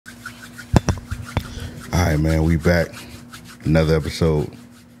All right, man, we back. Another episode,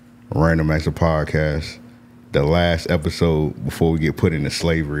 Random Acts of Podcast. The last episode before we get put into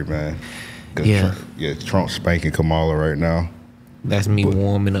slavery, man. Yeah. Trump's spanking Kamala right now. That's me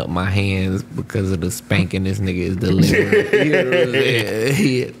warming up my hands because of the spanking this nigga is delivering. You know what I'm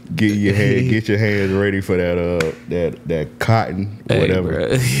saying? Get your hands ready for that cotton,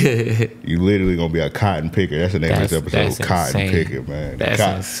 whatever. Hey, you literally gonna be a cotton picker. That's the name of this episode. That's Cotton insane. picker, man. That's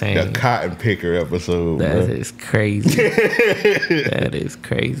insane. The cotton picker episode. That bro. is crazy. That is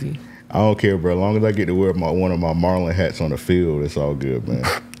crazy. I don't care, bro. As long as I get to wear one of my Marlin hats on the field, it's all good, man.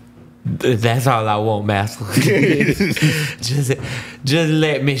 That's all I want, master. just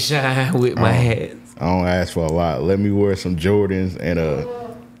let me shine with my hats. I don't ask for a lot. Let me wear some Jordans and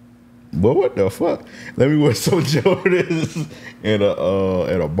what the fuck? Let me wear some Jordans and a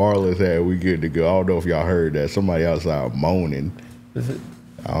Marlins hat. We good to go. I don't know if y'all heard that. Somebody outside moaning.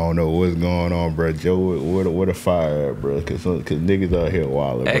 I don't know what's going on, bro. Joe, where the fire at, bro? Cause niggas out here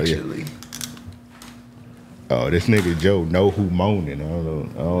wilding. Actually. Oh, this nigga Joe know who moaning.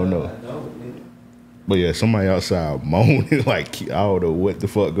 I don't know. But yeah, somebody outside moaning like I don't know what the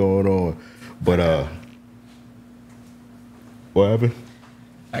fuck going on. But what happened?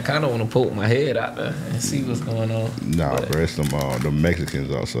 I kind of want to poke my head out there and see what's going on. Nah, bro, it's the Mexicans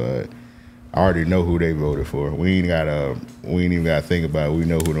outside. I already know who they voted for. We ain't even gotta think about it. We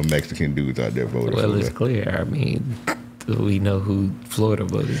know who the Mexican dudes out there voted for. Well, it's clear. I mean, we know who Florida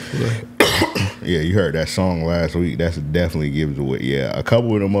voted for. Yeah, you heard that song last week. That's definitely gives away. Yeah, a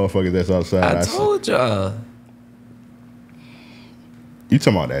couple of the motherfuckers that's outside. I told y'all. You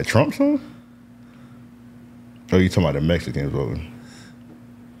talking about that Trump song? Or you talking about the Mexicans voting?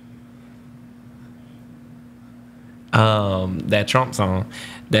 That Trump song.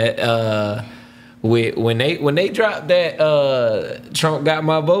 That when they dropped that Trump got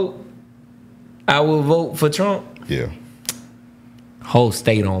my vote, I will vote for Trump. Yeah. Whole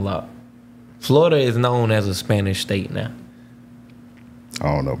state on lock. Florida is known as a Spanish state now. I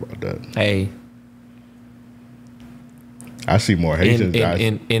don't know about that. Hey, I see more Haitians.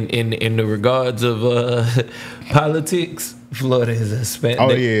 In the regards of politics, Florida is a Spanish. Oh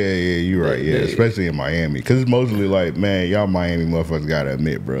yeah, you're right. Yeah, especially in Miami, because it's mostly like, man, y'all Miami motherfuckers gotta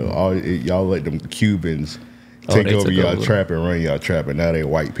admit, bro. Y'all let them Cubans take over y'all trap and run y'all trap, and now they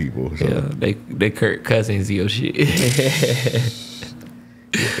white people. So. Yeah, they Kirk Cousins your shit.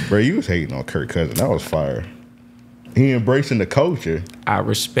 Bro, you was hating on Kirk Cousins. That was fire. He embracing the culture. I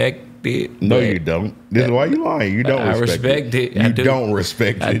respect it. No, you don't. This is why you lying. You don't I respect it. You don't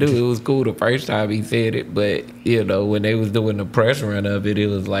respect it. I do. It was cool the first time he said it, but you know, when they was doing the press run of it, it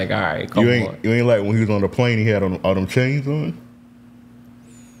was like, all right, come on. You ain't like when he was on the plane, he had all them chains on?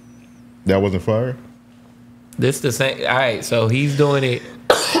 That wasn't fire? This the same. All right, so he's doing it.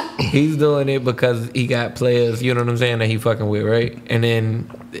 He's doing it because he got players, you know what I'm saying, that he fucking with, right? And then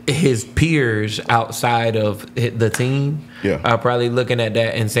his peers outside of the team are probably looking at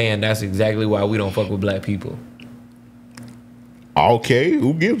that and saying that's exactly why we don't fuck with black people. Okay,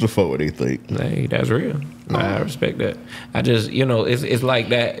 who gives a fuck what they think? Hey, that's real. I respect that. I just, you know, it's like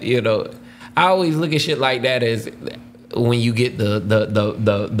that, you know. I always look at shit like that as when you get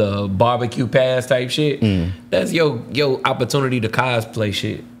the barbecue pass type shit. That's your opportunity to cosplay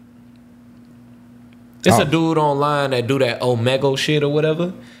shit. It's a dude online that do that Omegle shit or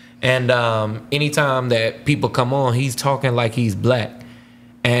whatever. And anytime that people come on, he's talking like he's black.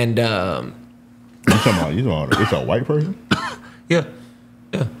 And you talking about it's a white person? Yeah.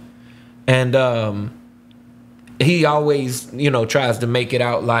 And he always, you know, tries to make it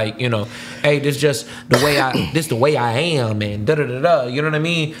out like, you know, hey, this just the way I am and da-da-da-da, you know what I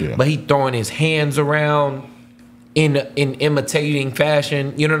mean? Yeah. But he throwing his hands around in imitating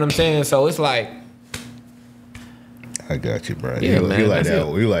fashion, you know what I'm saying? So it's like, I got you, bro. Yeah, man, you like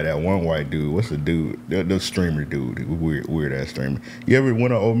that one white dude. What's the dude? The streamer dude. Weird ass streamer. You ever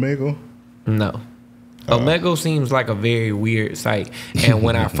went on Omegle? No. Omegle seems like a very weird site. And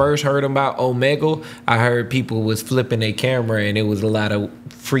when I first heard about Omegle, I heard people was flipping their camera and it was a lot of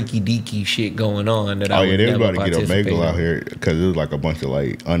freaky deaky shit going on that I would never everybody get Omegle out in. here because it was like a bunch of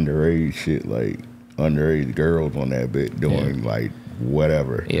like underage shit, like underage girls on that bit doing like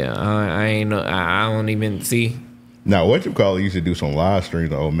whatever. Yeah, I ain't know. I don't even see. Now, whatchamacallit used to do some live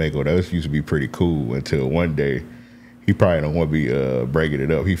streams on Omegle. Those used to be pretty cool until one day he probably don't want to be breaking it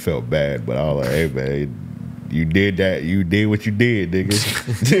up. He felt bad, but I was like, hey, man, you did that. You did what you did, nigga.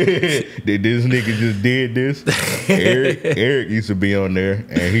 This nigga just did this. Eric used to be on there,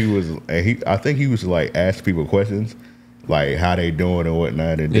 and I think he was like ask people questions, like how they doing and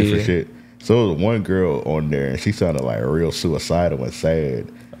whatnot and different shit. So there was one girl on there, and she sounded like real suicidal and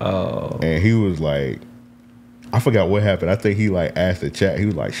sad. Oh. And he was like, I forgot what happened. I think he like asked the chat. He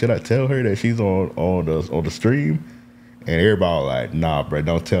was like, "Should I tell her that she's on the stream?" And everybody was like, "Nah, bro,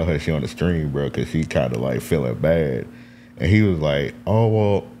 don't tell her she on the stream, bro, because she kind of like feeling bad." And he was like, "Oh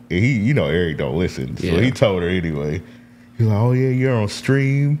well," and he, you know, Eric don't listen, so he told her anyway. He was like, "Oh yeah, you're on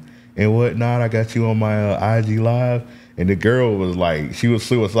stream and whatnot. I got you on my IG live." And the girl was like, she was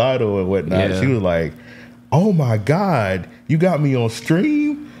suicidal and whatnot. Yeah. She was like, "Oh my God, you got me on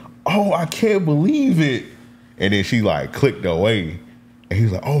stream? Oh, I can't believe it." And then she like clicked away. And he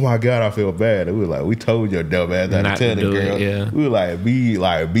was like, "Oh my God, I feel bad." And we were like, "We told your dumb ass not to tell the girl." We were like,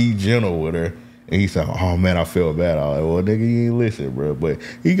 be gentle with her. And he said, "Oh man, I feel bad." I was like, "Well, nigga, you ain't listen, bro." But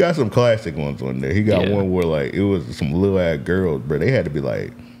he got some classic ones on there. He got one where like it was some little ass girls, bro. They had to be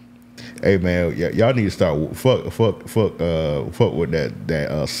like, "Hey man, y'all need to start fuck with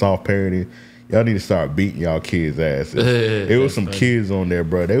that soft parenting. Y'all need to start beating y'all kids' asses." It was some kids on there,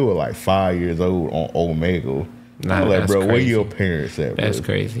 bro. They were like 5 years old on Omegle. I was like, "Bro, where your parents at, bro?" That's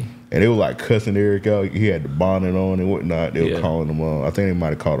crazy. And they were like cussing Eric out. He had the bonnet on and whatnot. They were calling him I think they might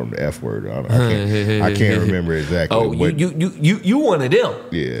have called him the F word. I can't remember exactly. Oh, you one of them.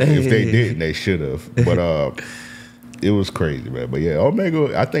 Yeah, if they didn't, they should have. But it was crazy, man. But yeah,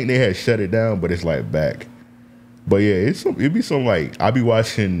 Omega, I think they had shut it down, but it's like back. But yeah, it'd be some like I be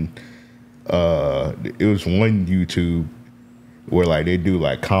watching. It was one YouTube where like they do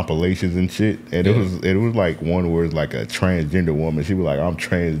like compilations and shit, and it was like one where it's like a transgender woman. She was like, "I'm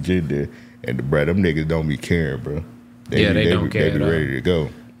transgender," and bro, them niggas don't be caring, bro. They don't care. They be ready to go.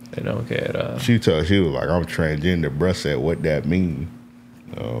 They don't care at all. She was like, "I'm transgender." Bruh said, "What that mean?"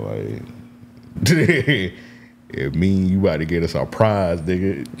 Like, it mean you about to get us a prize,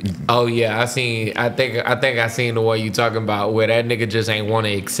 nigga. Oh yeah, I think I seen the one you talking about where that nigga just ain't want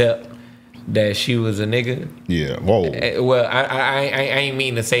to accept that she was a nigga. Yeah. Whoa. Well, I ain't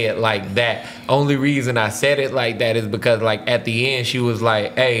mean to say it like that. Only reason I said it like that is because like at the end she was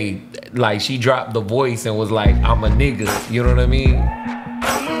like, "Hey," like she dropped the voice and was like, "I'm a nigga." You know what I mean?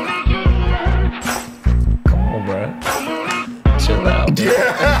 Come on, bro. Chill out.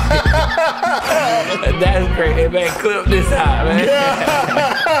 That's crazy, man. Clip this out, man.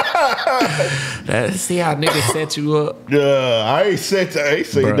 See how niggas set you up? Yeah, I ain't say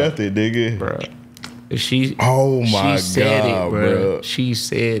nothing, nigga. Bro. She said it, bro. She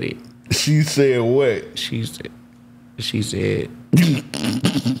said it. She said what? She said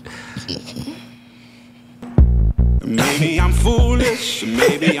maybe I'm foolish,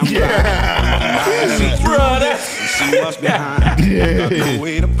 maybe I'm blind. Brother, see what's behind. Got no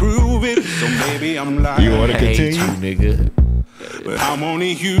way to prove it, so maybe I'm lying. You want to continue, nigga? But I'm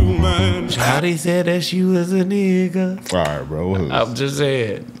only human. Shawty said that she was a nigga. All right, bro. I'm just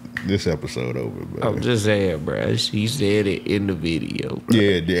saying. This episode over, bro. I'm just saying, bro. She said it in the video, bro.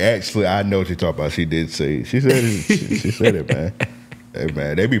 Yeah, actually, I know what you're talking about. She did say it. She said it. She said it, man. Hey,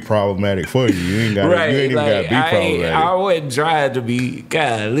 man, they be problematic for you. You ain't got to even got to be problematic. I wasn't trying to be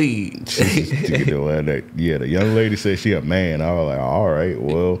golly. Yeah, the young lady said she a man. I was like, all right,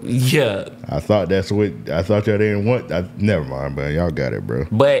 well. Yeah. I thought y'all didn't want. Never mind, man. Y'all got it, bro.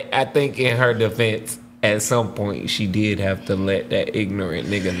 But I think in her defense, at some point, she did have to let that ignorant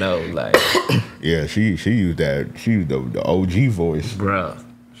nigga know, like. Yeah, she used that. She used the OG voice, bro.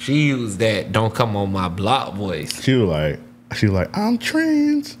 She used that "don't come on my block" voice. She was like, "I'm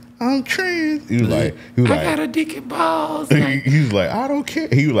trans. I'm trans." He was like, I got a dick and balls. He was like, "I don't care."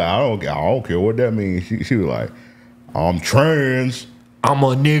 He was like, I don't care what that means." She was like, "I'm trans. I'm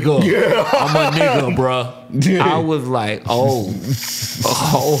a nigga. Yeah. I'm a nigga, bro." Yeah. I was like, oh.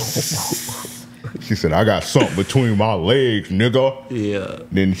 She said, "I got something between my legs, nigga." Yeah.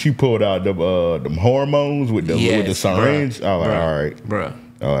 Then she pulled out them hormones with the syringe. Bruh. I was like, all right, bro.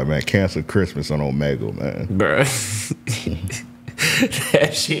 All right, man. Cancel Christmas on Omegle, man. Bro.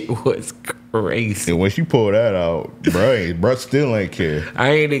 That shit was crazy. And when she pulled that out, bro still ain't care.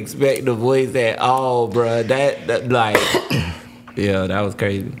 I ain't expect the voice at all, bro. That like, yeah, that was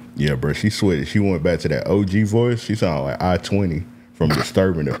crazy. Yeah, bro. She switched. She went back to that OG voice. She sounded like I-20 from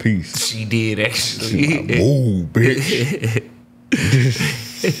Disturbing the Peace. She did actually. She like, "Move, bitch."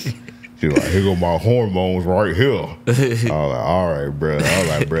 She was like, "Here go my hormones right here." I was like, all right, bro. I was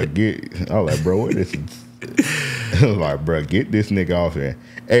like, bro, what is this? I was like, bro, get this nigga off here.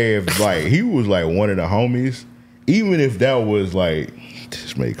 Hey, if like he was like one of the homies, even if that was like,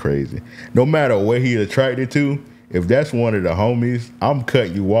 just made crazy. No matter what he attracted to, if that's one of the homies, I'm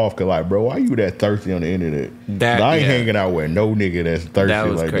cutting you off. Cause like, bro, why you that thirsty on the internet? I ain't hanging out with no nigga that's thirsty. That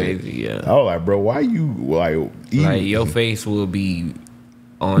was like crazy. That. Yeah. I was like, bro, why you like your face will be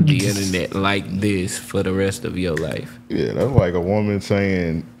on the internet like this for the rest of your life. Yeah, that's like a woman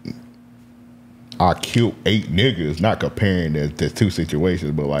saying, I killed 8 niggas, not comparing the two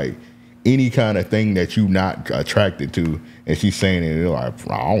situations, but like any kind of thing that you not attracted to, and she's saying it, like,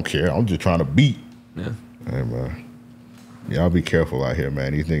 I don't care, I'm just trying to beat. Yeah. Hey, man. Y'all be careful out here,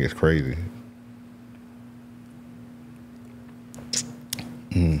 man. These niggas crazy.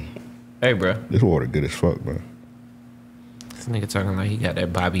 Hey, bro. This water good as fuck, man. This nigga talking like he got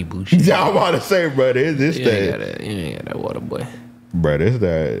that Bobby Bush. Yeah, I'm about to say, bro, this You ain't got that water, boy. bro,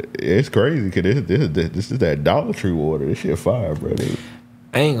 it's crazy because this is that Dollar Tree water. This shit fire, bro.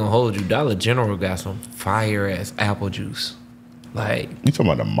 I ain't gonna hold you. Dollar General got some fire ass apple juice. Like, you talking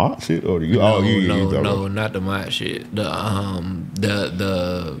about the Mott shit or you? No, not the Mott shit. The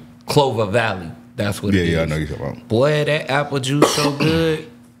Clover Valley. That's what it is. Yeah, I know you talking about. Boy, that apple juice so good.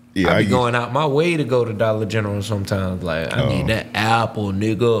 Yeah, I be going out my way to go to Dollar General sometimes. Like, I need that apple,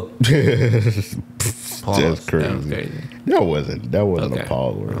 nigga. That's crazy. That wasn't okay. A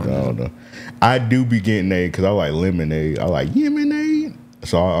pause word. I don't know. I do be getting because I like lemonade. I like lemonade.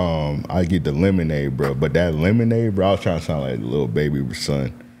 So I get the lemonade, bro. But that lemonade, bro, I was trying to sound like the little baby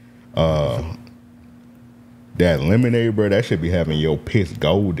son. That lemonade, bro, that should be having your piss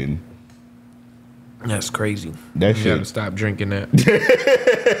golden. That's crazy. That you shit. Gotta stop drinking that.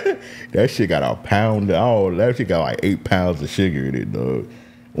 That shit got a pound. Oh, that shit got like 8 pounds of sugar in it, dog.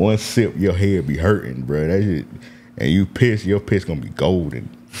 One sip, your head be hurting, bro. That shit, and you piss, your piss gonna be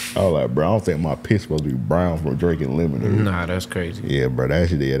golden. I was like, bro, I don't think my piss supposed to be brown from drinking lemonade. Nah, that's crazy. Yeah, bro, that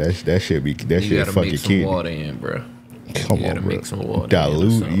shit fucking kid. You gotta make some water in, bro. Come on, bro. Make some water.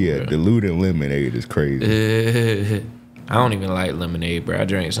 Diluting lemonade is crazy. I don't even like lemonade, bro. I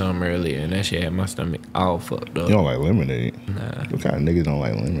drank some earlier, and that shit had my stomach all fucked up. You don't like lemonade? Nah. What kind of niggas don't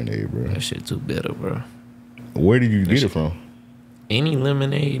like lemonade, bro? That shit too bitter, bro. Where did you get it from? Any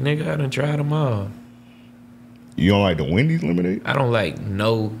lemonade, nigga. I done tried them all. You don't like the Wendy's lemonade? I don't like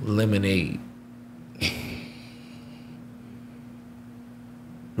no lemonade.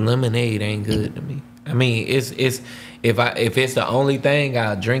 Lemonade ain't good to me. I mean, it's if it's the only thing,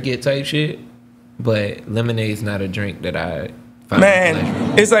 I'll drink it type shit. But lemonade's not a drink that I find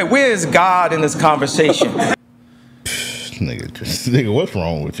pleasurable. It's like, where is God in this conversation? Nigga, what's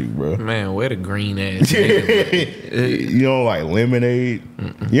wrong with you, bro? Man, where the green ass nigga? You don't like lemonade?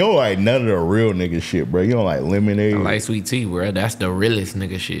 You don't like none of the real nigga shit, bro. You don't like lemonade? I like sweet tea, bro. That's the realest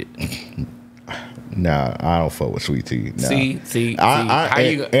nigga shit. Nah, I don't fuck with sweet tea. Nah. See.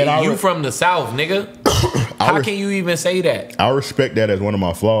 You from the South, nigga? How can you even say that? I respect that as one of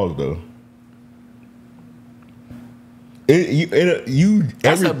my flaws, though.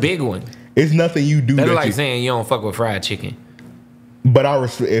 That's a big one. It's nothing you do. That's like saying you don't fuck with fried chicken. But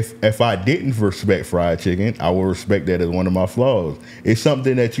if I didn't respect fried chicken, I would respect that as one of my flaws. It's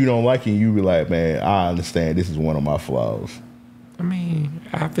something that you don't like, and you be like, man, I understand this is one of my flaws. I mean,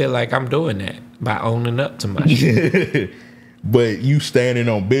 I feel like I'm doing that by owning up to my shit. But you standing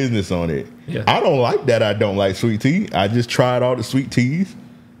on business on it. Yeah. I don't like that. I don't like sweet tea. I just tried all the sweet teas,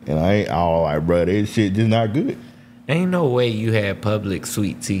 and I ain't all like, bro, this shit just not good. Ain't no way you had public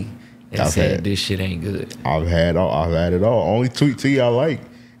sweet tea and said this shit ain't good. I've had it all. Only sweet tea I like,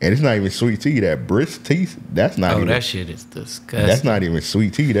 and it's not even sweet tea. That brisk tea, that's not. Oh, that shit is disgusting. That's not even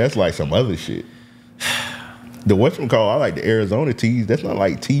sweet tea. That's like some other shit. The whatchamacallit, I like the Arizona teas. That's not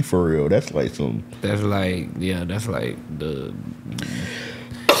like tea for real. That's like some. That's like the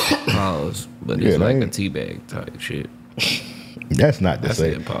pause, but it's like a tea bag type shit. That's not the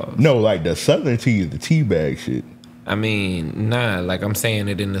same. No, like the Southern tea is the tea bag shit. I mean, nah, like I'm saying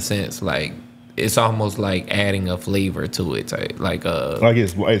it in the sense like it's almost like adding a flavor to it, like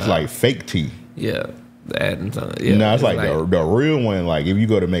it's like fake tea. Yeah, adding something. Yeah, no, it's like the real one. Like if you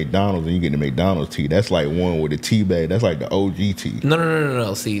go to McDonald's and you get the McDonald's tea, that's like one with the tea bag. That's like the OG tea.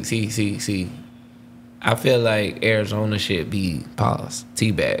 No. See. I feel like Arizona should be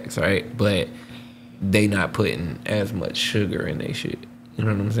tea bags, right? But they not putting as much sugar in their shit. You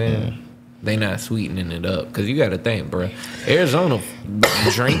know what I'm saying? Yeah. They not sweetening it up. Because you got to think, bro. Arizona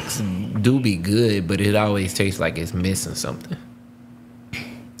drinks do be good, but it always tastes like it's missing something.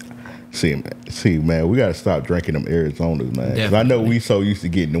 See, man, we got to stop drinking them Arizonas, man. Because I know we so used to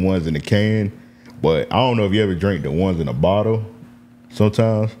getting the ones in the can, but I don't know if you ever drink the ones in the bottle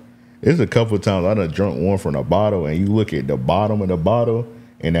sometimes. There's a couple of times I done drunk one from the bottle, and you look at the bottom of the bottle,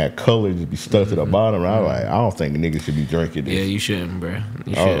 and that color just be stuck to the bottom. And I'm like, I don't think niggas should be drinking this. Yeah, you shouldn't, bro.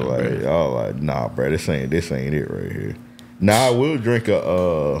 I was like, nah, bro, this ain't it right here. Now I will drink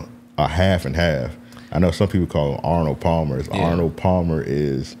a half and half. I know some people call them Arnold Palmer's. Yeah. Arnold Palmer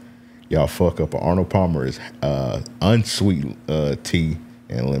is, y'all fuck up. Arnold Palmer is unsweet tea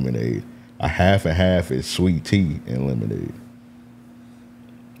and lemonade. A half and half is sweet tea and lemonade.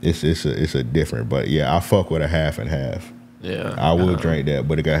 It's a different. But yeah, I fuck with a half and half. Yeah, I will drink that,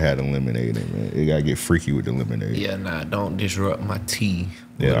 but it gotta have the lemonade in it, man. It gotta get freaky with the lemonade. Yeah, nah, don't disrupt my tea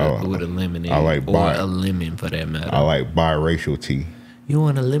Yeah, with a lemonade. I like or a lemon for that matter. I like biracial tea. You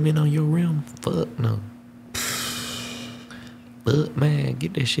want a lemon on your rim? Fuck no. But man,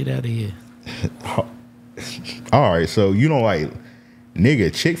 get that shit out of here. All right, so you don't like,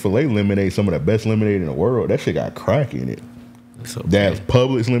 nigga, Chick-fil-A lemonade, some of the best lemonade in the world. That shit got crack in it. Okay. That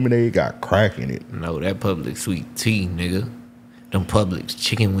Publix lemonade got crack in it. No, that Publix sweet tea, nigga. Them Publix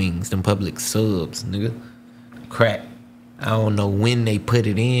chicken wings, them Publix subs, nigga. Crack. I don't know when they put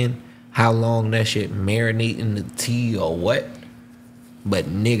it in, how long that shit marinate in the tea or what. But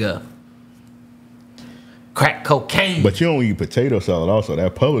nigga, crack cocaine. But you don't eat potato salad also.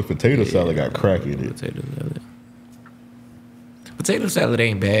 That Publix potato salad got crack in it. Potato salad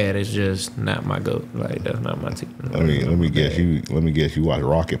ain't bad. It's just not my go. Like that's not my tea. Let me guess you watch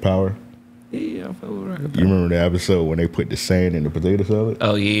Rocket Power. Yeah, I fuck with Rocket Power. You remember the episode when they put the sand in the potato salad?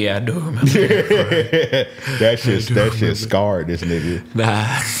 Oh yeah, I do remember. that shit scarred this nigga.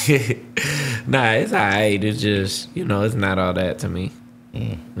 Nah, it's alright. It's just it's not all that to me.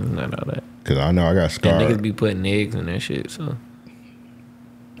 It's not all that. Cause I know I got scarred. And niggas be putting eggs in that shit. So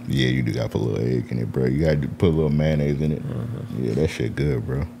yeah, you do got to put a little egg in it, bro. You got to put a little mayonnaise in it. Yeah, that shit good,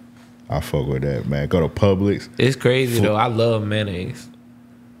 bro. I fuck with that, man. Go to Publix. It's crazy though. I love mayonnaise.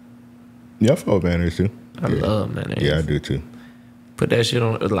 Yeah, I fuck with mayonnaise too. I love mayonnaise. Yeah, I do too. Put that shit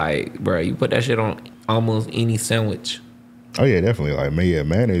on, like, bro. You put that shit on almost any sandwich. Oh yeah, definitely. Like,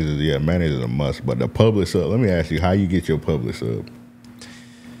 mayonnaise is a must. But the Publix sub, let me ask you, how you get your Publix sub?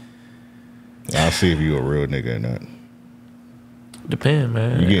 I'll see if you a real nigga or not. Depend,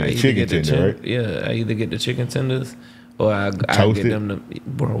 man. You get the chicken tender, right? Yeah, I either get the chicken tenders or I get them to.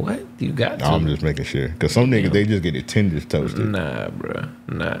 Bro, what? You got to? I'm just making sure. Because some niggas, they just get the tenders toasted. Nah, bro.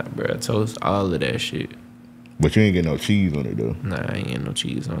 Toast all of that shit. But you ain't get no cheese on it, though. Nah, I ain't get no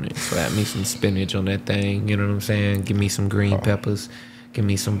cheese on it. Slap me some spinach on that thing. You know what I'm saying? Give me some green peppers. Give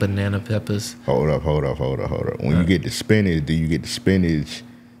me some banana peppers. Hold up. When you get the spinach, do you get the spinach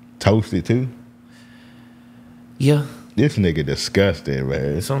toasted, too? Yeah. This nigga disgusting,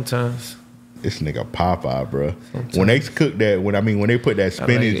 man. Sometimes. This nigga Popeye, bro. Sometimes. When they cook that, when they put that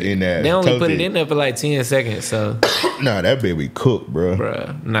spinach in that, they only put it in there for like 10 seconds, so. Nah, that baby cooked, bro.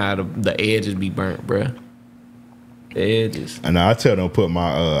 Bruh, nah, the edges be burnt, bruh. The edges. And I tell them put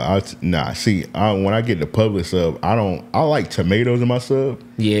my when I get the Publix sub, I like tomatoes in my sub.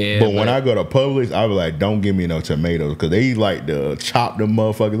 Yeah. But when I go to Publix, I be like, don't give me no tomatoes, because they like to chop them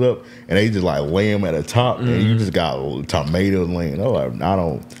motherfuckers up and they just like lay them at the top and you just got tomatoes laying. I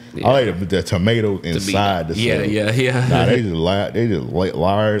like the tomatoes inside the sub. Yeah. Nah, they just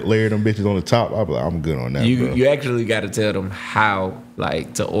layer them bitches on the top. I be like, I'm good on that. You actually got to tell them how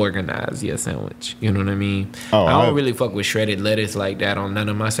to organize your sandwich. You know what I mean? I don't really fuck with shredded lettuce like that on none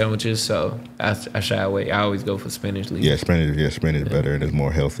of my sandwiches, so I shy away. I always go for spinach leaf. Yeah, spinach better and it's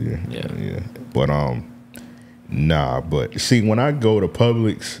more healthier. Yeah. But but see, when I go to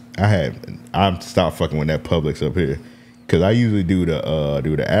Publix, I stopped fucking with that Publix up here. Cause I usually do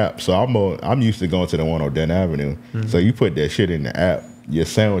the app, so I'm used to going to the one on Den Avenue. Mm-hmm. So you put that shit in the app, your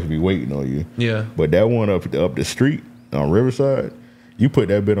sandwich be waiting on you. Yeah. But that one up the street on Riverside, you put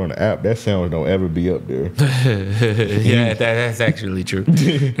that bit on the app, that sandwich don't ever be up there. Yeah, that's actually true.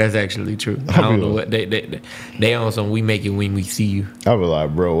 That's actually true. I don't know what they on some. We make it when we see you. I be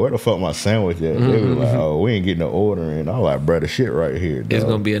like, bro, where the fuck my sandwich at? They be like, oh, we ain't getting no order in. I'm like, bro, the shit right here. Dog. It's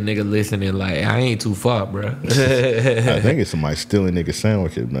gonna be a nigga listening like, I ain't too far, bro. I think it's somebody stealing nigga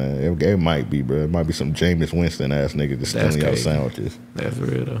sandwiches, man. It might be, bro. It might be some Jameis Winston ass nigga just stealing y'all sandwiches. That's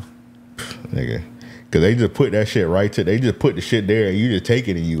real though, nigga. Cause they just put that shit they just put the shit there and you just take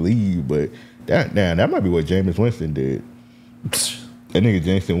it and you leave. But that might be what Jameis Winston did. That nigga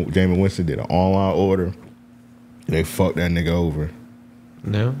Jameis Winston did an online order. They fucked that nigga over.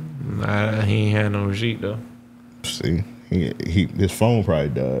 No, he ain't had no receipt though. See, his phone probably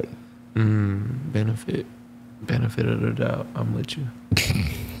died. Benefit of the doubt. I'm with you.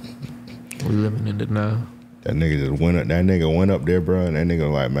 We living in the now. That nigga just went up. That nigga went up there, bro. And that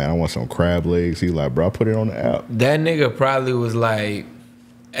nigga like, man, I want some crab legs. He like, bro, I put it on the app. That nigga probably was like,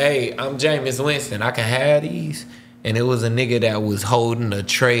 hey, I'm Jameis Winston. I can have these. And it was a nigga that was holding a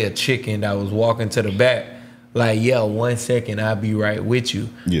tray of chicken that was walking to the back. Like, yeah, 1 second, I'll be right with you.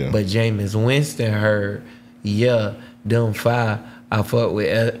 Yeah. But Jameis Winston heard, yeah, them 5, I fuck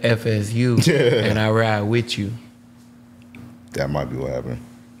with FSU and I ride with you. That might be what happened.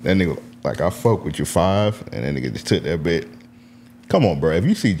 That nigga, like, I fuck with you 5, and then nigga just took that bit Come on, bro. If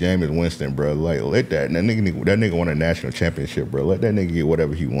you see Jameis Winston, bro, like let that nigga won a national championship, bro. Let that nigga get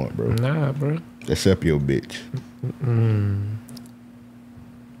whatever he want, bro. Nah, bro. Except your bitch.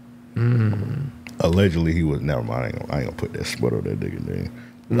 Allegedly, he was. Never mind. I ain't gonna put that spot on that nigga name.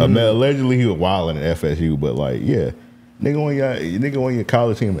 Allegedly, he was wilding at FSU, but like, yeah, nigga on your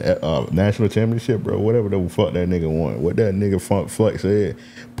college team national championship, bro. Whatever the fuck that nigga want. What that nigga Flex said.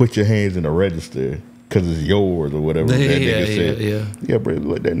 Put your hands in the register. Cause it's yours or whatever that nigga said. Yeah, bro.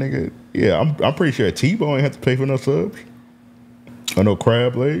 Let that nigga. Yeah, I'm pretty sure Tebow ain't have to pay for no subs or no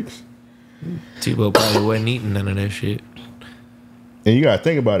crab legs. Tebow probably wasn't eating none of that shit. And you gotta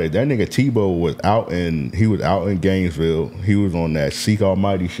think about it. That nigga Tebow was out in Gainesville. He was on that Seek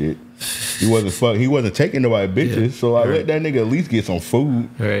Almighty shit. He wasn't taking nobody bitches. So I let that nigga at least get some food.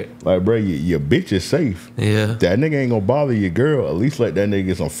 Right. Like, bro, your bitch is safe. Yeah. That nigga ain't gonna bother your girl. At least let that nigga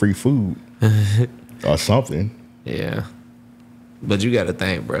get some free food. Or something. Yeah. But you gotta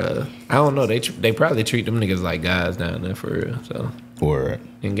think, bro. I don't know. They probably treat them niggas like guys down there for real. So. Or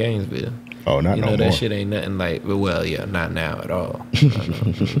in Gainesville. Oh, not you no know more. That shit ain't nothing like. Well, yeah, not now at all.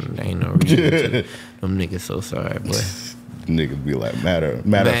 There ain't no reason to. Them niggas so sorry, boy. Niggas be like, matter of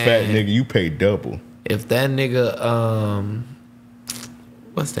fact, nigga, you pay double. If that nigga,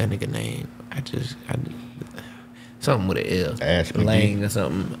 what's that nigga name? Something with an L. Lang or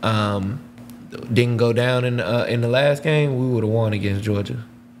something. Didn't go down in the last game, we would have won against Georgia.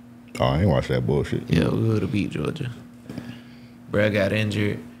 Oh, I ain't watched that bullshit. Yeah, we would have beat Georgia. Bruh got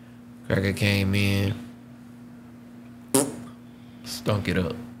injured. Cracker came in. Stunk it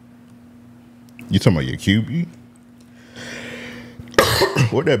up. You talking about your QB?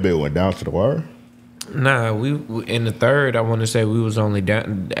 What that bill went down to the wire? Nah, we in the third, I want to say we was only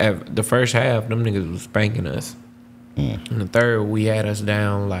down. At the first half, them niggas was spanking us. In the third, we had us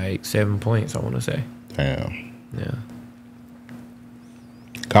down like 7 points, I want to say. Damn. Yeah.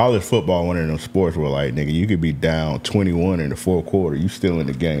 College football, one of them sports where like, nigga, you could be down 21 in the fourth quarter. You still in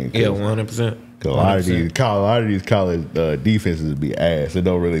the game. Yeah, 100%. A lot of these college defenses be ass. It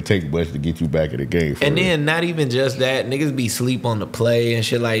don't really take much to get you back in the game. And then not even just that, niggas be sleep on the play and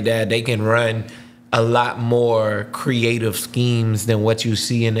shit like that. They can run a lot more creative schemes than what you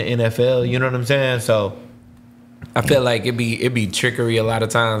see in the NFL. You know what I'm saying? So I feel like it be trickery a lot of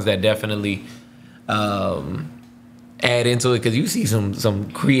times that definitely add into it, because you see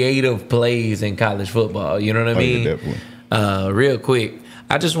some creative plays in college football. You know what I mean? Yeah, definitely. Real quick,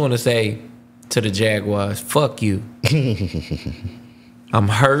 I just want to say to the Jaguars, fuck you. I'm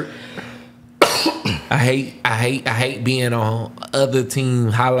hurt. I hate being on other team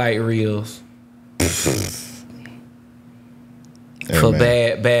highlight reels for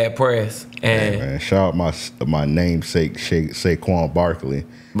bad press. And man, shout out my namesake Saquon Barkley.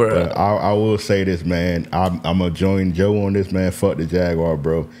 Bro, I will say this, man. I'm gonna join Joe on this, man. Fuck the Jaguar,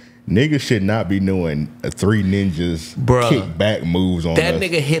 bro. Niggas should not be doing three ninjas kickback moves on that us.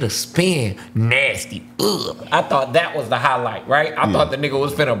 nigga hit a spin, nasty. Ugh. I thought that was the highlight, right? I thought the nigga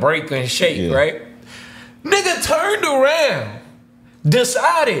was finna break and shake, right? Nigga turned around,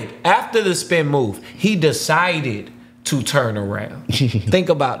 decided after the spin move, he decided to turn around. Think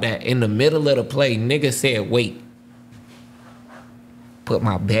about that. In the middle of the play, nigga said, "Wait, put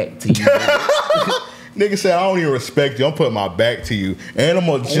my back to you." Nigga said, "I don't even respect you. I'm putting my back to you, and I'm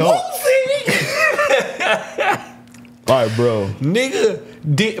gonna jump." All right, bro. Nigga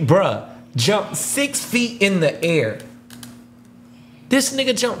jumped 6 feet in the air. This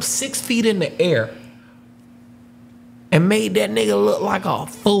nigga jumped 6 feet in the air and made that nigga look like a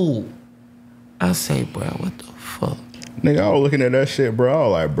fool. I say, bro, what the fuck? Nigga, I was looking at that shit, bro. I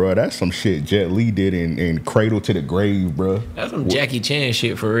was like, bro, that's some shit Jet Li did in Cradle to the Grave, bro. That's some Jackie Chan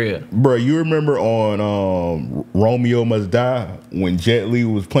shit for real. Bro, you remember on Romeo Must Die when Jet Li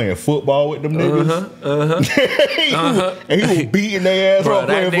was playing football with them niggas? And he was beating their ass off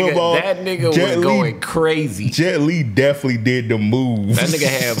playing football. That nigga was going crazy. Jet Li definitely did the moves. That nigga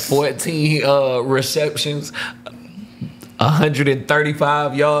had 14 receptions.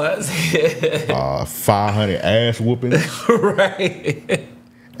 135 yards. 500 ass whoopings. Right.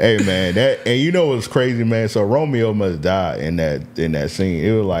 Hey man, and you know what's crazy, man? So Romeo Must Die in that scene.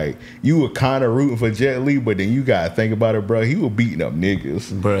 It was like you were kind of rooting for Jet Li, but then you gotta think about it, bro. He was beating up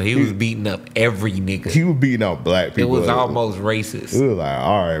niggas. Bro, he was beating up every nigga. He was beating up black people. It was almost racist. It was like,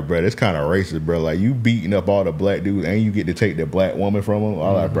 all right, bro, that's kind of racist, bro. Like you beating up all the black dudes, and you get to take the black woman from them.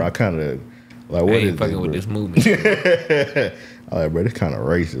 All right, bro, I kind of. Like, what is fucking this, with this movement. All right, bro, this kind of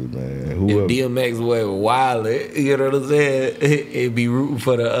racist, man. If DMX was wild, you know what I'm saying? It'd be rooting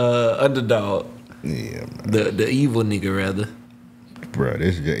for the underdog. Yeah, man. The evil nigga, rather. Bro,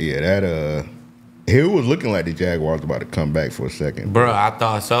 It was looking like the Jaguars about to come back for a second. Bro, I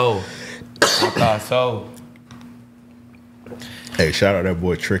thought so. Hey, shout out that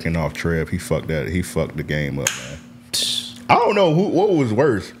boy tricking off Trev. He fucked the game up, man. I don't know what was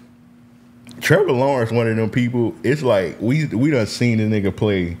worse. Trevor Lawrence, one of them people. It's like we done seen the nigga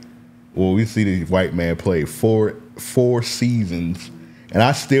play. Well, we see this white man play four seasons, and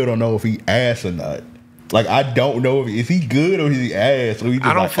I still don't know if he ass or not. Like, I don't know if is he good or is he ass. Or he just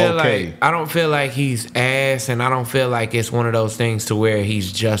I don't feel like he's ass, and I don't feel like it's one of those things to where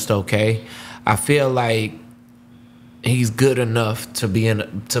he's just okay. I feel like he's good enough to be an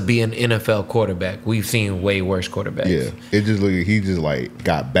NFL quarterback. We've seen way worse quarterbacks. Yeah, it just look he just like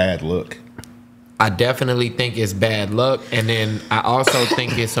got bad luck. I definitely think it's bad luck, and then I also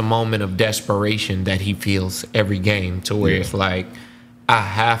think it's a moment of desperation that he feels every game to where it's like, I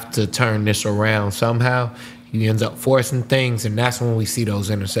have to turn this around somehow. He ends up forcing things, and that's when we see those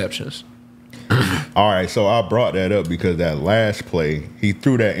interceptions. All right, so I brought that up because that last play, he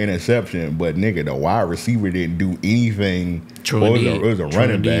threw that interception, but nigga, the wide receiver didn't do anything. It was a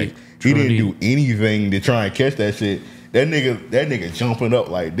running back. He didn't do anything to try and catch that shit. That nigga jumping up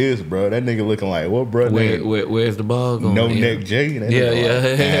like this, bro. That nigga looking like, what, bro? Where's the ball going? No neck J.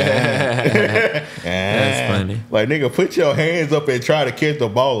 That's funny. Like, nigga, put your hands up and try to catch the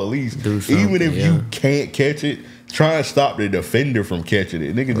ball at least. Even if you can't catch it, try and stop the defender from catching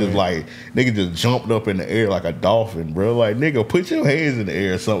it. Nigga just jumped up in the air like a dolphin, bro. Like, nigga, put your hands in the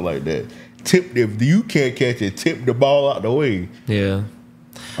air or something like that. If you can't catch it, tip the ball out the way. Yeah.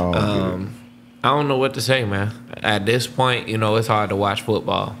 I don't know what to say, man. At this point, it's hard to watch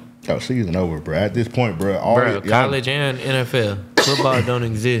football. Oh, season over, bro. At this point, bro. College and NFL. Football don't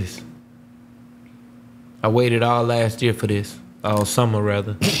exist. I waited all last year for this. All summer,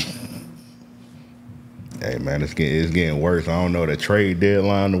 rather. Hey, man, it's getting worse. I don't know. The trade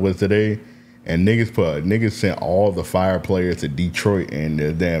deadline was today, and niggas sent all the fire players to Detroit and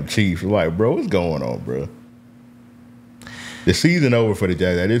the damn Chiefs. Like, bro, what's going on, bro? The season over for the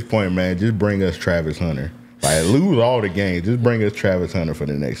Jags. At this point, man, just bring us Travis Hunter. Like, lose all the games. Just bring us Travis Hunter for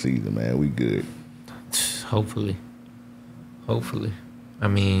the next season, man. We good. Hopefully. I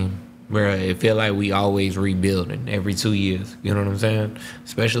mean, bro, it feel like we always rebuilding every 2 years. You know what I'm saying?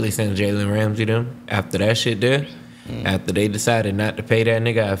 Especially since Jalen Ramsey them. After that shit there, after they decided not to pay that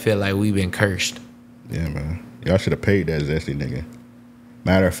nigga, I feel like we've been cursed. Yeah, man. Y'all should have paid that zesty nigga.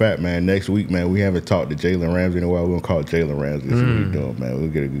 Matter of fact, man, next week, man, we haven't talked to Jalen Ramsey in a while. We're going to call Jalen Ramsey and see what he's doing, man.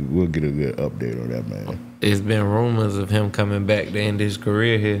 We'll get a good update on that, man. It's been rumors of him coming back to end his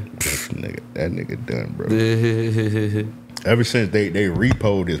career here. That nigga done, bro. Ever since they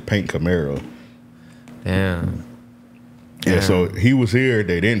repoed his pink Camaro. Damn. Yeah, so he was here.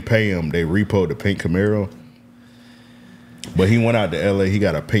 They didn't pay him. They repoed the pink Camaro. But he went out to L.A. He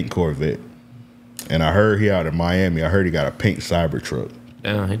got a pink Corvette. And I heard he out in Miami. I heard he got a pink Cybertruck.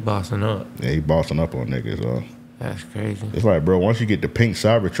 Damn, he bossing up. Yeah, he bossing up on niggas. That's crazy. It's like, bro, once you get the pink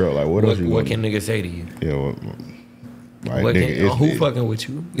Cybertruck, like, what else you What can niggas say to you? Yeah, who fucking with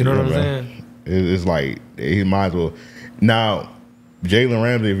you? You know what I'm saying? It's like, he might as well. Now, Jalen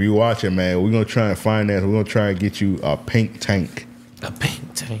Ramsey, if you watching, man, we're going to try and finance. We're going to try and get you a pink tank. A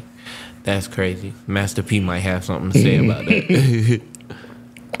pink tank? That's crazy. Master P might have something to say about that.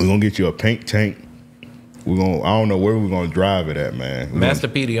 We're going to get you a pink tank. I don't know where we're gonna drive it at, man. Master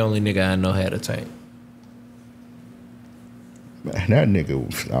P, the only nigga I know had a tank. Man, that nigga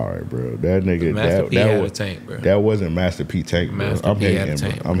was all right, bro. That nigga, Master P had a tank, bro. That wasn't Master P tank, bro. Master P had a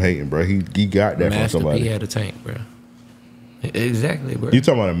tank, bro. I'm hating, bro. He got that from somebody. Master P had a tank, bro. Exactly, bro. You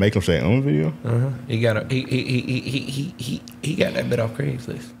talking about a make him say video? He got he got that bit off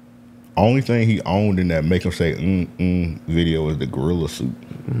Craigslist. Only thing he owned in that make him say video is the gorilla suit.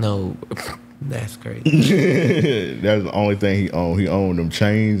 No. That's crazy. That's the only thing he owned. He owned them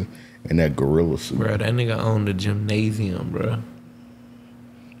chains and that gorilla suit. Bro, that nigga owned the gymnasium, bro.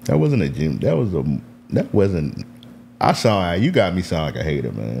 That wasn't a gym. That wasn't. You got me sound like a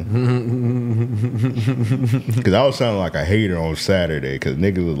hater, man. Because I was sounding like a hater on Saturday. Because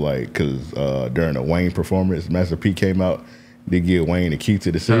niggas was like, during the Wayne performance, Master P came out. They give Wayne the key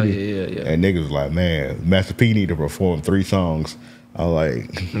to the city. Yeah. And niggas was like, man, Master P need to perform 3 songs. I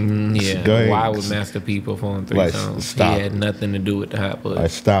like, why would Master P perform 3 songs? Stop. He had nothing to do with the hot blood.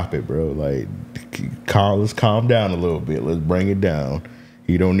 Like, stop it, bro. Like, let's calm down a little bit. Let's bring it down.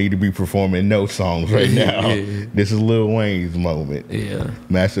 He don't need to be performing no songs right now. This is Lil Wayne's moment. Yeah.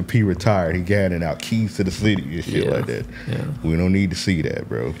 Master P retired. He handing out keys to the city and shit like that. Yeah. We don't need to see that,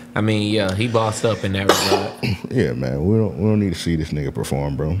 bro. I mean, yeah, he bossed up in that regard. Yeah, man. We don't need to see this nigga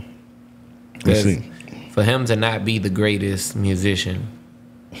perform, bro. Let's see. For him to not be the greatest musician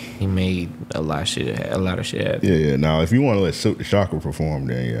He made a lot of shit happen. Yeah. Now, if you want to let Silk the Shocker perform,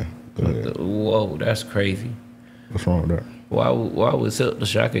 then yeah, go ahead. Whoa, that's crazy. What's wrong with that? Why would Silk the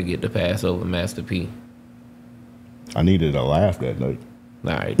Shocker get the pass over Master P? I needed a laugh that night.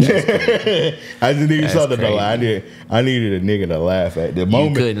 All right, that's crazy. I just needed something to laugh. I needed a nigga to laugh at the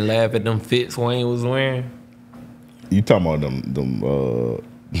moment. You couldn't laugh at them fits Wayne was wearing. You talking about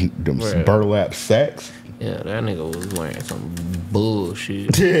them burlap sacks? Yeah, that nigga was wearing some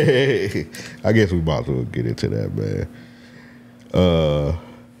bullshit. I guess we about to get into that, man.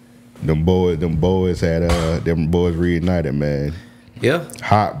 Them boys reunited, man. Yeah.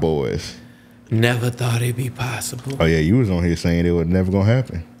 Hot boys. Never thought it'd be possible. Oh yeah, you was on here saying it was never gonna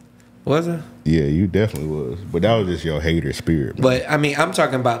happen. Was it? Yeah, you definitely was. But that was just your hater spirit, man. But I mean, I'm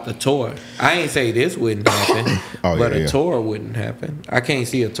talking about the tour. I ain't say this wouldn't happen, but a tour wouldn't happen. I can't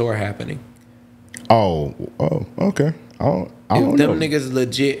see a tour happening. Oh, okay. I don't Them know. niggas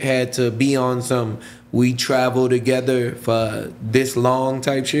legit had to be on some we travel together for this long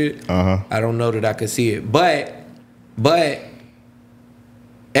type shit. I don't know that I could see it. But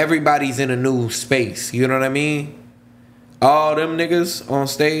everybody's in a new space. You know what I mean? All them niggas on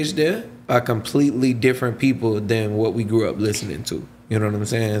stage there are completely different people than what we grew up listening to. You know what I'm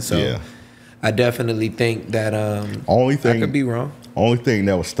saying? So Yeah. I definitely think that I could be wrong. Only thing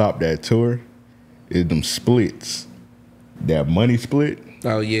that would stop that tour is them splits. That money split.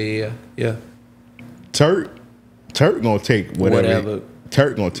 Oh yeah. Turk gonna take whatever.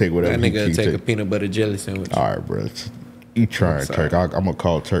 Turk gonna take whatever. That nigga take a peanut butter jelly sandwich. All right, bro. You trying Turk? I'm gonna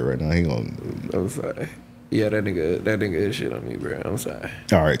call Turk right now. He gonna. I'm sorry. Yeah, that nigga is shit on me, bro. I'm sorry.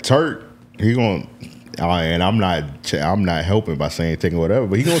 All right, Turk. He gonna. And I'm not helping by saying taking whatever,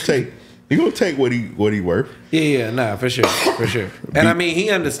 but he gonna take. He gonna take what he worth. Yeah, nah, for sure. And I mean, he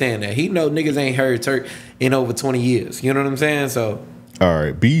understand that. He know niggas ain't heard Turk in over 20 years. You know what I'm saying? So. All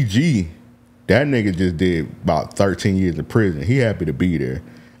right, BG. That nigga just did about 13 years in prison. He happy to be there.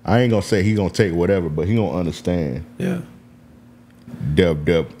 I ain't gonna say he gonna take whatever, but he gonna understand. Yeah. Dub.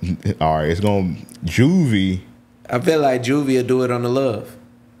 All right, it's gonna Juvie. I feel like Juvie will do it on the love.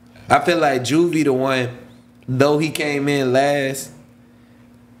 I feel like Juvie the one, though he came in last,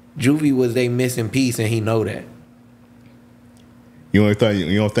 Juvie was they missing piece and he know that. You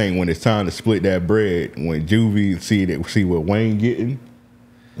don't think when it's time to split that bread, when Juvie see what Wayne getting,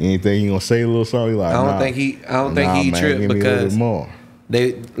 anything you gonna say a little something like I don't think he tripped because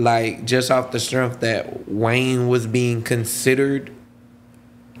they like just off the strength that Wayne was being considered,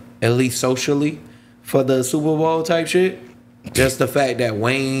 at least socially, for the Super Bowl type shit. Just the fact that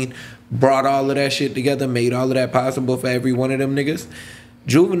Wayne brought all of that shit together, made all of that possible for every one of them niggas.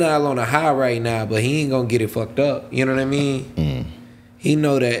 Juvenile on a high right now, but he ain't gonna get it fucked up. You know what I mean? He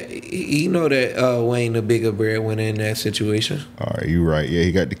know that Wayne the bigger breadwinner in that situation. All right, you right. Yeah,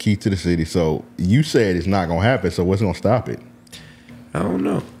 he got the key to the city. So you said it's not gonna happen. So what's gonna stop it? I don't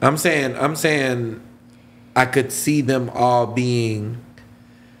know. I'm saying I could see them all being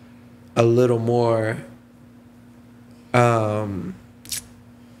a little more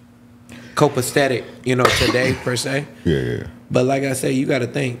copacetic, today per se. Yeah. But like I say, you got to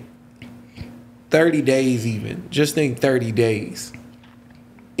think 30 days even. Just think 30 days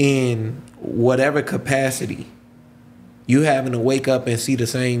in whatever capacity. You having to wake up and see the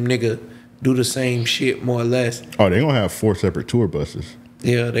same nigga do the same shit more or less. Oh, they're going to have 4 separate tour buses.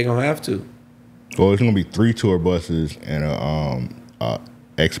 Yeah, they're going to have to. Well, it's going to be 3 tour buses and a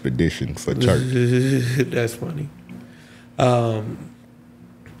expedition for Turk. That's funny.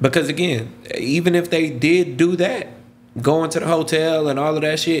 Because again, even if they did do that, going to the hotel and all of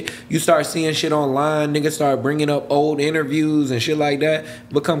that shit, you start seeing shit online. Niggas start bringing up old interviews and shit like that.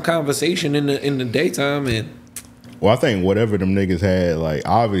 Become conversation in the daytime. And well, I think whatever them niggas had, like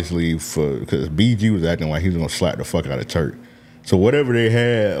obviously because BG was acting like he was gonna slap the fuck out of Turk. So whatever they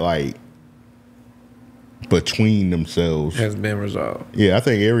had, like between themselves, has been resolved. Yeah, I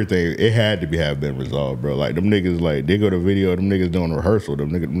think everything it had to have been resolved, bro. Like them niggas, like they go to video, them niggas doing rehearsal.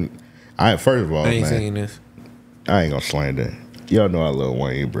 Them niggas, first of all, I ain't man, saying this. I ain't gonna slander. Y'all know I love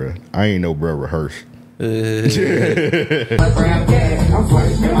Wayne, bro. I ain't no bro rehearse. Them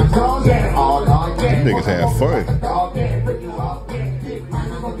niggas have fun.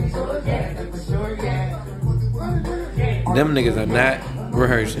 Them niggas are not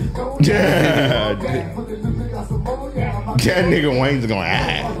rehearsing. Yeah. That nigga Wayne's going,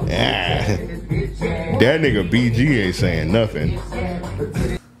 That nigga BG ain't saying nothing.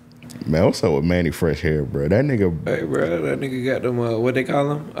 Man, what's up with Manny Fresh Hair, bro? That nigga... Hey, bro, that nigga got them, what they call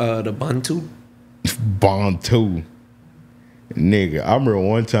them? The Bantu? Bantu. Nigga, I remember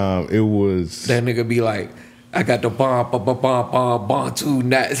one time it was... That nigga be like, I got the bomb two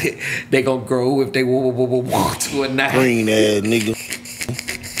knots. They gonna grow if they want to or not. Green ass nigga.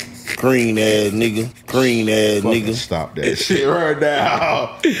 Green ass nigga. Green ass Fucking nigga. stop that shit right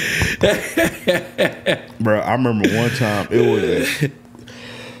now. Bro, I remember one time it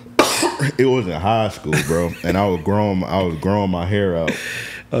was in high school, bro, and I was growing my hair out.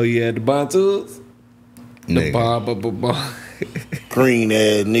 Oh yeah, the bomb tools? The bomb. Green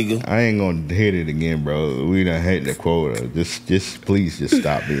ass nigga. I ain't gonna hit it again, bro. We done hit the quota. Just please just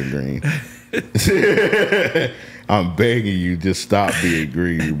stop being green. I'm begging you, just stop being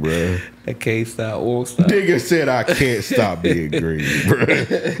green, bro. I can't stop, won't stop. Nigga said I can't stop being green, bro.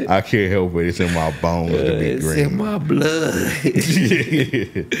 I can't help it. It's in my bones to be It's green. in my blood.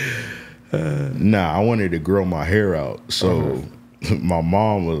 Nah, I wanted to grow my hair out. So my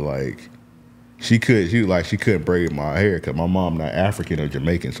mom was like, she couldn't braid my hair because my mom not African or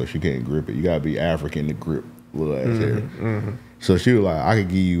Jamaican, so she couldn't grip it. You gotta be African to grip little ass hair. So she was like, I could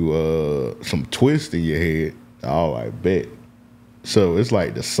give you some twist in your head. I was like, bet. So it's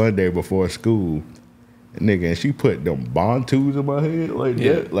like the Sunday before school, nigga, and she put them Bantus in my head like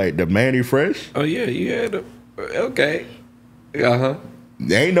that, like the Manny Fresh. Oh yeah, you had a okay. Uh-huh.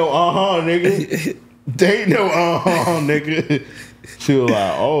 There ain't no nigga. There ain't no nigga. She was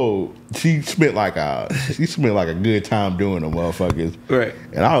like, oh, she spent like a good time doing them motherfuckers. Right.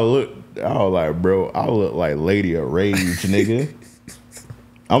 And I was like, bro, I look like Lady of Rage, nigga.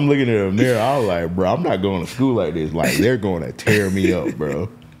 I'm looking at the mirror, I was like, bro, I'm not going to school like this. Like, they're going to tear me up, bro.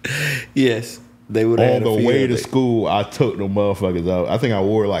 Yes. They would On the way to school, I took them motherfuckers out. I think I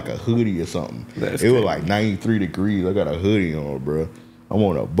wore like a hoodie or something. That's it was crazy. like 93 degrees. I got a hoodie on, bro. I'm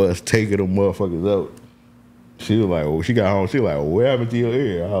on a bus taking them motherfuckers out. She was like, well, she got home. She was like, well, what happened to your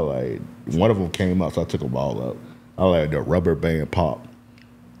hair? I was like, one of them came out, so I took them all out. I was like, the rubber band pop.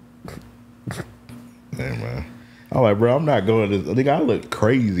 Man. I was like, bro, I'm not going to this. Nigga, I look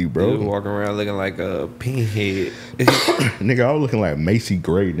crazy, bro. You was walking around looking like a pinhead. Nigga, I was looking like Macy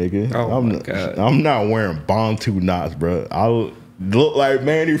Gray, nigga. Oh, my God. I'm not wearing Bantu knots, bro. I look like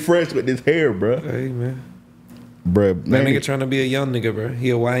Manny Fresh with this hair, bro. Hey, man. Bro, That nigga trying to be a young nigga, bro. He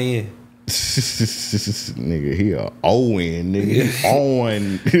a YN. Nigga, he a Owen, nigga.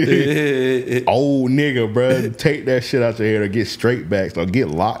 Owen. Old nigga, bro. Take that shit out your hair or get straight backs or get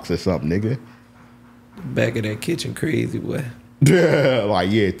locks or something, nigga. Back of that kitchen crazy, boy. Like,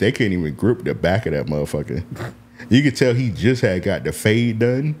 yeah, they can't even grip the back of that motherfucker. You could tell he just had got the fade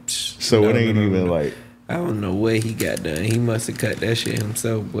done. So it ain't even like. I don't know what he got done. He must have cut that shit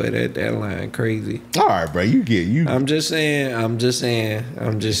himself, boy. That line crazy. All right, bro. You. I'm just saying. I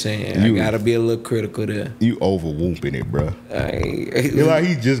gotta be a little critical there. You over whooping it, bro. It's like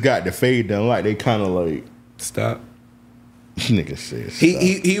he just got the fade done. Like they kind of like stop. Nigga said stop.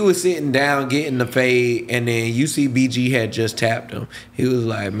 He was sitting down getting the fade, and then UCBG had just tapped him. He was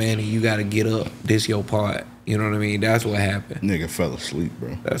like, "Manny, you gotta get up. This your part." You know what I mean? That's what happened. Nigga fell asleep,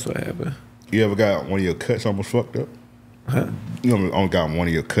 bro. That's what happened. You ever got one of your cuts almost fucked up? Huh? You ever got one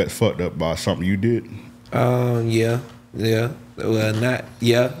of your cuts fucked up by something you did? Yeah. Well, not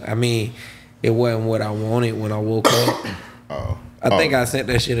yeah. I mean, it wasn't what I wanted when I woke up. I think I sent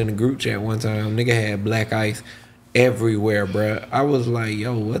that shit in the group chat one time. Nigga had black ice everywhere, bruh. I was like,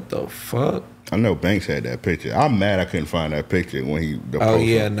 yo, what the fuck? I know Banks had that picture. I'm mad I couldn't find that picture when he. Oh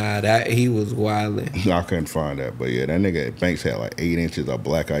yeah, that he was wildin'. I couldn't find that, but yeah, that nigga Banks had like 8 inches of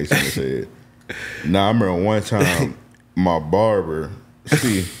black ice in his head. Nah, I remember one time my barber.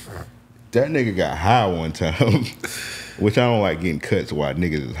 See, that nigga got high one time, which I don't like getting cuts while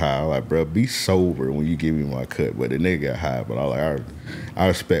niggas is high. I'm like, bro, be sober when you give me my cut. But the nigga got high, but I like, I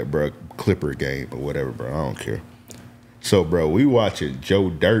respect, bro, Clipper game or whatever, bro. I don't care. So, bro, we watching Joe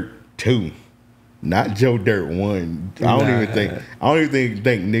Dirt 2. Not Joe Dirt 1. I don't even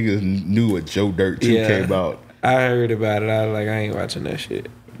think niggas knew what Joe Dirt 2 came out. I heard about it. I was like, I ain't watching that shit.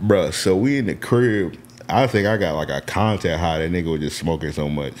 Bruh, so we in the crib. I think I got like a contact high. That nigga was just smoking so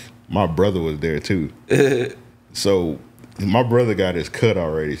much. My brother was there too. So my brother got his cut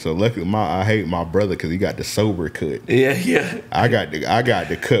already. So luckily, I hate my brother because he got the sober cut. Yeah. I got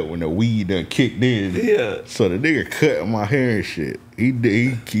the cut when the weed done kicked in. Yeah. So the nigga cut my hair and shit. He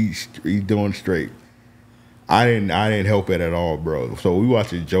doing straight. I didn't help it at all, bro. So we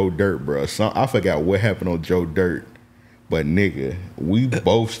watching Joe Dirt, bro. I forgot what happened on Joe Dirt. But nigga, we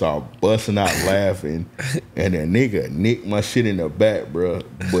both start busting out laughing, and the nigga nicked my shit in the back, bro.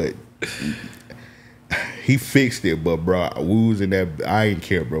 But he fixed it. But bro, we was in that. I ain't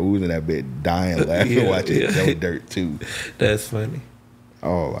care, bro. We was in that bit dying laughing watching Joe Dirt 2. That's funny.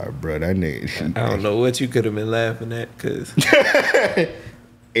 Oh, like bro, that nigga. I don't know what you could have been laughing at, cause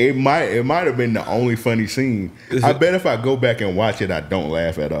It might have been the only funny scene. I bet if I go back and watch it, I don't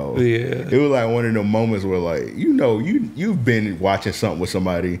laugh at all. Yeah. It was like one of the moments where like, you've been watching something with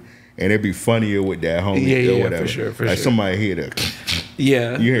somebody and it'd be funnier with that homie or whatever. For sure. Like somebody hear that.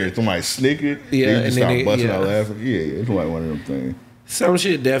 Yeah. You hear somebody snicker, yeah, you just start busting out yeah. laughing. Yeah, it's like one of them things. Some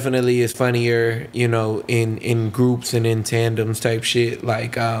shit definitely is funnier, in groups and in tandems type shit.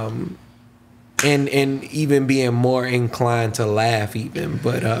 Like, and even being more inclined to laugh even,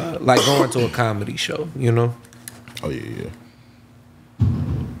 but like going to a comedy show, Oh yeah.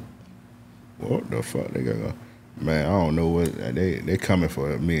 What the fuck they got? Man, I don't know what they coming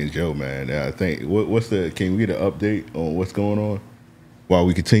for me and Joe, man. I think can we get an update on what's going on while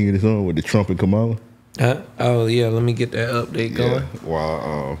we continue this on with the Trump and Kamala? Oh yeah, let me get that update going.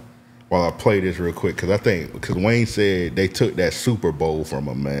 Yeah, while I play this real quick, because Wayne said they took that Super Bowl from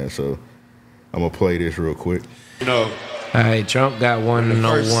him, man. So I'm gonna play this real quick. All right, Trump got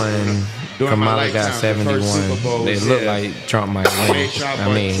 101. Kamala got 71. It looked like Trump might win.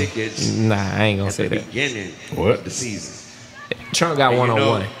 I mean, nah, I ain't gonna say that. What? Of the season. Trump got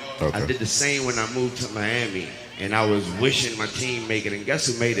 101. Okay. I did the same when I moved to Miami, and I was wishing my team make it. And guess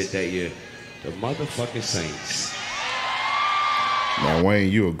who made it that year? The motherfucking Saints. Now, Wayne,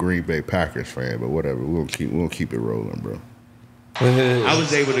 you a Green Bay Packers fan, but whatever. We'll keep it rolling, bro. I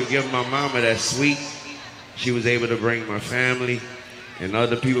was able to give my mama that sweet. She was able to bring my family and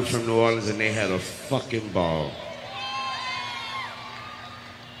other people from New Orleans, and they had a fucking ball.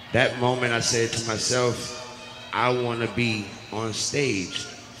 That moment I said to myself, I want to be on stage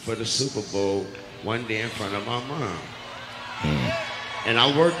for the Super Bowl one day in front of my mom. And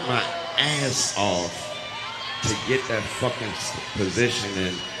I worked my ass off to get that fucking position,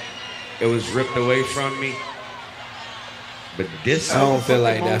 and it was ripped away from me. But this, I don't feel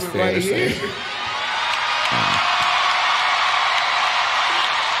like that's fair right to say. here,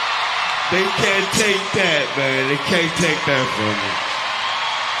 they can't take that, man. They can't take that from me.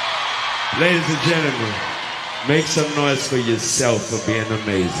 Ladies and gentlemen, make some noise for yourself for being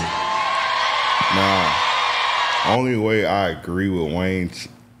amazing. Nah, only way I agree with Wayne's,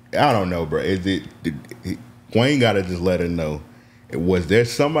 I don't know, bro. Wayne gotta just let her know. Was there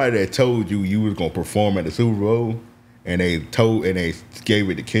somebody that told you was gonna perform at the Super Bowl, and they gave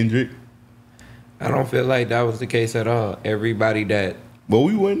it to Kendrick? I don't feel like that was the case at all. Everybody that... But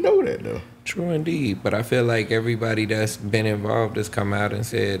we wouldn't know that, though. True indeed. But I feel like everybody that's been involved has come out and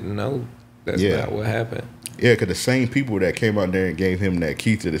said, no, that's not what happened. Yeah, because the same people that came out there and gave him that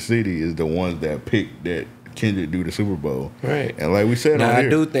key to the city is the ones that picked that Kendrick do the Super Bowl. Right. And like we said now, on I here,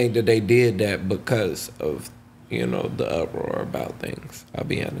 do think that they did that because of, the uproar about things. I'll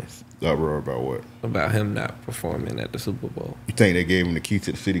be honest. The uproar about what? About him not performing at the Super Bowl. You think they gave him the key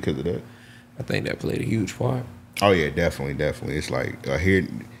to the city because of that? I think that played a huge part. Oh yeah, definitely. It's like here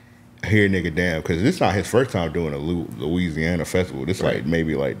nigga damn, because it's not his first time doing a Louisiana festival. This like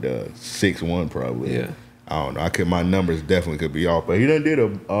maybe like the 6th one probably. Yeah. I don't know. My numbers definitely could be off, but he done did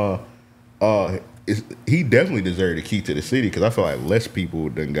he definitely deserved a key to the city because I feel like less people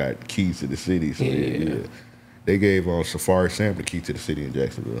done got keys to the city. So yeah. They gave Safari Sam the key to the city in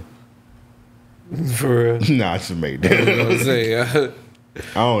Jacksonville. For real? Nah, I just made that. I was gonna say, I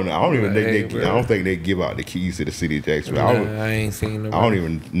don't know. I don't think they give out the keys to the city of Jacksonville. I ain't seen them. I don't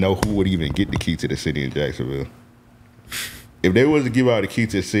even know who would even get the key to the city in Jacksonville. If they was to give out the key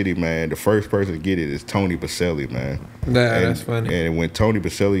to the city, man, the first person to get it is Tony Baselli, man. That's funny. And when Tony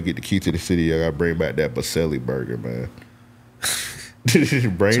Baselli get the key to the city, I gotta bring back that Baselli burger, man.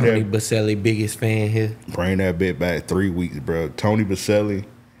 Tony Baselli, biggest fan here. Bring that bit back 3 weeks, bro. Tony Baselli,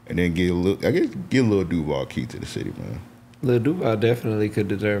 and then get Lil Duval key to the city, man. Lil Duval definitely could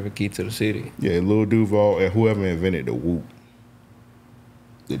deserve a key to the city. Yeah, Lil Duval and whoever invented the whoop.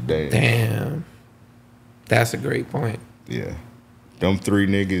 The dance. Damn. That's a great point. Yeah. Them 3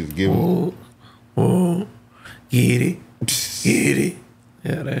 niggas give Get it. Get it.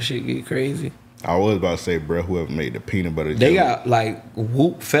 Yeah, that shit get crazy. I was about to say, bro, whoever made the peanut butter They jelly. got like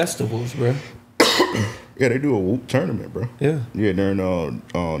whoop festivals, bro. Yeah, they do a whoop tournament, bro. Yeah. Yeah, during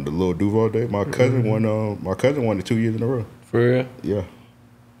the Lil Duval day. My cousin won it 2 years in a row. For real? Yeah.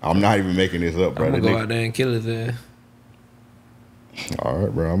 I'm not even making this up, bro. I'm gonna go out there and kill his ass. All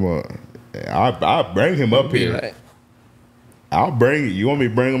right, bro. I'll bring him up here. Like, I'll bring it. You want me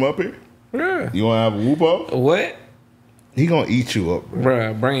to bring him up here? yeah. You want to have a whoop up? What? He gonna eat you up, bro.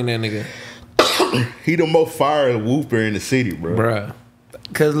 Bruh, bring that nigga. He the most fire whooper in the city, bro. Bruh.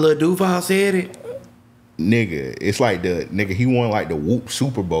 Cause Lil Duval said it. Nigga, it's like he won like the whoop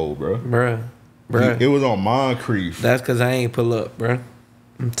Super Bowl, bro. Bruh. It was on Moncrief. That's cause I ain't pull up, bruh.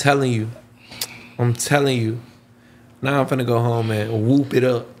 I'm telling you. Now I'm finna go home and whoop it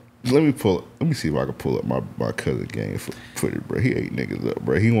up. Let me see if I can pull up my cousin game footage, bro. He ate niggas up,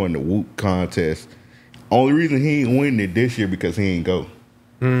 bro. He won the whoop contest. Only reason he ain't winning it this year because he ain't go.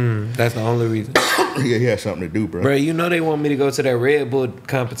 That's the only reason. He had something to do, bro. Bro, you know they want me to go to that Red Bull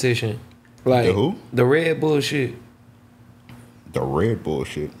competition. Like The who? The Red Bull shit. The Red Bull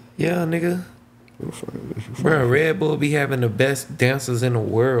shit. Yeah, nigga. What the fuck is this? Bro, Red Bull be having the best dancers in the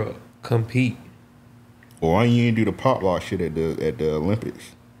world compete. Or why you ain't do the pop lock shit at the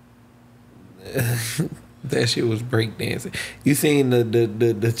Olympics? That shit was breakdancing. You seen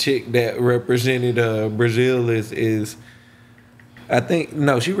the chick that represented Brazil is I think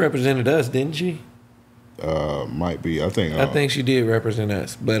no, she represented us, didn't she? Might be. I think she did represent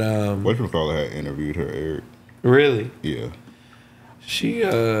us. But whatchamacallit had interviewed her, Eric. Really? Yeah.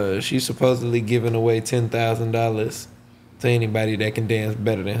 She's supposedly giving away $10,000 to anybody that can dance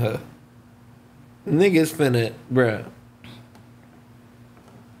better than her. Niggas finna, bruh.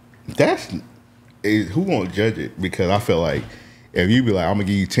 Who won't judge it? Because I feel like if you be like, I'm gonna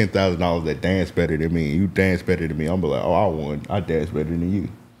give you $10,000 that dance better than me, and you dance better than me, I'm be like, oh, I won. I dance better than you.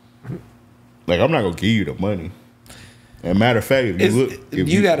 Like, I'm not gonna give you the money. And matter of fact, if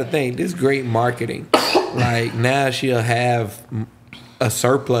you got to think this great marketing. Like now she'll have a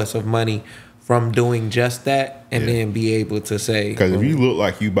surplus of money from doing just that, and then be able to say, because if you look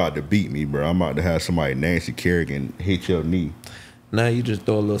like you about to beat me, bro, I'm about to have somebody Nancy Kerrigan hit your knee. Now you just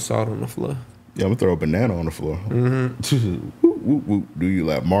throw a little salt on the floor. Yeah, I'm gonna throw a banana on the floor. Whoop, whoop, whoop. Do you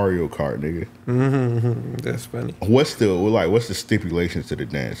like Mario Kart, nigga? That's funny. What's the stipulations to the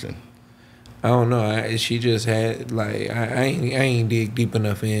dancing? I don't know. She just had like I ain't dig deep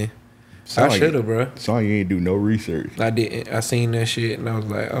enough in. I should have, bro. So you ain't do no research. I didn't. I seen that shit and I was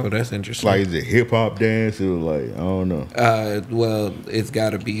like, oh, that's interesting. Like, is it hip hop dance? It was like, I don't know. Well, it's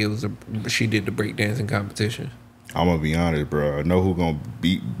gotta be. She did the breakdancing competition. I'm gonna be honest, bro. I know who gonna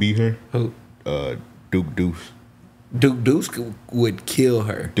beat her. Who? Duke Deuce. Duke Deuce would kill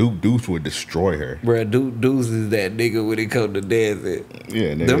her. Duke Deuce would destroy her. Bruh, Duke Deuce is that nigga when it comes to dancing.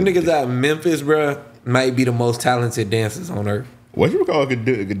 Yeah, nigga. Them niggas out in Memphis, bruh, might be the most talented dancers on earth. What you call could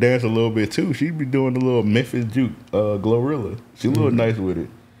dance a little bit too. She be doing the little Memphis juke, Glorilla. She a little nice with it.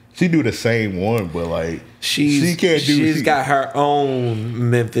 She do the same one, but like she can't do. She's got her own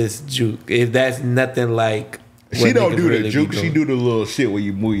Memphis juke. If that's nothing like. She don't do the juke. She do the little shit where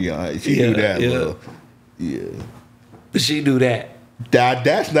you move your eyes. She do that little. Yeah. She do that.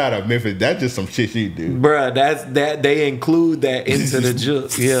 That's not a Memphis. That's just some shit she do. Bruh, that they include that into the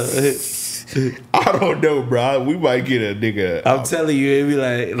juke. Yeah. I don't know, bro. We might get a nigga. I'm telling you, it be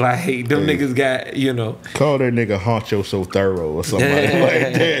like them niggas got, Call that nigga Honcho So Thorough or something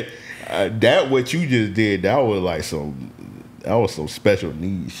like that. That what you just did, that was some special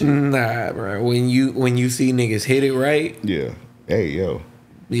needs shit. Nah, bro. When you see niggas hit it right. Yeah. Hey, yo.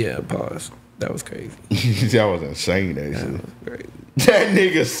 Yeah, pause. That was crazy. That was insane, that shit. Was crazy. That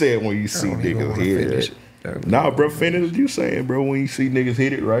nigga said when you see niggas hit it. Nah, bro, finish what you saying, bro. When you see niggas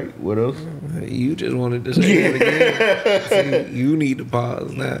hit it right, what else? You just wanted to say that again. See, you need to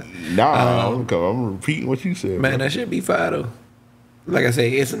pause now. Nah, I'm repeating what you said. Man, bro. that should be fire though. Like I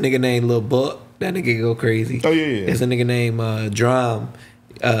say, it's a nigga named Lil Buck. That nigga go crazy. Oh yeah. It's a nigga named Drum,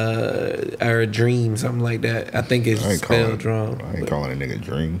 or Dream, something like that. I think it's spelled Drum. I ain't calling a nigga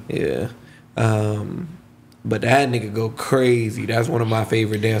Dream. Yeah. But that nigga go crazy. That's one of my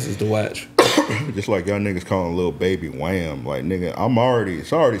favorite dances to watch. Just like y'all niggas calling Lil Baby Wham. Like, nigga,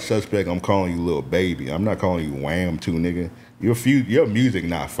 it's already suspect I'm calling you Lil Baby. I'm not calling you Wham too, nigga. Your music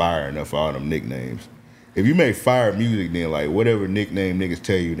not fire enough for all them nicknames. If you make fire music, then like whatever nickname niggas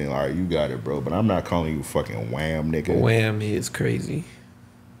tell you, then all right, you got it, bro. But I'm not calling you fucking Wham, nigga. Wham is crazy.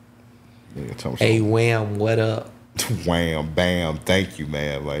 Nigga, hey, Wham, what up? Wham, bam, thank you,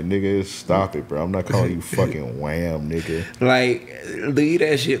 man. Like, nigga, stop it, bro. I'm not calling you fucking Wham, nigga. Like, leave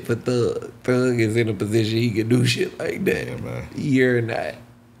that shit for Thug. Thug is in a position he can do shit like that. Yeah, man. You're not.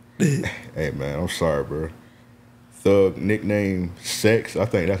 Hey, man, I'm sorry, bro. Thug nickname Sex, I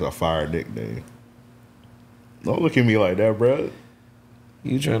think that's a fire nickname. Don't look at me like that, bro.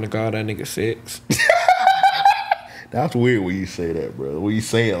 You trying to call that nigga Sex? That's weird when you say that, bro. When you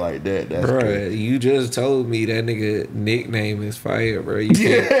say it like that, that's bro. crazy. You just told me that nigga nickname is fire, bro. You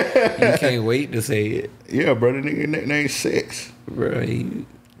can't wait to say it. Yeah, bro. The nigga nickname Sex, bro. You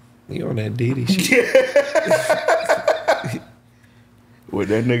on that Diddy shit? What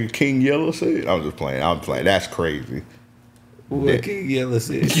that nigga King Yellow said? I'm just playing. That's crazy. What King Yellow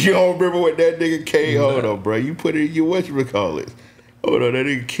said? You don't remember what that nigga King? No. Hold on, bro. You put it in your whatchamacallit. Hold on, that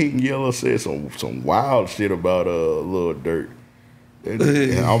nigga King Yellow said some wild shit about Lil Durk.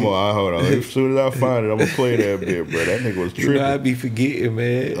 Hold on. As soon as I find it, I'm gonna play that bit, bro. That nigga was tripping. You know, I be forgetting,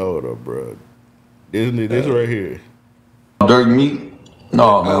 man. Hold up, bro. This right here. Dirt meat?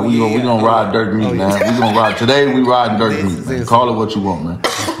 No, man. We gonna ride dirt meat, man. We gonna ride today. We riding dirt meat, man. Call it what you want, man.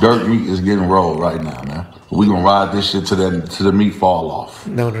 Dirt meat is getting rolled right now, man. We gonna ride this shit to the meat fall off.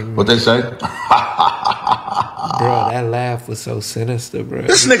 No. What they say? Bro, that laugh was so sinister, bro.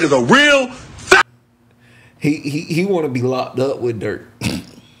 This nigga's a real. He want to be locked up with dirt.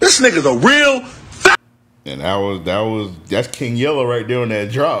 This nigga's a real. And that's King Yellow right there on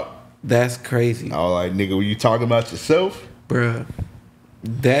that drop. That's crazy. I was like, nigga, were you talking about yourself? Bruh.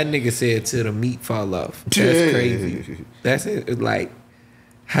 That nigga said till the meat fall off. That's crazy. That's it. Like,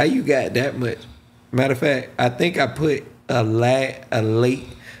 how you got that much? Matter of fact, I think I put a late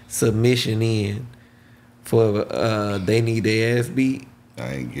submission in for They Need Their Ass Beat.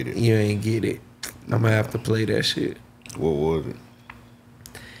 I ain't get it. You ain't get it. I'm gonna have to play that shit. What was it?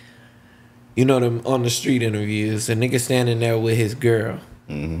 You know them on the street interviews, a nigga standing there with his girl,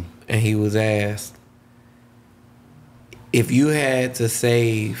 and he was asked, if you had to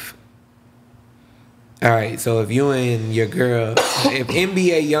save, all right, so if you and your girl, if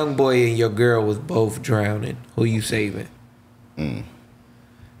NBA Youngboy and your girl was both drowning, who you saving?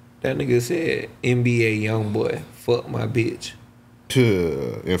 That nigga said, NBA Youngboy, fuck my bitch.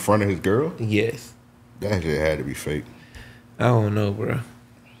 In front of his girl? Yes. That shit had to be fake. I don't know, bro.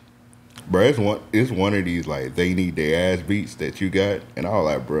 Bro, it's one of these, like, They Need Their Ass Beats that you got. And I was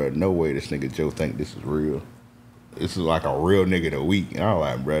like, bro, no way this nigga Joe think this is real. This is like a real nigga of the week. And I was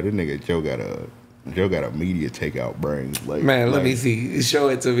like, bro, this nigga Joe got a media takeout brain. Like, Man, let me see. Show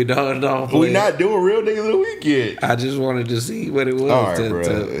it to me, dog. We not doing real niggas of the week yet. I just wanted to see what it was. All right, bro.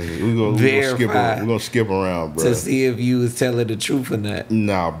 We're gonna skip around, bro. To see if you was telling the truth or not.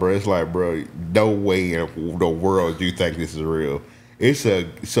 Nah, bro. It's like, bro, no way in the world do you think this is real. It's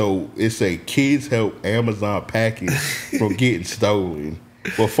a kids help Amazon package from getting stolen.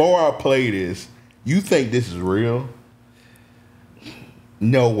 Before I play this, you think this is real?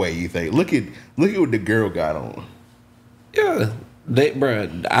 No way you think. Look at what the girl got on. Yeah, bro.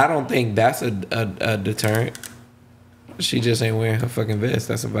 I don't think that's a deterrent. She just ain't wearing her fucking vest.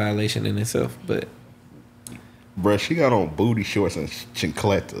 That's a violation in itself. But, bro, she got on booty shorts and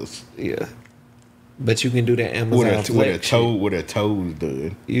chancletas. Yeah, but you can do that Amazon flex with her toes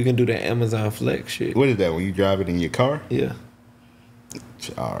done. You can do that Amazon flex shit. What is that? When you drive it in your car? Yeah.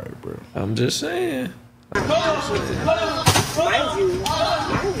 All right, bro. I'm just saying. But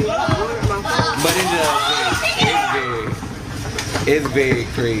it's very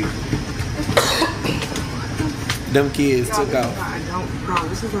crazy. Them kids took off. Bro,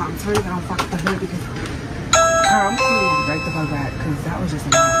 this is what I'm telling you. I don't fuck with the hood because I'm calling you right the fuck back because that was just a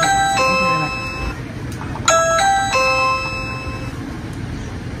lot.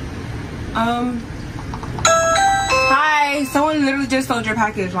 Hi. Someone literally just sold your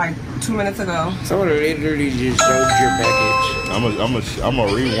package like 2 minutes ago. Someone literally just sold your package. I'm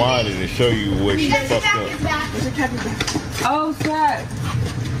gonna rewind it and show you where she fucked up. Oh, snap.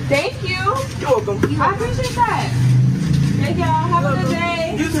 Thank you. You're welcome. I appreciate that. Thank y'all. Have a good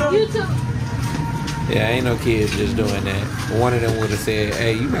day. You too. Yeah, ain't no kids just doing that. One of them would have said,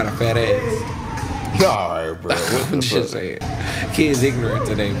 hey, you got a fat ass. Alright, bro. What the fuck? Saying. Kids ignorant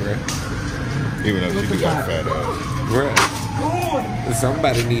today, bro. Even though she got a fat ass. Bruh.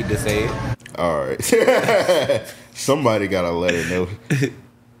 Somebody need to say it. Alright. Somebody gotta let her know.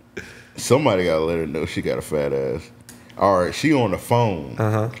 Somebody gotta let her know she got a fat ass. Alright, she on the phone.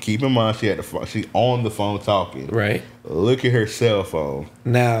 Keep in mind she on the phone talking. Right. Look at her cell phone.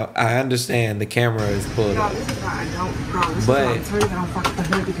 Now, I understand the camera is pulled up. This is why I don't, bro. This but is why I'm telling you I don't fuck with the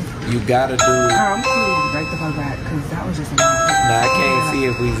hood because you gotta do. I'm calling you right the fuck back because that was just a lot. Now, I can't see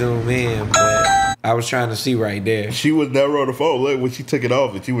if we zoom in, but I was trying to see right there. She was never on the phone. Look, when she took it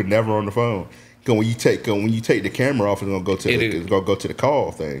off, she was never on the phone. Cause when you take the camera off, it's gonna go to the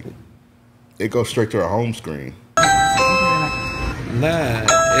call thing. It goes straight to her home screen. Nah,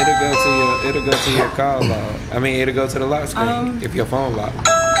 it'll go to your call log. I mean, it'll go to the lock screen if your phone locked.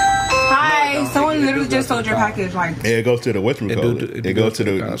 Hi, someone literally just sold your package. Like, yeah, it goes to the whatchamacallit. It goes to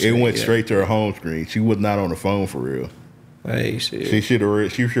the. It went straight to her home screen. She was not on the phone for real. Hey, shit. She should have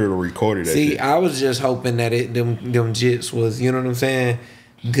recorded that. See, shit. I was just hoping that them jits was, you know what I'm saying,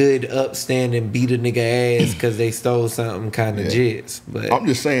 good, upstanding, beat a nigga ass because they stole something kind of jits. But I'm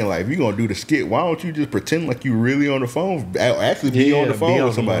just saying, like, if you're gonna do the skit, why don't you just pretend like you really on the phone? Actually, be on the phone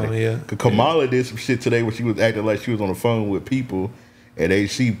with somebody. Cause Kamala did some shit today where she was acting like she was on the phone with people, and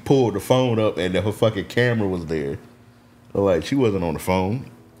she pulled the phone up and her fucking camera was there. So, like, she wasn't on the phone.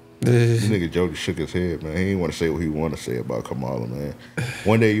 This nigga Joe just shook his head, man. He didn't want to say what he want to say about Kamala, man.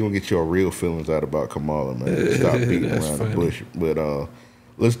 One day you gonna get your real feelings out about Kamala, man. Stop beating around the bush. But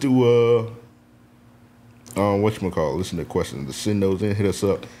let's do whatchamacallit. Listen to questions. To send those in, hit us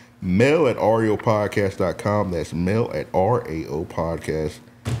up. mail@raopodcast.com. That's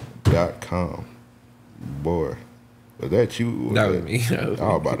mail@raopodcast.com. Boy, was that you? That was me. I was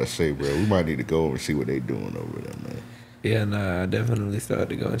about to say, bro, we might need to go over and see what they doing over there, man. Yeah, nah, I definitely started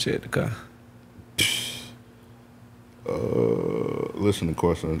to go and check the car. Listen to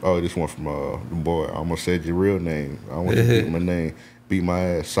questions. Oh, this one from the boy. I almost said your real name. I want you to beat my name. Beat my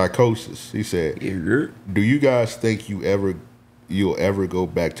ass. Psychosis. He said, do you guys think you'll ever go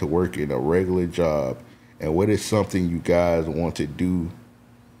back to working a regular job? And what is something you guys want to do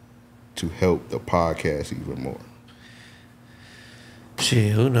to help the podcast even more?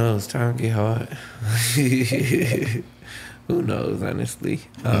 Shit, who knows? Time get hard. Who knows, honestly.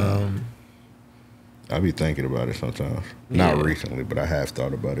 I be thinking about it sometimes. Not recently, but I have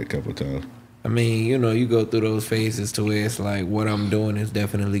thought about it a couple of times. I mean, you know, you go through those phases to where it's like what I'm doing is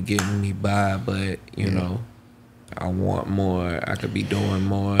definitely getting me by, but, you know, I want more. I could be doing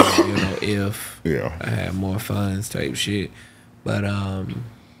more, you know, if I had more funds type shit. But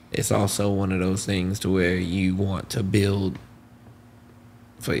it's also one of those things to where you want to build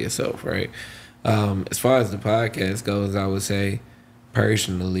for yourself, right? As far as the podcast goes, I would say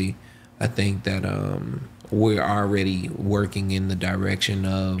personally, I think that we're already working in the direction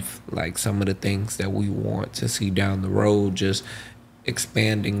of like some of the things that we want to see down the road, just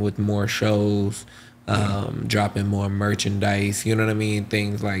expanding with more shows, dropping more merchandise, you know what I mean?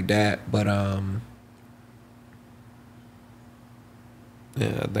 Things like that. But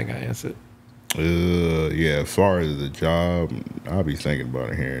yeah, I think I answered. Yeah, as far as the job, I'll be thinking about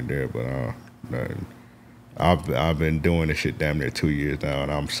it here and there, but I've been doing this shit damn near 2 years now,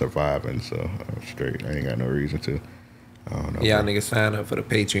 and I'm surviving, so I'm straight. I ain't got no reason to. I don't know. Y'all niggas sign up for the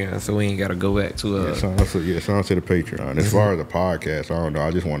Patreon, so we ain't gotta go back to sign up to the Patreon. As far as the podcast, I don't know.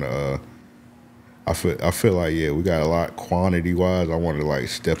 I just want to. I feel like we got a lot quantity wise. I want to like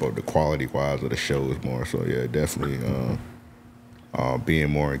step up the quality wise of the shows more. So yeah, definitely. Being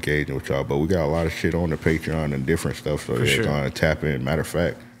more engaging with y'all, but we got a lot of shit on the Patreon and different stuff, so gonna tap in. Matter of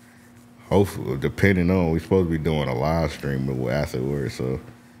fact, hopefully, depending on, we supposed to be doing a live stream afterwards, so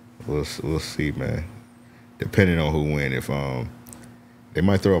we'll see, man. Depending on who win, if they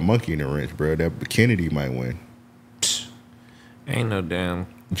might throw a monkey in the wrench, bro. That Kennedy might win. Ain't no damn.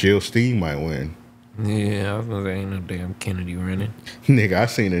 Jill Stein might win. Yeah, I was gonna say ain't no damn Kennedy running. Nigga, I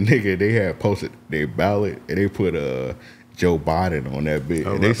seen a nigga, they had posted their ballot and they put Joe Biden on that bit.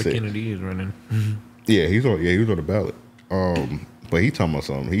 Oh, and Robert they said, Kennedy is running. he was on the ballot. But he talking about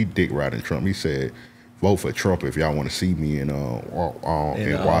something. He dick riding Trump. He said, vote for Trump if y'all want to see me in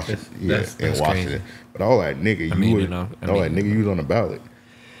Washington. That's in Washington. crazy. But all that nigga, you was on the ballot.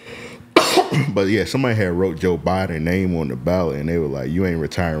 But yeah, somebody had wrote Joe Biden name on the ballot, and they were like, "You ain't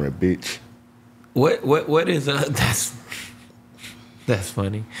retiring, bitch." What is that's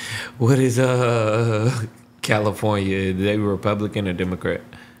funny. What is California? They Republican or Democrat?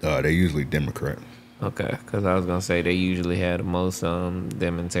 They usually Democrat. Okay, because I was gonna say they usually had the most them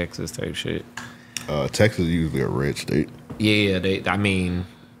in Texas type shit. Texas is usually a red state. Yeah, I mean,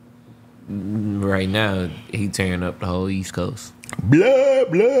 right now he tearing up the whole East Coast.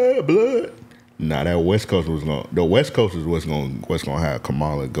 Blood. Nah, that West Coast was gonna. The West Coast is what's gonna have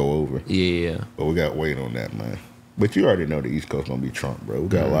Kamala go over. Yeah, but we got to wait on that, man. But you already know the East Coast gonna be Trump, bro. We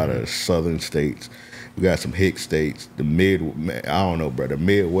got a lot of southern states. We got some hick states. The I don't know, bro. The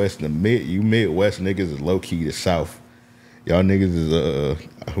Midwest, you Midwest niggas is low key the South. Y'all niggas is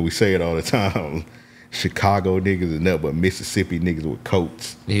we say it all the time. Chicago niggas is nothing but Mississippi niggas with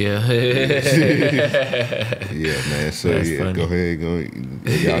coats. Yeah. Yeah, man. So that's funny. Go ahead,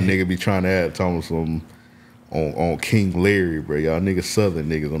 y'all niggas be trying to add some on King Larry, bro. Y'all niggas southern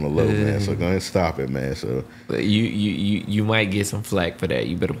niggas on the low, man. So go ahead and stop it, man. So but you might get some flack for that.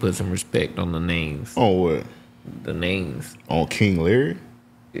 You better put some respect on the names. On what? The names. On King Larry?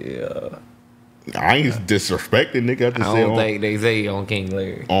 Yeah. I ain't disrespecting, nigga. I don't think they say on King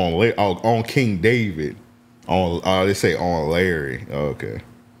Larry. On King David. They say on Larry. Okay.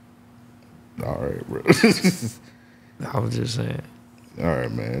 All right, bro. I was just saying. All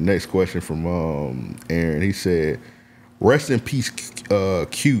right, man. Next question from Aaron. He said, "Rest in peace,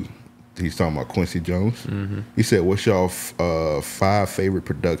 Q." He's talking about Quincy Jones. Mm-hmm. He said, "What's y'all 5 favorite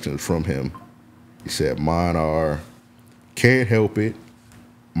productions from him?" He said, "Mine are Can't Help It,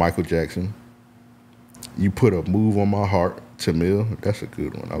 Michael Jackson. You Put a Move on My Heart, Tamil." That's a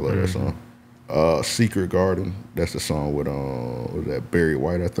good one. I love that song. Secret Garden. That's the song with what was that, Barry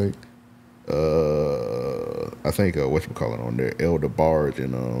White, I think. Whatchamacallit on there, Elder Barge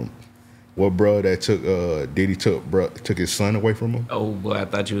and what bro that took Diddy took his son away from him. Oh boy, I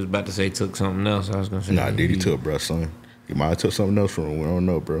thought you was about to say took something else. I was gonna say Diddy took bruh's son. He might have took something else from him. We don't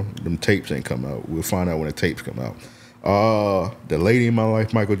know, bro. Them tapes ain't come out. We'll find out when the tapes come out. The Lady in My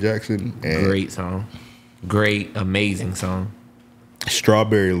Life, Michael Jackson. And great song. Great, amazing song.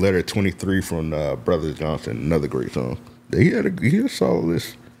 Strawberry Letter 23 from Brothers Johnson, another great song. He had a solid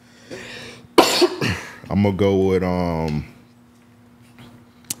list. I'm gonna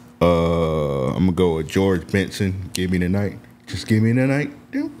go with George Benson. Give Me the Night. Just give me the night.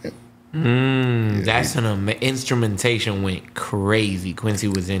 That's an instrumentation went crazy. Quincy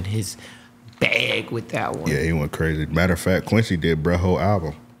was in his bag with that one. Yeah, he went crazy. Matter of fact, Quincy did bruh whole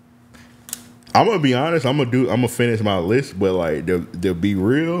album. I'm gonna be honest. I'm gonna finish my list, but like to be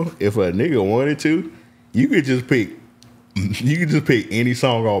real, if a nigga wanted to, you could just pick any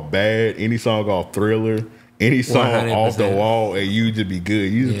song off Bad, any song off Thriller, any song 100%. Off the Wall, and you just be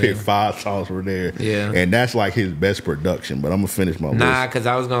good. You just pick 5 songs from there. Yeah. And that's like his best production, but I'm gonna finish my list. Nah, because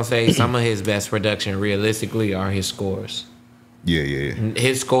I was gonna say some of his best production realistically are his scores. Yeah.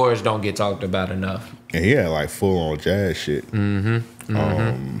 His scores don't get talked about enough. And he had like full on jazz shit. Let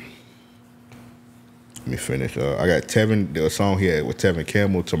me finish. I got the song he had with Tevin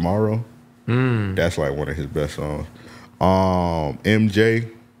Campbell, Tomorrow. That's like one of his best songs. MJ,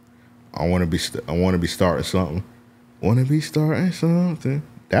 I wanna be starting something. Wanna be starting something.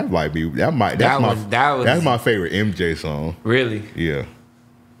 That's my favorite MJ song. Really? Yeah.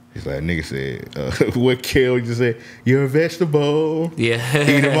 It's like nigga said, what Kel just said, you're a vegetable. Yeah.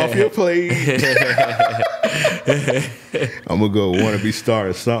 Eat them off your plate. I'm gonna go wanna be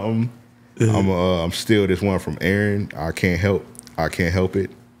starting something. I'm still this one from Aaron. I can't help it.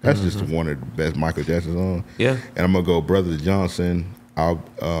 That's just one of the best Michael Jackson songs. Yeah. And I'm gonna go Brothers Johnson.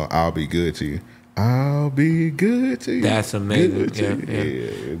 I'll be good to you. I'll be good to you. That's amazing.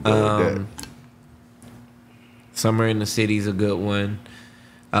 Yeah. Summer in the City's a good one.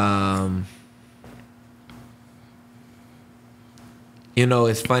 You know,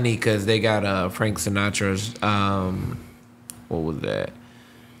 it's funny because they got Frank Sinatra's what was that?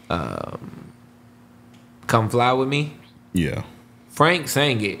 Come Fly With Me. Yeah. Frank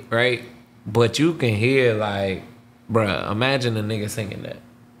sang it, right? But you can hear like, bruh, imagine a nigga singing that.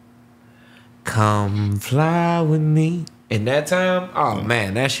 Come fly with me. In that time, oh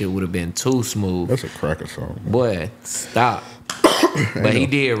man, that shit would have been too smooth. That's a cracker song. Boy, stop. But he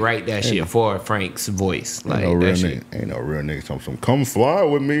did write that shit for Frank's voice. Like ain't that no real nigga talking some come fly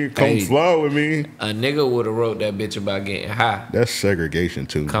with me, fly with me. A nigga would have wrote that bitch about getting high. That's segregation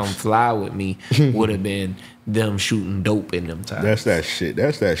too. Come fly with me would have been them shooting dope in them times. That's that shit.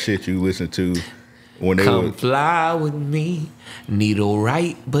 That's that shit you listen to when they come fly with me, needle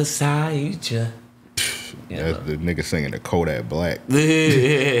right beside you. That's the nigga singing the Kodak Black.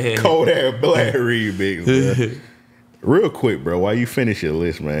 Kodak Black remix, bro. Real quick, bro, while you finish your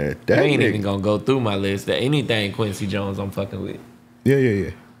list, man. I ain't even gonna go through my list. That anything Quincy Jones I'm fucking with.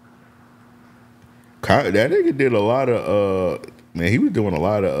 Yeah. That nigga did a lot of man, he was doing a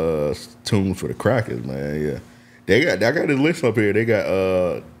lot of tunes for the Crackers, man. Yeah. I got his list up here. They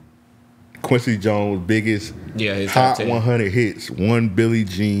got Quincy Jones' biggest his Hot 100 hits. One Billie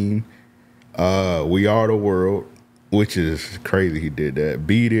Jean, We Are the World, which is crazy he did that.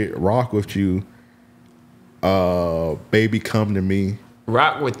 Beat It, Rock With You, Baby Come to Me.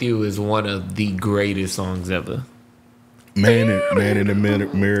 Rock With You is one of the greatest songs ever. Man in the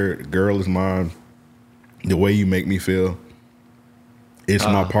Mirror, Girl Is Mine, The Way You Make Me Feel, It's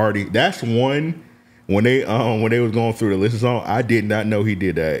My Party. That's one. When they was going through the list of songs, I did not know he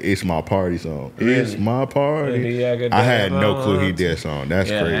did that. It's My Party song. Really? It's My Party. I had no clue he did that song. That's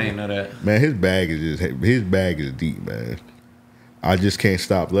crazy. I ain't know that. Man, his bag is deep, man. I Just Can't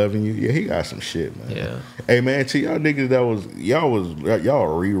Stop Loving You. Yeah, he got some shit, man. Yeah. Hey, man, to y'all niggas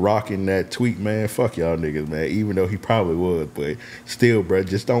y'all re-rocking that tweet, man. Fuck y'all niggas, man. Even though he probably would, but still, bro,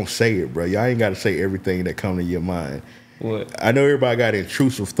 just don't say it, bro. Y'all ain't got to say everything that come to your mind. What? I know everybody got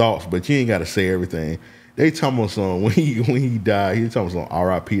intrusive thoughts, but you ain't got to say everything. They talking about some when he died. He talking about some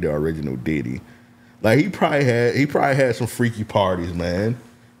R.I.P. the original Diddy. Like he probably had some freaky parties, man.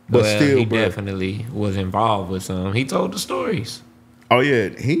 But still, he definitely was involved with some. He told the stories. Oh yeah,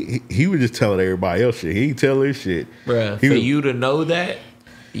 he was just telling everybody else shit. He ain't tell his shit, bruh. For you to know that,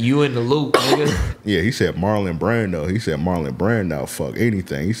 you in the loop, nigga. Yeah, he said Marlon Brando. He said Marlon Brando fuck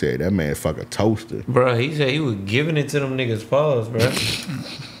anything. He said that man fucking toaster, bruh. He said he was giving it to them niggas. Pause,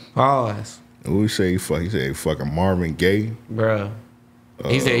 bruh. Pause. Who he say he fuck? He said he fucking Marvin Gaye, bruh.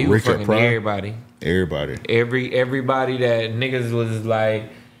 He said he was Richard fucking Pryor. everybody. Everybody. Everybody that niggas was like,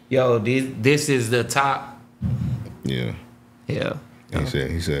 yo, this is the top. Yeah. Yeah.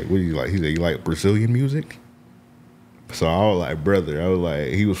 He said, what do you like? He said, you like Brazilian music? So I was like, brother, I was like,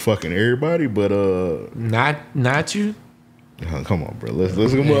 he was fucking everybody, but not you. Come on, bro. Let's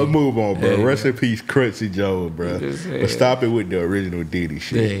move on, bro. Hey, Rest in peace, Quincy Jones, bro. But stop it with the original Diddy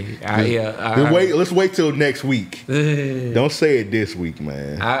shit. Let's wait till next week. Don't say it this week,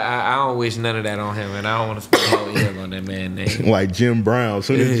 man. I don't wish none of that on him, and I don't want to spend no ill on that man name. Like Jim Brown. As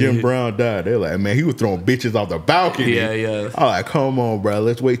soon as Jim Brown died, they're like, man, he was throwing bitches off the balcony. Yeah. I was like, come on, bro.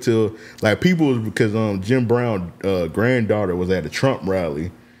 Let's wait till like people because Jim Brown granddaughter was at a Trump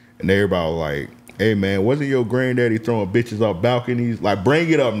rally, and everybody was like, hey man, wasn't your granddaddy throwing bitches off balconies? Like, bring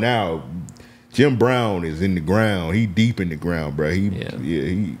it up now. Jim Brown is in the ground. He deep in the ground, bro. He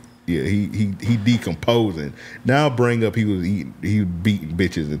decomposing. Now bring up he was beating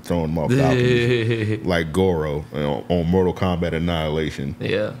bitches and throwing them off balconies like Goro on Mortal Kombat Annihilation.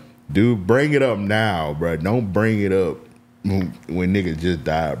 Yeah, dude, bring it up now, bro. Don't bring it up when niggas just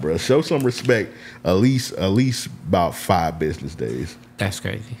died, bro. Show some respect. At least about 5 business days. That's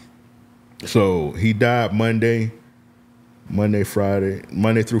crazy. So he died Monday through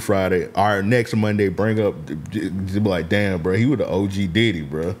Friday. Our next Monday, bring up, be like, damn, bro, he was the OG Diddy,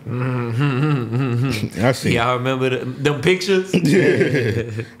 bro. I seen. Y'all remember them pictures?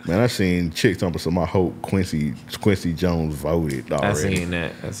 Yeah. Man, I seen chicks talking about some. I hope Quincy Jones voted already. I seen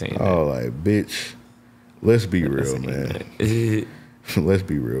that. Oh, like, bitch. Let's be real, man. Let's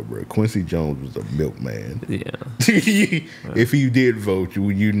be real, bro. Quincy Jones was a milkman. Yeah. If he did vote,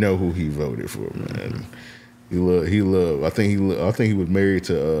 you know who he voted for, man. He loved. I think he was married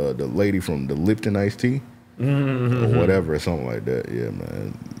to the lady from the Lipton Iced Tea, or whatever, or something like that. Yeah,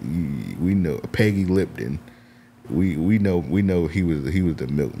 man. We know Peggy Lipton. We know he was the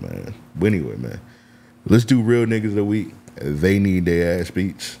milkman. But anyway, man, let's do real niggas of the week. They need their ass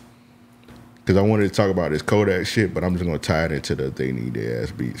beats. Because I wanted to talk about this Kodak shit, but I'm just going to tie it into the they need their ass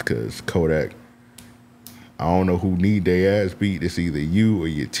beats. Because Kodak, I don't know who need their ass beat. It's either you or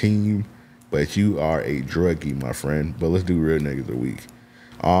your team, but you are a druggie, my friend. But let's do real niggas of the week.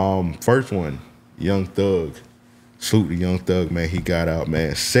 First one, Young Thug. Salute to Young Thug, man. He got out,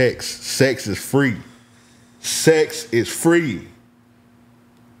 man. Sex is free. Sex is free.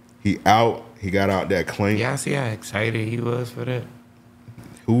 He out. He got out that claim. Yeah, I see how excited he was for that.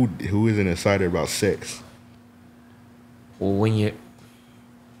 Who isn't excited about sex? Well, when you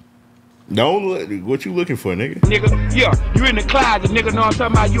what you looking for, nigga? Nigga, yeah, you in the closet, nigga, know what I'm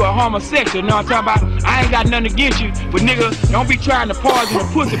talking about? You a homosexual, know what I'm talking about? I ain't got nothing against you, but nigga, don't be trying to poison the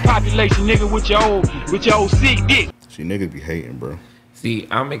pussy population, nigga, with your old sick dick. See, niggas be hating, bro. See,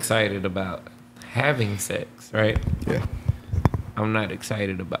 I'm excited about having sex, right? Yeah. I'm not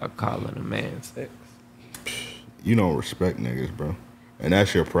excited about calling a man sex. You don't respect niggas, bro. And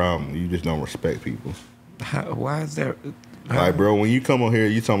that's your problem. You just don't respect people. Why is that? Like, bro, when you come on here,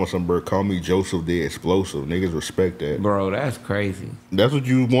 you talking about some, bro, call me Joseph the Explosive. Niggas respect that. Bro, that's crazy. That's what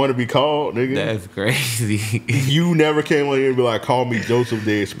you want to be called, nigga? That's crazy. You never came on here and be like, call me Joseph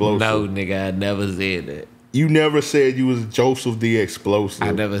the Explosive. No, nigga, I never said that. You never said you was Joseph the Explosive.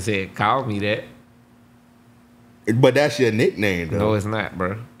 I never said call me that. But that's your nickname, though. No, it's not,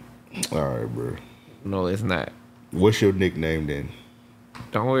 bro. All right, bro. No, it's not. What's your nickname then?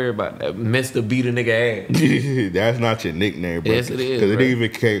 Don't worry about that. Mr. Beat a nigga ass. That's not your nickname, bro. Yes, it is. Because it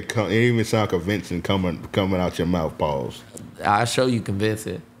didn't even sound convincing coming out your mouth. Pause. I'll show you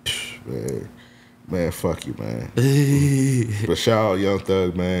convincing. Man, fuck you, man. But shout out Young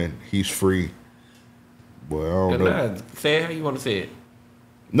Thug, man. He's free. Boy, I don't know. Say it how you want to say it.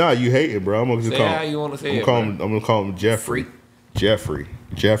 Nah, you hate it, bro. I'm gonna just call him. How you want to say it. I'm gonna call him Jeffrey. Jeffrey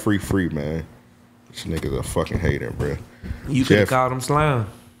Free, man. This nigga's a fucking hater, bro. You could have called him Slime.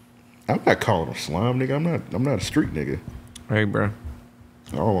 I'm not calling him Slime, nigga. I'm not a street nigga. Right, bro.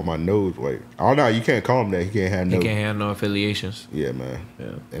 I don't want my nose white. Oh no, you can't call him that. He can't have no affiliations. Yeah, man.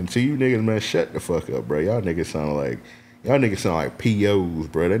 Yeah. And to you niggas, man, shut the fuck up, bro. Y'all niggas sound like POs,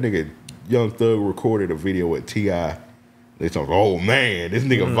 bro. That nigga Young Thug recorded a video with T.I. They talk, oh man, this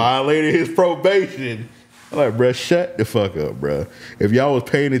nigga violated his probation. I'm like, bro, shut the fuck up, bro. If y'all was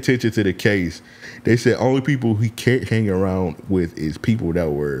paying attention to the case, they said only people he can't hang around with is people that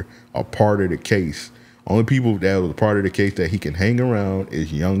were a part of the case. Only people that was a part of the case that he can hang around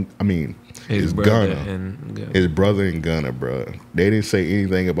is his brother and Gunna. His brother and Gunna, bro. They didn't say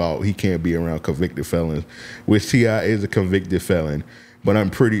anything about he can't be around convicted felons, which T.I. is a convicted felon. But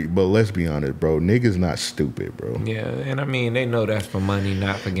let's be honest, bro. Niggas not stupid, bro. Yeah, and I mean, they know that's for money,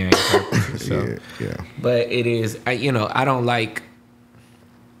 not for gang purposes. So. Yeah. But it is, I don't like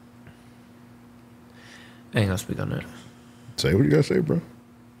I ain't gonna speak on that. Say what you gotta say, bro.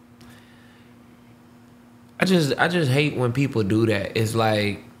 I just hate when people do that. It's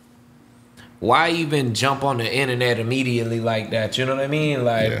like, why even jump on the internet immediately like that? You know what I mean?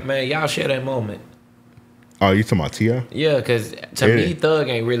 Like, man, y'all share that moment. Oh, you talking about T.I.? Yeah, because to me, Thug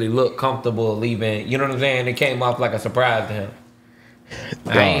ain't really look comfortable leaving. You know what I'm saying? It came off like a surprise to him.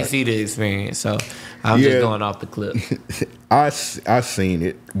 I ain't see the experience, so I'm just going off the clip. I seen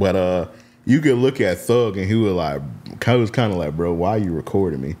it, but you could look at Thug and he was kind of like, bro, why you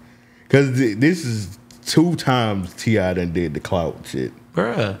recording me? Because this is 2 times T.I. done did the clout shit,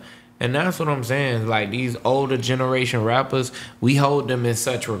 bruh. And that's what I'm saying. Like, these older generation rappers, we hold them in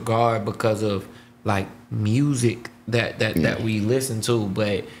such regard because of like music that we listen to,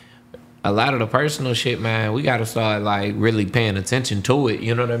 but a lot of the personal shit, man, we gotta start like really paying attention to it.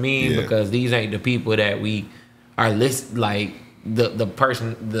 You know what I mean? Yeah. Because these ain't the people that we are like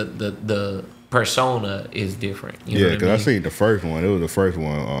the persona is different. You know what because I mean? I seen the first one. It was the first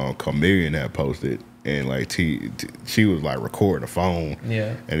one Chameleon had posted, and like she was like recording the phone.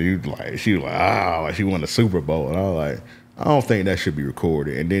 Yeah, and she was like, like she won the Super Bowl, and I was like, I don't think that should be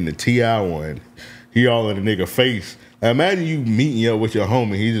recorded. And then the T.I. one, he all in the nigga face. Like, imagine you meeting up with your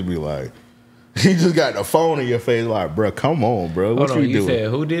homie, he just be like, he just got the phone in your face, like, bro, come on, bro. What you doing? You said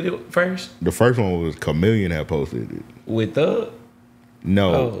who did it first? The first one was Chameleon had posted it. With Thug?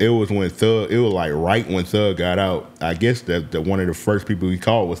 No, it was when Thug, it was like right when Thug got out. I guess that one of the first people he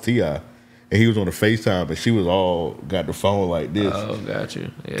called was T.I. And he was on the FaceTime, and she was all got the phone like this. Oh, got you.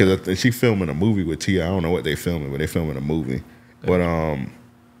 Because she filming a movie with T.I. I don't know what they filming, but they filming a movie. But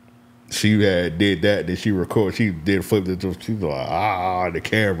she had did that, then she recorded. She did flip it to. She was like, the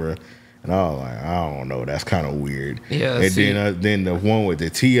camera, and I was like, I don't know, that's kind of weird. Yeah. And then the one with the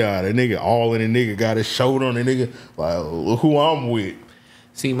T.I., the nigga all in the nigga got his shoulder on the nigga, like, look who I'm with.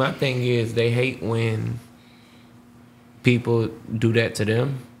 See, my thing is they hate when people do that to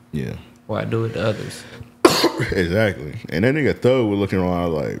them. Yeah. Why do it to others? Exactly. And that nigga Thug was looking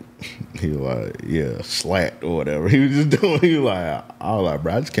around like, he was like, yeah, slat or whatever. He was just doing, I was like,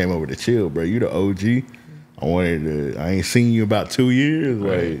 bro, I just came over to chill, bro. You the OG. I ain't seen you about 2 years.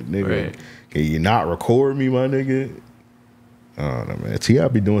 Right, like, nigga, can you not record me, my nigga? I don't know, man. T.I.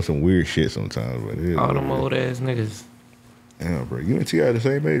 be doing some weird shit sometimes. But all them old ass niggas. Yeah, bro. You and T.I. the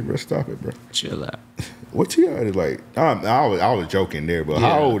same age, bro. Stop it, bro. Chill out. What T.I. is like? I was joking there, but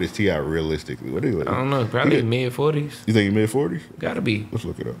how old is T.I. realistically? What is it? I don't know. Probably mid-40s. You think mid-40s? Gotta be. Let's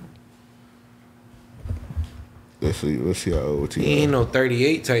look it up. Let's see how old T.I. He ain't no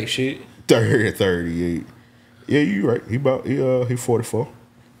 38 type shit. 38. Yeah, you right. He 44.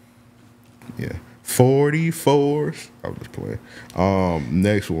 Yeah. 44s. I was just playing.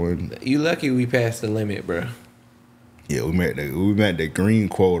 Next one. You lucky we passed the limit, bro. Yeah, we met the green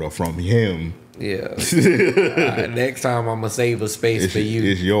quota from him. Yeah. Next time I'm gonna save a space for you.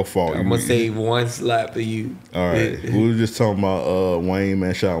 It's your fault. I'm gonna save one slot for you. All right. We was just talking about Wayne,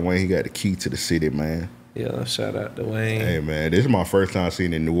 man. Shout out Wayne. He got the key to the city, man. Yeah, shout out to Wayne. Hey, man, this is my first time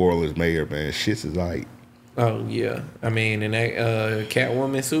seeing the New Orleans mayor, man. Shit's is like. Oh yeah, I mean in that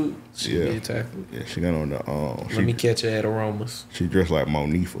Catwoman suit, she did tackle. Yeah, she got on the. Let me catch her at Aromas. She dressed like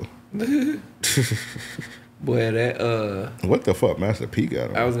Monifa. Boy, that what the fuck, Master P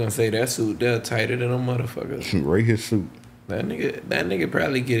got on? I was gonna say that suit there tighter than a motherfucker. Rate his suit. That nigga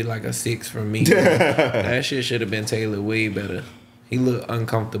probably get like a 6 from me. That shit should have been tailored way better. He looked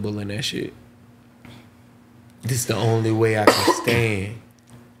uncomfortable in that shit. This the only way I can stand.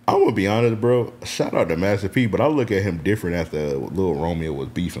 I'm gonna be honest, bro. Shout out to Master P, but I look at him different after Lil Romeo was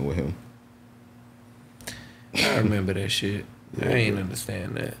beefing with him. I remember that shit. Yeah, I ain't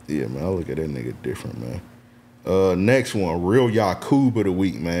understand that. Yeah, man. I look at that nigga different, man. Next one, real Yakub of the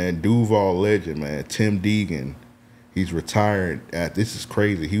week, man. Duval legend, man. Tim Deegan. He's retired. This is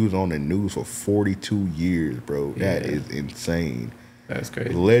crazy. He was on the news for 42 years, bro. That is insane. That's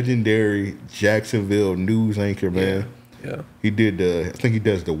crazy. Legendary Jacksonville news anchor, man. Yeah. He did I think he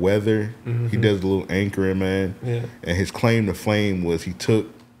does the weather. Mm-hmm. He does the little anchoring, man. Yeah. And his claim to fame was he took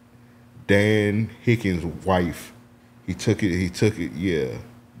Dan Hickens' wife. He took it, yeah.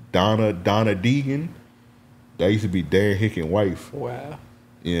 Donna Deegan. That used to be Dan Hickens' wife. Wow.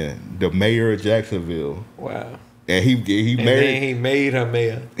 Yeah. The mayor of Jacksonville. Wow. And he married. Then he made her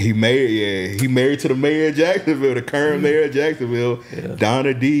mayor. He married to the mayor of Jacksonville, the current mayor of Jacksonville. Yeah.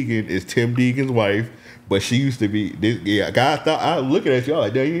 Donna Deegan is Tim Deegan's wife, but she used to be this. Yeah, I was looking at you, I was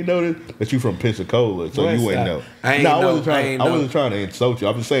like, damn, you know this, but you from Pensacola, so you wouldn't know. I wasn't trying to insult you.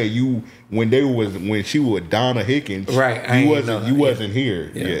 I'm just saying when she was Donna Hickens, right? You wasn't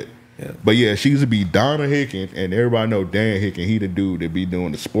here yet. Yeah. But yeah, she used to be Donna Hickens, and everybody know Dan Hickens. He the dude that be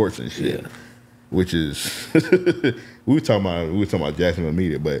doing the sports and shit. Yeah. which is we were talking about Jacksonville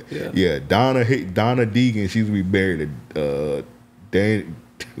media, but yeah, Donna Deegan, she's gonna be buried at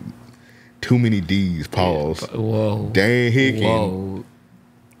too many D's. Pause. Whoa. Dan Hicken. Whoa.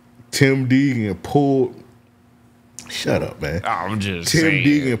 Tim Deegan pulled. Shut up, man. I'm just Tim saying.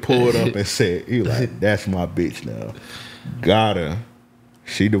 Deegan pulled up and said, he was like, that's my bitch now. Got her.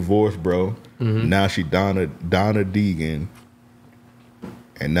 She divorced, bro. Now she Donna Deegan.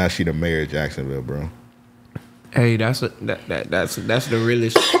 And now she the mayor of Jacksonville, bro. Hey, that's the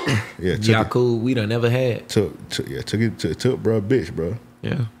realest y'all cool we done never had. Took bro, bitch, bro.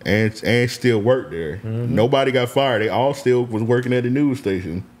 Yeah. And still worked there. Nobody got fired. They all still was working at the news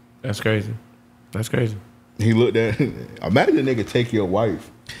station. That's crazy. That's crazy. He looked at imagine a nigga take your wife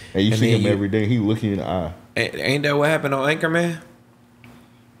and you see him every day, he look you in the eye. Ain't that what happened on Anchorman?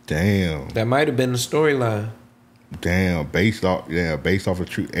 Damn. That might have been the storyline. Damn, based off a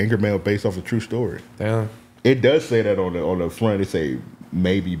true Anchorman, based off a true story. Damn. It does say that on the front. It say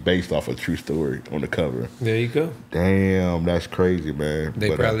maybe based off a true story on the cover. There you go. Damn, that's crazy, man.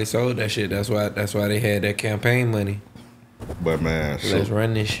 They probably sold that shit. That's why they had that campaign money. But man, let's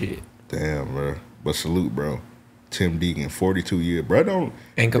run this shit. Damn, bro. But salute, bro. Tim Deegan, 42 years, bro. Don't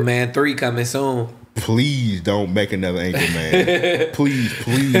Anchorman 3 coming soon. Please don't make another Anchorman. please,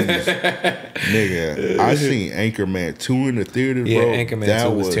 nigga. I seen Anchorman 2 in the theater, bro. Yeah, Anchorman 2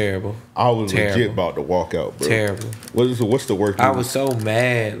 was terrible. I was terrible. legit about to walk out, bro. Terrible. What's the worst movie? I was so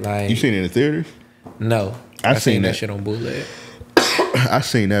mad. Like, you seen it in the theaters? No, I seen that shit on bootleg. I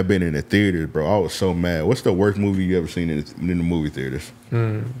seen that been in the theaters, bro. I was so mad. What's the worst movie you ever seen in the movie theaters?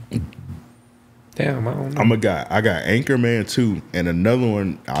 Damn, I don't know. I got Anchorman 2 and another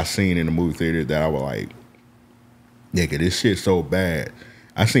one I seen in the movie theater that I was like, nigga, this shit's so bad.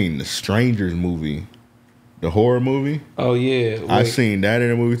 I seen the Strangers movie, the horror movie. Oh yeah, I seen that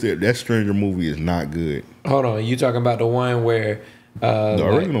in the movie theater. That Stranger movie is not good. Hold on, you talking about the one where the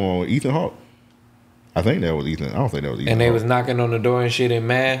original one with Ethan Hawke? I think that was Ethan. I don't think that was Ethan. And they Hawke. was knocking on the door and shit in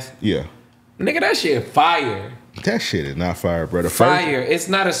mask. Yeah, nigga, that shit fire. That shit is not fire, brother. Fire. It's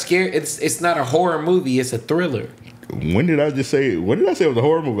not a scare. It's not a horror movie. It's a thriller. When did I say it was a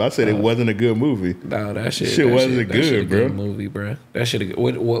horror movie? I said it wasn't a good movie. No, that shit wasn't good, bro. Movie, bro. That shit.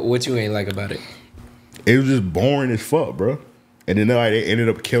 What you ain't like about it? It was just boring as fuck, bro. And then like they ended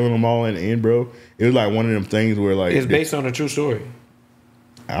up killing them all in the end, bro. It was like one of them things where like it's based on a true story.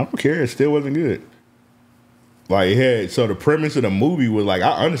 I don't care. It still wasn't good. Like so the premise of the movie was like,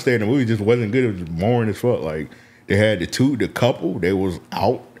 I understand the movie just wasn't good. It was just boring as fuck. Like they had the couple, they was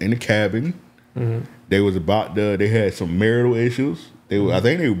out in the cabin. They was they had some marital issues. I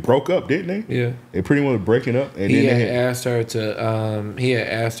think they broke up, didn't they? Yeah. They pretty much breaking up. And he had asked her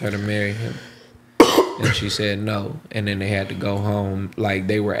to marry him. And she said no. And then they had to go home. Like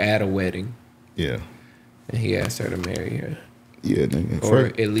they were at a wedding. Yeah. And he asked her to marry her. Yeah, nigga. Or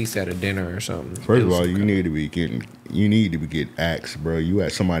at least at a dinner or something. First of all, you need to be getting asked, bro. You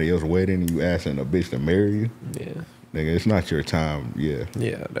at somebody else's wedding and you asking a bitch to marry you. Yeah. Nigga, it's not your time. Yeah.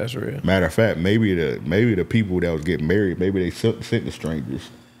 Yeah, that's real. Matter of fact, maybe the people that was getting married, maybe they sent the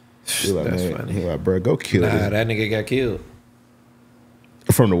strangers. Like, that's man, funny. Like, bro, go kill this. That nigga got killed.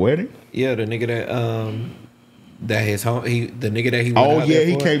 From the wedding? Yeah, the nigga that his home, the nigga that he. Oh yeah,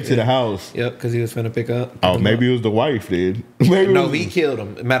 he came to the house. Yep, because he was finna pick up. Oh, maybe it was the wife then. No, he killed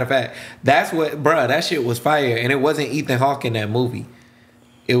him. Matter of fact, that's what, bruh. That shit was fire, and it wasn't Ethan Hawke in that movie.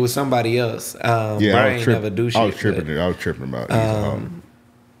 It was somebody else. Brian never do shit. I was tripping about Ethan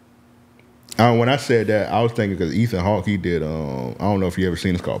Hawke. When I said that, I was thinking because Ethan Hawke, he did. I don't know if you ever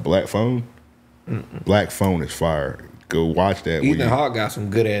seen it's called Black Phone. Black Phone is fire. Go watch that. Ethan Hawke got some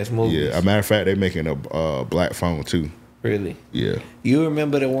good ass movies. Yeah, as a matter of fact, they making a Black Phone too. Really? Yeah. You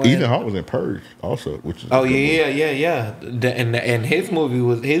remember the one? Ethan Hawke was in Purge also, which is yeah. And his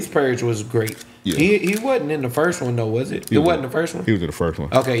movie his Purge was great. Yeah. He wasn't in the first one though, was it? It wasn't the first one. He was in the first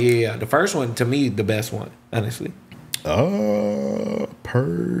one. Okay, yeah. The first one to me the best one, honestly.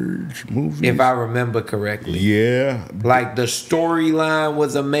 Purge movie. If I remember correctly. Yeah. Like the storyline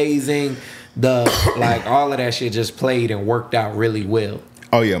was amazing. Like all of that shit just played and worked out really well.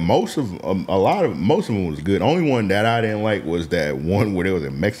 Oh yeah, most of them was good. Only one that I didn't like was that one where they was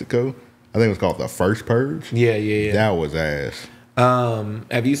in Mexico. I think it was called The First Purge. Yeah. That was ass.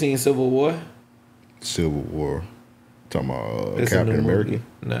 Have you seen Civil War? Civil War. Talking about It's Captain America?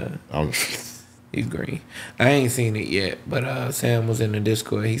 Nah. He's green. I ain't seen it yet, but Sam was in the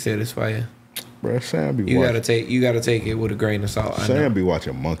Discord. He said it's fire. Bro, Sam be you gotta take it with a grain of salt. Sam be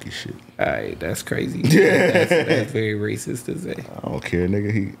watching monkey shit. Alright, that's crazy. That's very racist to say. I don't care,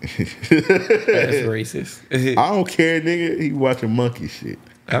 nigga. That's racist. I don't care, nigga. He watching monkey shit.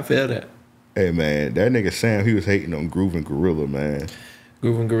 I feel that. Hey man, that nigga Sam, he was hating on Groovin' Gorilla, man.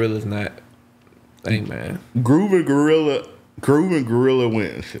 Groovin' Gorilla's not. Hey man. Groovin' Gorilla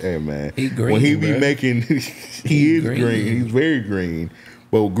went. Hey man, he green, when he be bro. making, he is green. He's very green.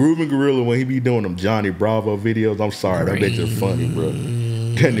 But Groovin' Gorilla, when he be doing them Johnny Bravo videos, I'm sorry, that bitch is funny, bro.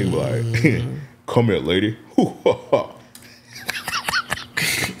 That nigga like, come here, lady.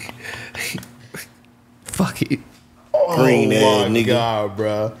 Fuck it. Green ass my nigga. God,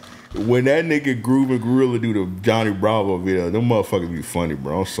 bro. When that nigga Groovin' Gorilla do the Johnny Bravo video, them motherfuckers be funny,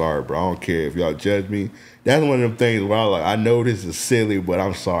 bro. I'm sorry, bro. I don't care if y'all judge me. That's one of them things where I know this is silly, but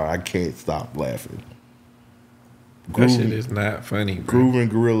I'm sorry. I can't stop laughing. That shit is not funny, bro. Groovin'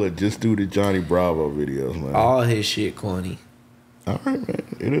 Gorilla just do the Johnny Bravo videos, man. All his shit corny. All right, man.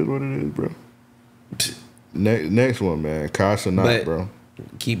 It is what it is, bro. Next one, man. Casa Knot, bro.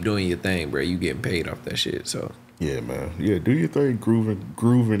 Keep doing your thing, bro. You getting paid off that shit, so. Yeah, man. Yeah, do your thing,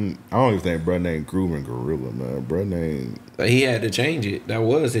 Groovin'. I don't even think bro named Groovin' Gorilla, man. Bro name. He had to change it. That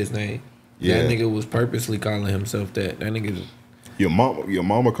was his name. Yeah. That nigga was purposely calling himself that. That nigga. Your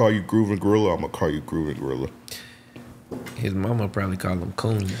mama call you Groovin' Gorilla. I'm gonna call you Groovin' Gorilla. His mama probably called him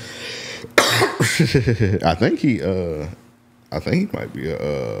Coon. I think he might be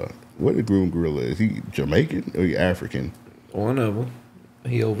what the Groovin' Gorilla is. He Jamaican or he African? One of them.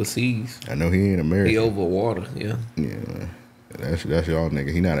 He overseas. I know he ain't American. He over water, yeah. Yeah, that's y'all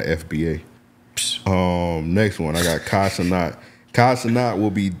nigga. He not an FBA. Next one, I got Casa Knot. Casa Knot will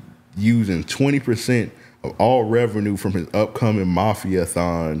be using 20% of all revenue from his upcoming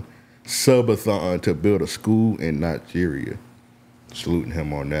Mafia-thon, Subathon to build a school in Nigeria. Saluting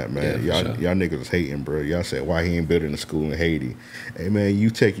him on that, man. Yeah, y'all niggas is hating, bro. Y'all said why he ain't building a school in Haiti. Hey man,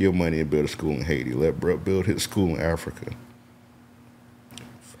 you take your money and build a school in Haiti. Let bro build his school in Africa.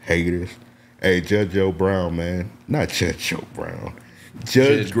 Haters. Hey, Judge Joe Brown, man. Not Judge Joe Brown.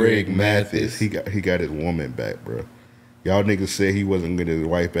 Judge Greg Mathis. He got his woman back, bro. Y'all niggas said he wasn't gonna get his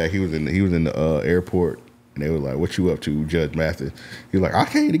wife back. He was in the airport, and they were like, "What you up to, Judge Mathis?" He was like, "I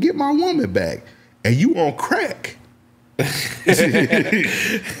came to get my woman back, and you on crack."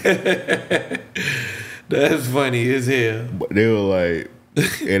 That's funny as hell. But they were like,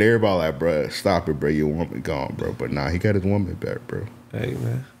 and everybody like, "Bro, stop it, bro. Your woman gone, bro." But nah, he got his woman back, bro. Hey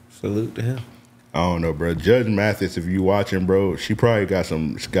man, salute to him. I don't know, bro. Judge Mathis, if you watching, bro, she probably got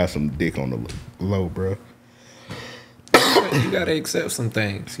some dick on the low, bro. You gotta accept some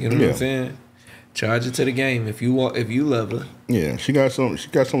things. You know what I'm saying? Charge it to the game if you love her. Yeah, she got some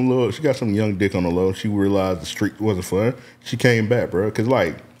young dick on the low. She realized the street wasn't fun. She came back, bro. Cause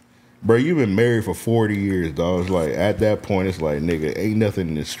like, bro, you've been married for 40 years, dog. It's like at that point, it's like, nigga, ain't nothing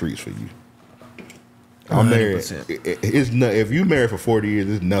in the streets for you. I'm married. If you married for 40 years,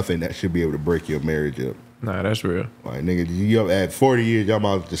 there's nothing that should be able to break your marriage up. Nah, that's real. Like, nigga, you at 40 years, y'all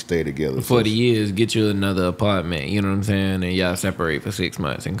might just stay together. 40 years, get you another apartment. You know what I'm saying? And y'all separate for 6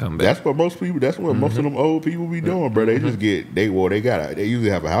 months and come back. That's what most people. That's what most of them old people be doing, bro. They just get they usually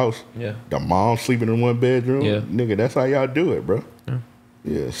have a house. Yeah. The mom sleeping in one bedroom. Yeah. Nigga, that's how y'all do it, bro.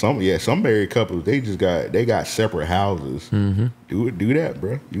 Some married couples they got separate houses. Do that,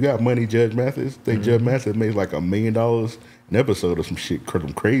 bro. You got money, Judge Mathis. Judge Mathis makes like $1 million an episode or some shit,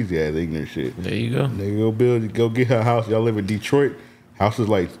 some crazy ass ignorant shit. There you go. Nigga, go get her house. Y'all live in Detroit. House is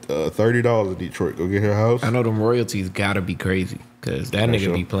like $30 in Detroit. Go get her house. I know them royalties gotta be crazy because that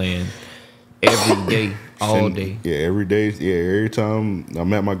nigga be playing every day, all day. Yeah, every day. Yeah, every time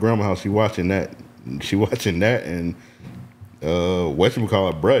I'm at my grandma's house, she watching that. And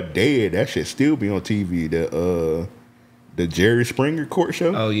whatchamacallit, bruh, dead. That shit still be on TV. The Jerry Springer court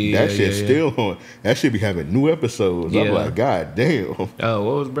show. Oh yeah, that shit still on. That shit be having new episodes. Yeah. I'm like, God damn. Oh,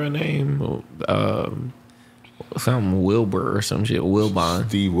 what was bruh name? Something Wilbur or some shit. Wilbon.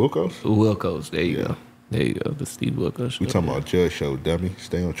 Steve Wilkos. Wilkos. There you go. There you go. The Steve Wilkos show. We talking about Judge show, dummy.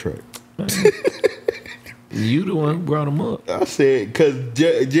 Stay on track. You the one who brought him up. I said because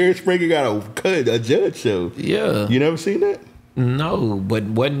Jerry Springer got a judge show. Yeah. You never seen that? No, but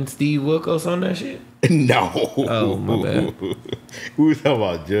wasn't Steve Wilkos on that shit? No. Oh, my bad. We was talking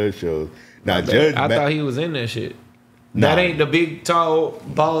about judge shows. Now, Judge... I thought he was in that shit. Nah. That ain't the big, tall,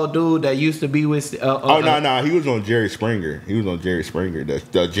 bald dude that used to be with... No. He was on Jerry Springer. He was on Jerry Springer.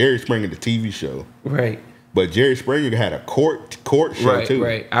 The Jerry Springer, the TV show. Right. But Jerry Springer had a court show, too.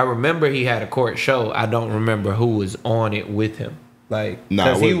 Right. I remember he had a court show. I don't remember who was on it with him. Like,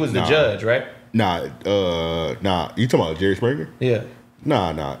 because he was the judge, right? Nah. You talking about Jerry Springer? Yeah.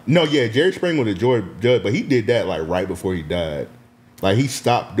 Nah. No, yeah, Jerry Springer was the judge, but he did that like right before he died. Like he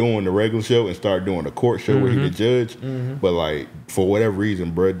stopped doing the regular show and started doing the court show where he the judge. But like for whatever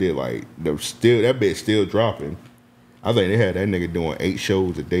reason, bro did like that bitch still dropping. I think they had that nigga doing 8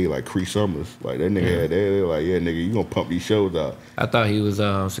 shows a day, like Cree Summers. Like that nigga had that. They were like, yeah, nigga, you gonna pump these shows out. I thought he was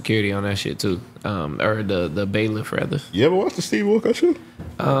security on that shit too, or the bailiff rather. You ever watched the Steve Wilkos show?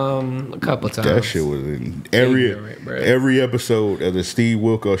 A couple times. That shit was in every episode of the Steve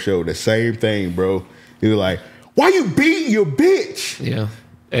Wilkos show. The same thing, bro. He was like, "Why you beating your bitch?" Yeah.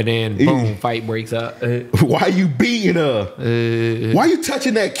 And then boom, fight breaks out. Why you beating her? Why you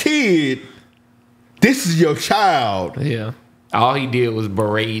touching that kid? This is your child. Yeah. All he did was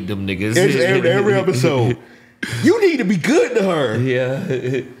berate them niggas. Every episode. You need to be good to her. Yeah.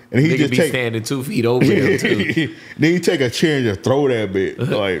 And he just be standing 2 feet over him too. Then you take a chair and just throw that bit.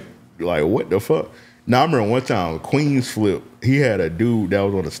 like what the fuck? Now I remember one time Queens Flip, he had a dude that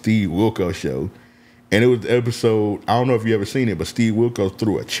was on the Steve Wilkos show. And it was the episode, I don't know if you ever seen it, but Steve Wilkos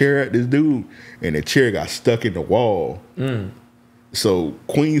threw a chair at this dude and the chair got stuck in the wall. So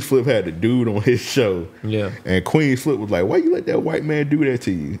Queens Flip had the dude on his show. Yeah. And Queens Flip was like, why you let that white man do that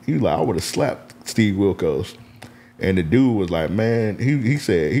to you? He was like, I would have slapped Steve Wilkos. And the dude was like, man, he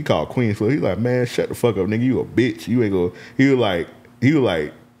said, he called Queens Flip. He was like, man, shut the fuck up, nigga. You a bitch. You ain't gonna, he was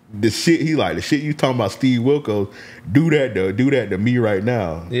like, the shit you talking about Steve Wilkos, do that to me right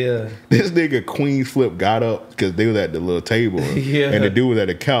now. Yeah. This nigga Queens Flip got up because they was at the little table. And the dude was at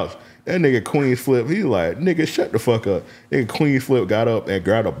the couch. That nigga Queens Flip, he like, nigga, shut the fuck up. Nigga Queens Flip got up and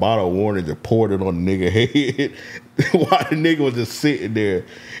grabbed a bottle of water and just poured it on the nigga head while the nigga was just sitting there.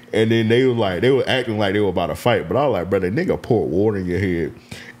 And then they were acting like they were about to fight. But I was like, brother, nigga poured water in your head.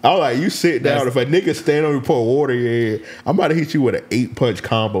 I was like, you sit down. If a nigga stand on you, pour water in your head, I'm about to hit you with an 8-punch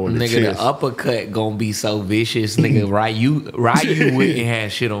combo in the chest. Nigga, the uppercut gonna be so vicious, nigga. Ryu wouldn't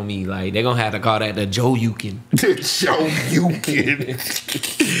have shit on me. Like, they gonna have to call that the Joe Yukin. The Joe Yukin.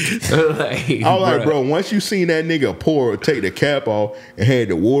 I was like, bro, once you seen that nigga take the cap off and had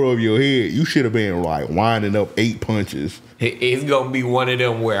the water over your head, you should have been like winding up 8 punches. It's gonna be one of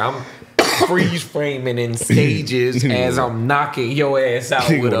them where I'm freeze framing in stages as I'm knocking your ass out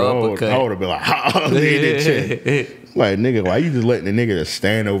with an uppercut. I would have been like, like, nigga, why you just letting the nigga just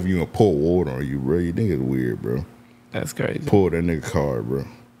stand over you and pour water on you, bro? You think it's weird, bro. That's crazy. Pull that nigga card, bro.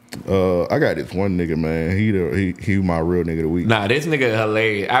 I got this one nigga, man. He my real nigga of the week. Nah, this nigga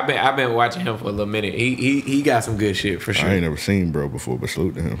hilarious. I've been watching him for a little minute. He got some good shit for sure. I ain't never seen bro before, but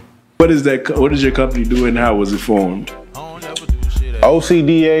salute to him. What does your company do and how was it formed?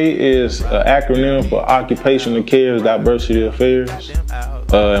 OCDA is an acronym for Occupational Cares Diversity Affairs.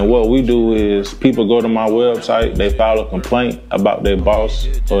 And what we do is people go to my website, they file a complaint about their boss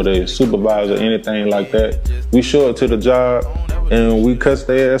or their supervisor, anything like that. We show it to the job and we cuss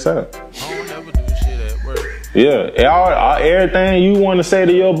their ass out. Yeah, everything you want to say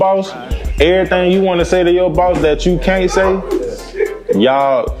to your boss, everything you want to say to your boss that you can't say,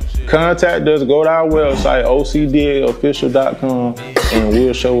 y'all contact us, go to our website, ocdaofficial.com, and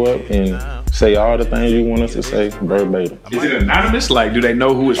we'll show up and say all the things you want us to say verbatim. Is it anonymous? Like, do they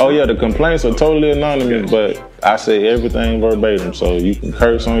know who it's from? Oh yeah, the complaints are totally anonymous, but I say everything verbatim, so you can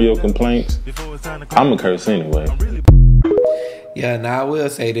curse on your complaints. I'm a curse anyway. Yeah, now I will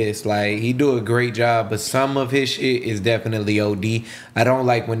say this, like, he do a great job, but some of his shit is definitely OD. I don't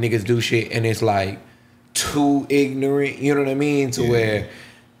like when niggas do shit and it's like too ignorant, you know what I mean? To where,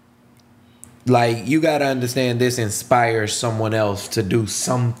 like, you gotta understand this inspires someone else to do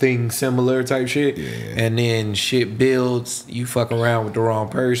something similar type shit. And then shit builds, you fuck around with the wrong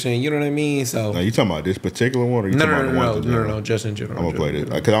person, you know what I mean? So now you talking about this particular one or you talking about the ones no, just in general. I'm gonna play this.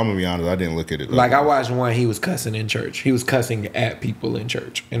 Cause I'm gonna be honest, I didn't look at it. Like, I watched one, he was cussing in church. He was cussing at people in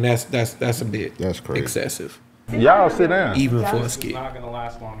church. And that's a bit crazy. Excessive. Y'all sit down. Even for a skit. Not gonna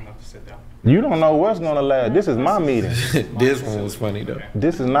last long enough to sit down. You don't know what's gonna last. This is my meeting. This one was funny though.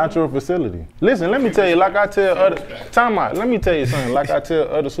 This is not your facility. Listen, let me tell you, like I tell other, let me tell you something. Like I tell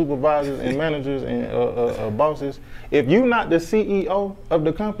other supervisors and managers and bosses, if you not the CEO of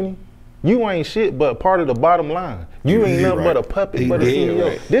the company, you ain't shit but part of the bottom line. You ain't nothing but a puppet but a CEO.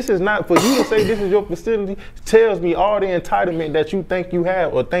 Right. This is not, for you to say this is your facility, tells me all the entitlement that you think you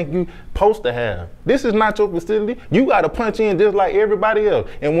have or think you supposed to have. This is not your facility. You got to punch in just like everybody else.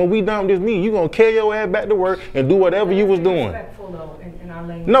 And when we done this meeting, you going to carry your ass back to work and do whatever you was doing.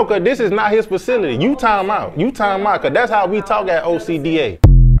 No, because this is not his facility. You time out. You time out, because that's how we talk at OCDA.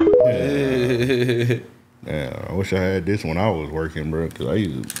 Yeah, I wish I had this when I was working, bro, because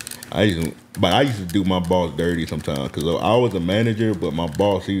I used to do my boss dirty sometimes because I was a manager, but my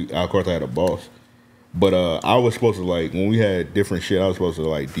boss, of course I had a boss, but I was supposed to, like, when we had different shit, I was supposed to,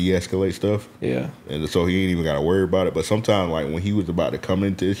 like, de-escalate stuff. Yeah. And so he ain't even got to worry about it. But sometimes, like, when he was about to come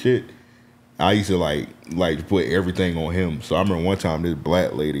into his shit, I used to, like put everything on him. So I remember one time this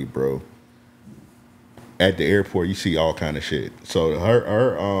black lady, bro, at the airport, you see all kind of shit. So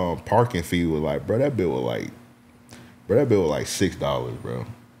her parking fee was like, bro, that bill was like $6, bro.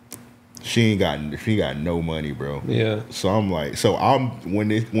 She got no money, bro. Yeah. So I'm like,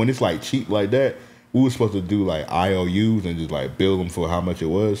 when it's like cheap like that, we were supposed to do like IOUs and just like bill them for how much it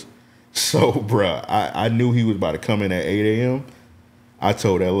was. So, bro, I knew he was about to come in at 8 a.m. I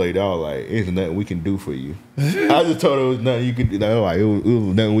told that lady, I was like, "It's nothing we can do for you." I just told her it was nothing you can do. Like, it was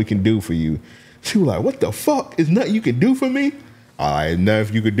nothing we can do for you. She was like, "What the fuck? It's nothing you can do for me?" All right,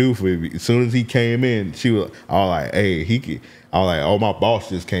 nothing you could do for me. As soon as he came in, she was all like, "Hey, he can." I was like, "Oh, my boss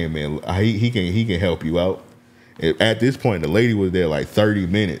just came in. He can help you out." At this point, the lady was there like 30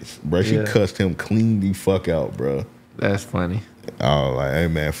 minutes, bro. She cussed him clean the fuck out, bro. That's funny. I was like, "Hey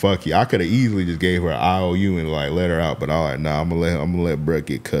man, fuck you." I could have easily just gave her an IOU and like let her out, but I was like, "Nah, I'm gonna let Brett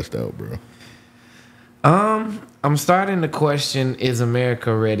get cussed out, bro." I'm starting to question: is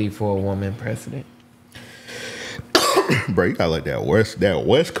America ready for a woman president? Bro, you gotta let that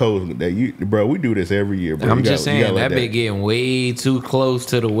West Coast bro. We do this every year, bro. I'm just saying that bit getting way too close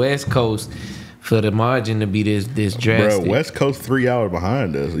to the West Coast for the margin to be this drastic. Bro, West Coast 3 hours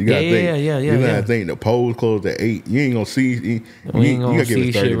behind us. You gotta think. You gotta think the polls closed at 8. You ain't gonna see. We ain't gonna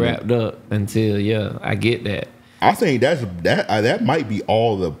see shit wrapped up until I get that. I think that might be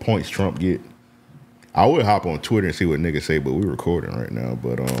all the points Trump get. I would hop on Twitter and see what niggas say, but we're recording right now.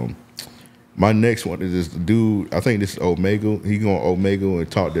 But my next one is this dude. I think this is Omegle. He going Omegle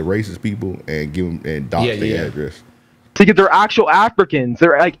and talk to racist people and give them and dox their address. Because they're actual Africans.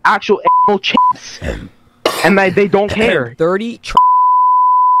 They're like actual chimps. And they don't care. 30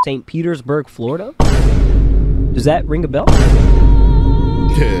 St. Petersburg, Florida? Does that ring a bell?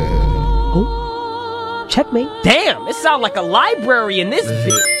 Yeah. Oh. Checkmate. Damn, it sounds like a library in this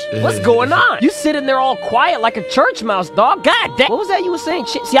bitch. What's going on? You sitting there all quiet like a church mouse, dog. God damn. What was that you were saying?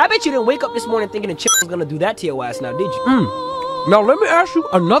 See, I bet you didn't wake up this morning thinking the chip was gonna do that to your ass now, did you? Now let me ask you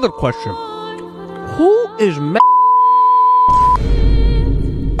another question. Who is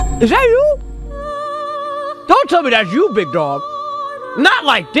Is that you? Don't tell me that's you, big dog. Not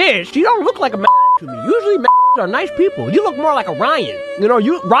like this. You don't look like a to me. Usually are nice people. You look more like a Ryan. You know,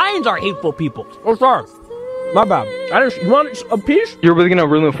 Ryans are hateful people. Oh, sorry. My bad. You want a piece? You're really gonna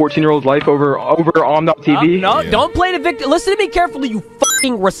ruin a 14-year-old's life over TV? No, don't play the victim. Listen to me carefully, you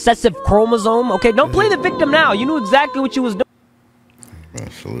fucking recessive chromosome. Okay, don't play the victim now. You knew exactly what you was doing.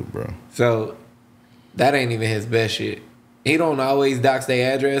 Salute, bro. So that ain't even his best shit. He don't always dox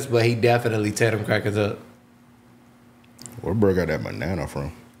their address, but he definitely tear them crackers up. Where bro got that banana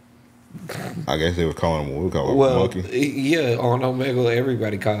from? I guess they was calling him, we call him monkey. Yeah, on Omegle,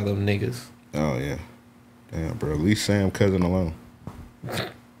 everybody call them niggas. Oh, yeah. Damn, bro. At least Sam cousin alone.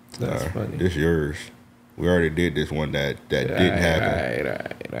 That's funny. This yours. We already did this one that didn't happen.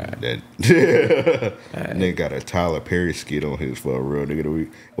 Right. That nigga got a Tyler Perry skit on his for a real nigga of the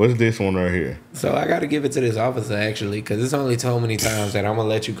week. What's this one right here? So I got to give it to this officer actually, because it's only so many times that I'm gonna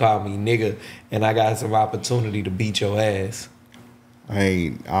let you call me nigga, and I got some opportunity to beat your ass.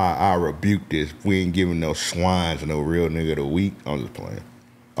 I rebuke this. We ain't giving no swines no real nigga of the week. I'm just playing.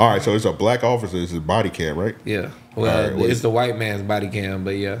 All right, so it's a black officer. It's his body cam, right? Yeah. Well, right, it's the white man's body cam,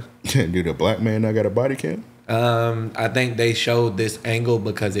 but yeah. Do the black man not got a body cam? I think they showed this angle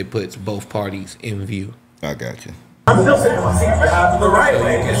because it puts both parties in view. I got you. I'm still saying the right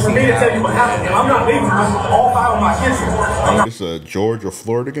way is for me to tell you what happened. And I'm not leaving all 5 of my kids here. It's a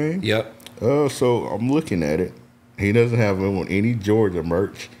Georgia-Florida game? Yep. So I'm looking at it. He doesn't have any Georgia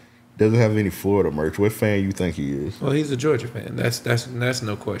merch. Doesn't have any Florida merch. What fan you think he is? Well, he's a Georgia fan. That's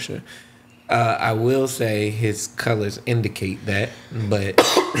no question. I will say his colors indicate that, but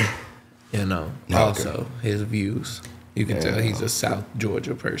also his views. You can tell he's a South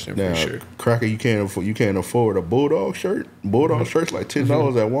Georgia person for sure. Cracker, you can't afford a Bulldog shirt. Bulldog shirt's like $10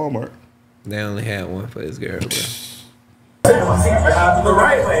 at Walmart. They only had one for his girl, bro. The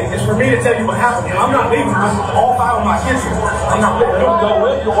right way is for me to tell you what happened. And I'm not leaving all 5 of my kids here. I'm not leaving. They'll go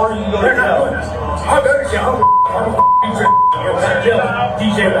with you or you can go to jail. I'll go to jail. I'm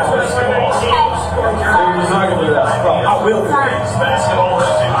DJ Bowers. You're not going to do that. I will do that.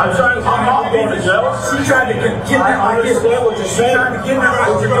 I'm not going to jail. She tried to kidnap my kids. She tried to kidnap my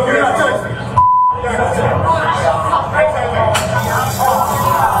kids. You're not touching me.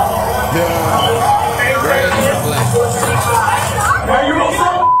 Now you don't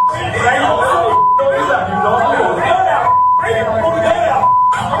know.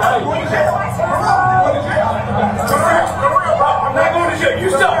 I'm not going to jail. You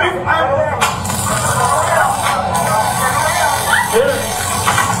stop me.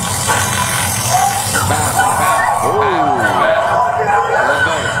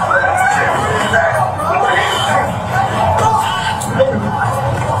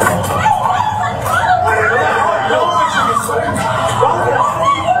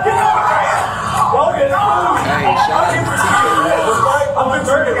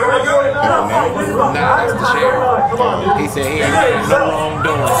 Nah, that's the sheriff. He said he ain't no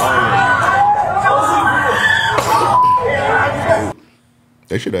wrongdoing.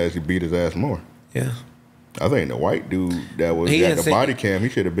 They should have actually beat his ass more. Yeah. I think the white dude that was He at the insane. body cam, he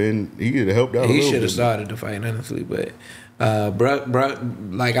should have been. He could have helped out. He should have started the fight, honestly. But,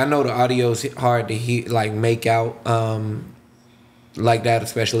 bruh, like I know the audio's hard to hear, like make out, like that,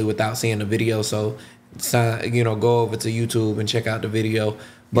 especially without seeing the video. So, you know, go over to YouTube and check out the video.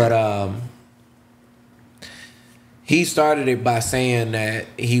 But he started it by saying that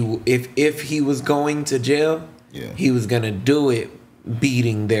if he was going to jail, he was gonna do it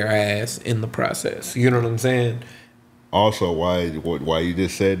beating their ass in the process. You know what I'm saying? Also, why you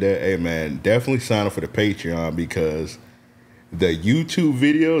just said that? Hey man, definitely sign up for the Patreon because the YouTube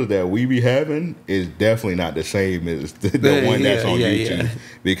videos that we be having is definitely not the same as the one that's on YouTube.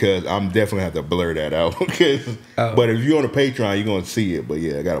 Because I'm definitely have to blur that out. But if you're on the Patreon, you're gonna see it. But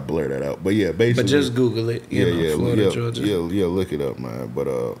yeah, I gotta blur that out. But yeah, basically. But just Google it. Florida, Georgia. Yeah, look it up, man.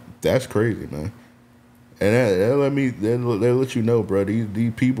 But that's crazy, man. And that let you know, bro.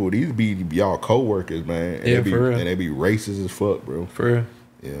 These people, these be y'all coworkers, man. And Yeah, for real. And they be racist as fuck, bro. For real.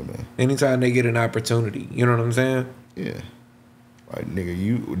 Yeah, man. Anytime they get an opportunity, you know what I'm saying? Yeah. Like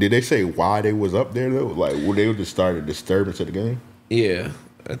nigga, did they say why they was up there though? Like, they just started a disturbance of the game? Yeah,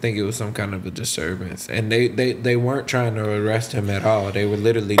 I think it was some kind of a disturbance, and they weren't trying to arrest him at all. They were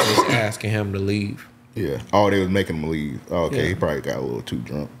literally just asking him to leave. Yeah. Oh, they was making him leave. Oh, okay, Yeah. he probably got a little too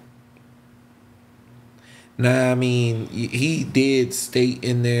drunk. Nah, I mean, he did state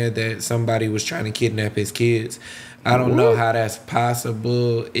in there that somebody was trying to kidnap his kids. I don't know how that's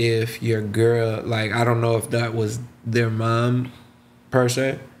possible if your girl, like, I don't know if that was their mom, per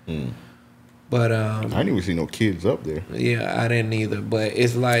se. But I didn't even see no kids up there. Yeah, I didn't either. But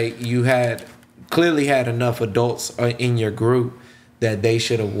it's like you clearly had enough adults in your group that they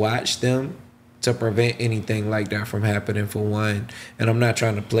should have watched them to prevent anything like that from happening, for one. And I'm not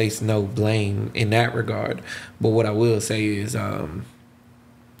trying to place no blame in that regard. But what I will say is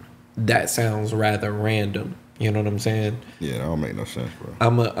that sounds rather random. You know what I'm saying? Yeah, that don't make no sense, bro.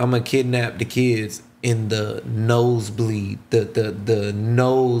 I'm a kidnap the kids in the nosebleed. The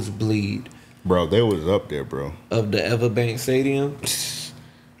nosebleed. Bro, they was up there, bro. Of the Everbank Stadium?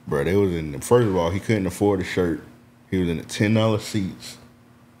 Bro, they was in, first of all, he couldn't afford a shirt. He was in the $10 seats.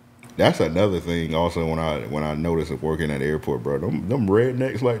 That's another thing also when I noticed of working at the airport, bro. Them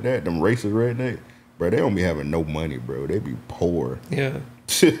rednecks like that, them racist rednecks, bro, they don't be having no money, bro. They be poor. Yeah.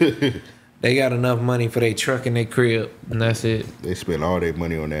 They got enough money for their truck and their crib, and that's it. They spend all their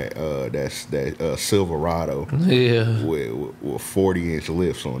money on that Silverado. Yeah. With 40-inch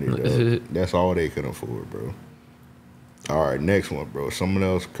lifts on it, dog. That's all they can afford, bro. All right, next one, bro. Someone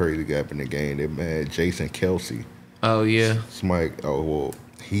else crazy got up in the game. That man, Jason Kelsey. Oh, yeah. Somebody,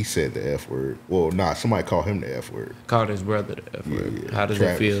 he said the F word. Well, nah, somebody called him the F word. Called his brother the F word. Yeah. How does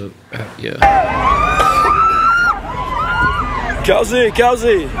Travis. it feel? Yeah. Kelsey! Hey,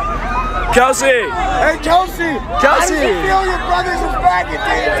 Kelsey! Kelsey! How does it feel your brothers is back in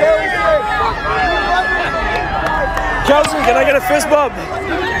Kelsey, can I get a fist bump?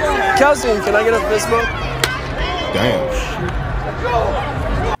 Kelsey, can I get a fist bump? Damn.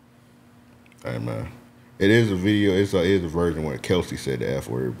 Hey, man. It is a video. It is a version where Kelsey said the F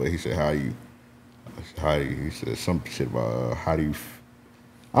word, but he said, how do you, he said some shit about, I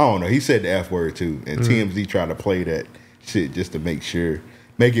don't know. He said the F word too. And TMZ tried to play that shit just to make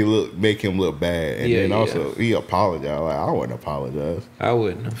him look bad. And then also he apologized. Like, I wouldn't apologize. I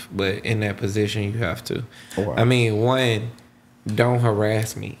wouldn't have, but in that position you have to. Wow. I mean, one, don't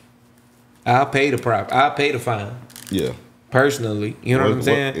harass me. I'll pay the fine. Yeah. Personally. You know what I'm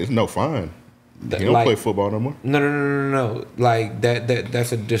saying? It's no fine. He don't play football no more? No. Like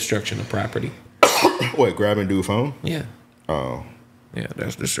that's a destruction of property. What, grabbing dude's phone? Yeah. Oh. Yeah,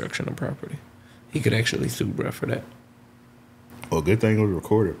 that's destruction of property. He could actually sue bruh for that. Well, good thing it was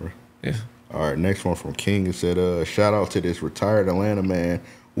recorded, bro. Yeah. All right, next one from King. It said, shout out to this retired Atlanta man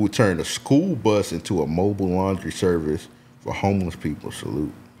who turned a school bus into a mobile laundry service for homeless people.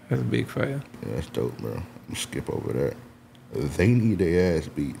 Salute. That's a big fire. Yeah, that's dope, bro. I'm gonna skip over that. They need their ass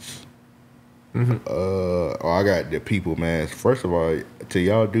beats. I got the people, man. First of all, to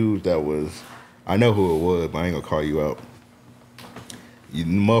y'all dudes I know who it was, but I ain't gonna call you out. You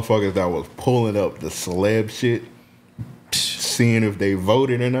motherfuckers that was pulling up the celeb shit, seeing if they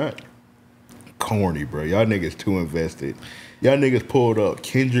voted or not. Corny, bro. Y'all niggas too invested. Y'all niggas pulled up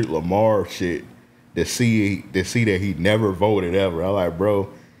Kendrick Lamar shit to see that he never voted ever. I'm like, bro,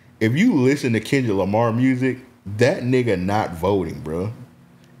 if you listen to Kendrick Lamar music, that nigga not voting, bro.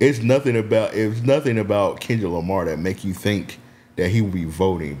 It's nothing about Kendrick Lamar that make you think that he would be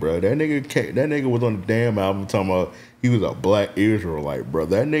voting, bro. That nigga was on the damn album talking about he was a black Israelite, bro.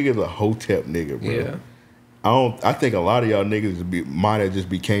 That nigga's a Hotep nigga, bro. Yeah. I think a lot of y'all niggas might have just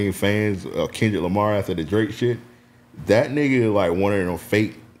became fans of Kendrick Lamar after the Drake shit. That nigga like one of them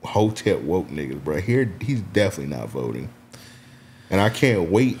fake Hotep woke niggas, bro. Here he's definitely not voting. And I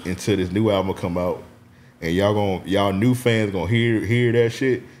can't wait until this new album come out and y'all new fans gonna hear that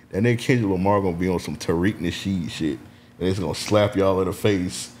shit. And then Kendrick Lamar gonna be on some Tariq Nasheed shit. And it's gonna slap y'all in the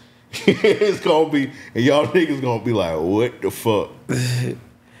face. It's gonna be, and y'all niggas gonna be like, what the fuck?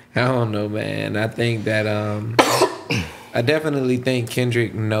 I don't know, man. I think that I definitely think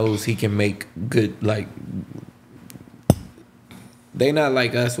Kendrick knows he can make good, like, They Not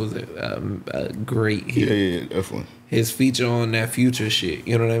Like Us was a great hit. Yeah, definitely. His feature on that Future shit,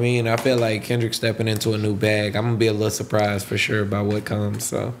 you know what I mean? I feel like Kendrick stepping into a new bag. I'm gonna be a little surprised for sure by what comes.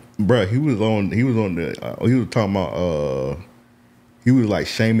 So, bruh, he was talking about he was like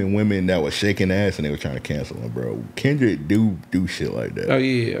shaming women that was shaking ass and they were trying to cancel him, bro. Kendrick do shit like that. Oh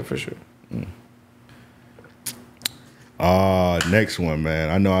yeah, for sure. Next one, man.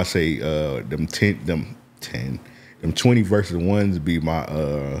 I know I say them 20 versus ones be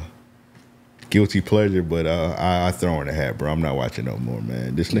my guilty pleasure, but I throw in the hat, bro. I'm not watching no more,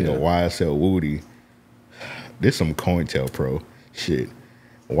 man. This nigga YSL Woody, this some COINTELPRO shit.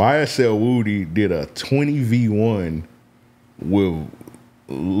 YSL Woody did a 20v1 with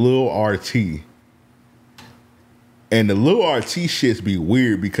Lil RT. And the Lil RT shits be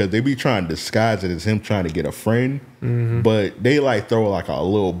weird because they be trying to disguise it as him trying to get a friend. But they like throw like a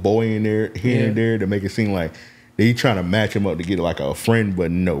little boy in there here and there to make it seem like they trying to match him up to get like a friend, but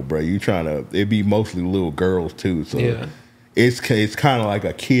no, bro. You trying to, it be mostly little girls too. So it's kind of like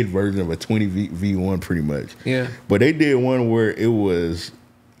a kid version of a 20v1 pretty much. Yeah. But they did one where it was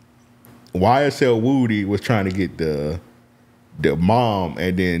YSL Woody was trying to get the mom,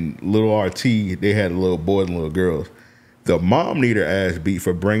 and then little RT, they had little boys and little girls. The mom need her ass beat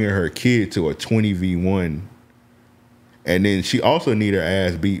for bringing her kid to a 20v1. And then she also need her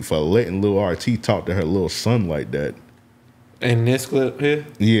ass beat for letting Lil RT talk to her little son like that. In this clip here?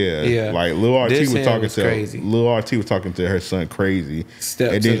 Yeah. Like Lil RT This was talking to crazy. Lil RT was talking to her son crazy.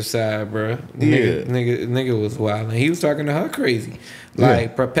 Step and to then, the side, bro. Yeah. Nigga was wild. And he was talking to her crazy.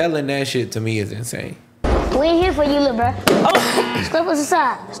 Like, propelling that shit to me is insane. We ain't here for you, little bro. Oh, step to the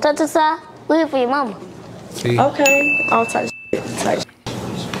side. Step to the side. We here for your mama. See? Okay. All type shit. Type.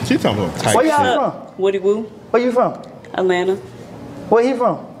 She talking about type Where shit. y'all from? Woody Woo. Where you from? Atlanta. Where he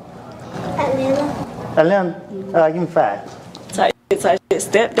from? Atlanta. Atlanta. Give me 5. Type shit.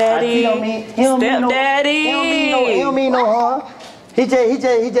 Stepdaddy. He don't mean Stepdaddy. He don't mean no harm. He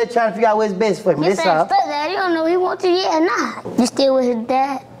just trying to figure out what's best for him. You That's said all. stepdad. You don't know he wants you yet or not. You still with his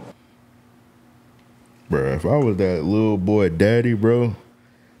dad? Bro, if I was that little boy daddy, bro.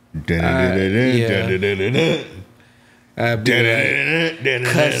 I'd be like,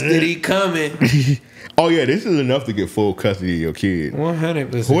 custody coming. Oh yeah, this is enough to get full custody of your kid.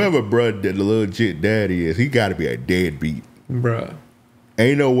 100%. Whoever bro the legit daddy is, he got to be a deadbeat, bro.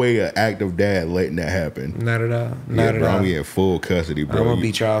 Ain't no way an active dad letting that happen. Not at all. Yeah, Not at bro, all. I'm getting full custody, bro. I'm gonna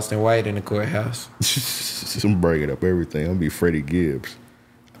be Charleston White in the courthouse. I'm breaking up everything. I'm gonna be Freddie Gibbs.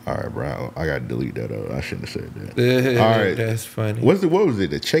 All right, bro. I gotta delete that. I shouldn't have said that. All right, that's funny. What was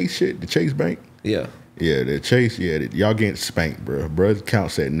it? The Chase shit? The Chase Bank? Yeah. Yeah, the Chase. Yeah, y'all getting spanked, bro. Bro's count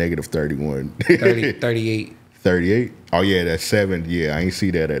said -31. 38. 38. Oh yeah, that's 7. Yeah, I ain't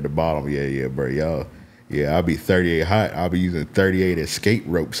see that at the bottom. Yeah, bro. Y'all. Yeah, I'll be 38 hot. I'll be using 38 escape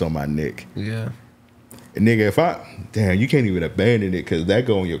ropes on my neck. Yeah. And nigga, damn, you can't even abandon it because that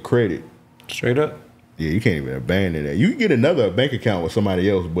go on your credit. Straight up. Yeah, you can't even abandon that. You can get another bank account with somebody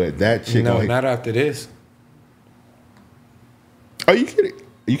else, but that shit. No, not after this. Oh, you get it?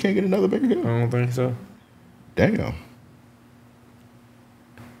 You can't get another bank account? I don't think so. Damn.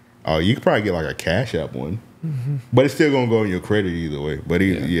 Oh, you could probably get like a Cash App one. But it's still gonna go on your credit either way. But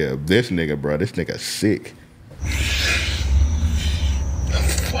yeah, this nigga, bro, this nigga sick.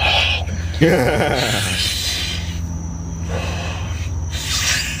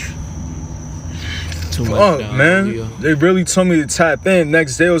 Too much Fuck, down man. video. They really told me to tap in.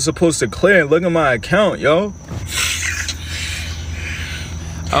 Next day I was supposed to clear. Look at my account, yo.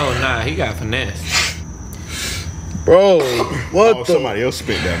 Oh, nah, he got finesse. Bro, what somebody else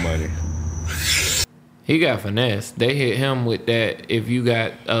spent that money. He got finesse. They hit him with that. If you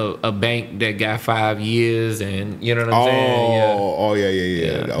got a bank that got 5 years, and you know what I'm saying? Yeah.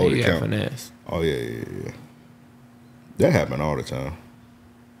 The old he got account. finesse. Oh yeah. That happen all the time.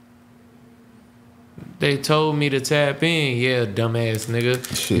 They told me to tap in. Yeah, dumbass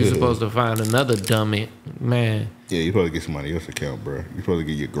nigga. You're supposed to find another dummy, man. Yeah, you supposed to get somebody else's account, bro. You supposed to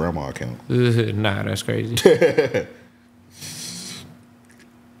get your grandma account. Nah, that's crazy.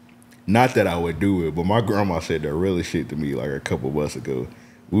 Not that I would do it, but my grandma said the realest shit to me like a couple months ago.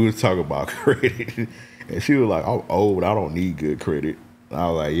 We was talking about credit, and she was like, "I'm old. I don't need good credit." I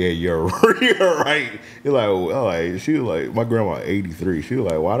was like, "Yeah, you're right." You're like, she was like, my grandma 83. She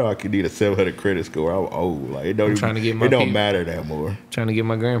was like, "Why do I need a 700 credit score? I'm old. Like it don't matter that more." Trying to get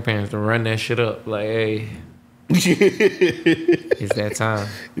my grandparents to run that shit up. Like, hey, it's that time.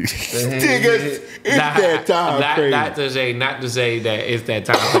 It's that time. Not to say that it's that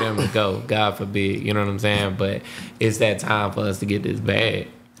time for them to go. God forbid. You know what I'm saying? But it's that time for us to get this bag.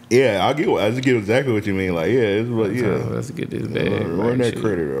 Yeah, I just get exactly what you mean. Like, yeah, let's get this bag. Run that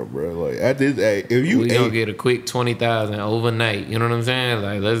credit up, bro. Like at this, if you gonna get a quick 20,000 overnight. You know what I'm saying?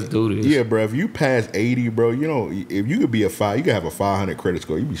 Like, let's do this. Yeah, bro. If you pass 80, bro, you know, if you could be you could have a 500 credit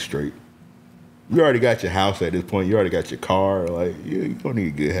score. You be straight. You already got your house at this point. You already got your car. Like, you don't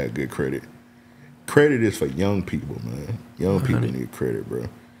need to have good credit. Credit is for young people, man. Young people need credit, bro.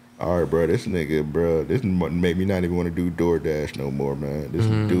 All right, bro, this nigga, bro, this made me not even want to do DoorDash no more, man. This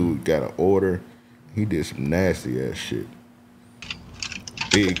dude got an order. He did some nasty ass shit.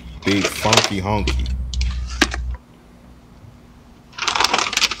 Big funky honky.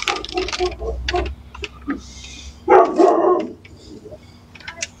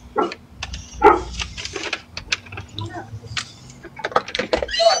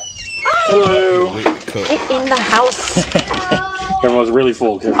 Hello. In the house. Everyone's really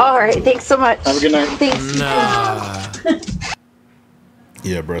full. All right, thanks so much. Have a good night. Thanks. Nah.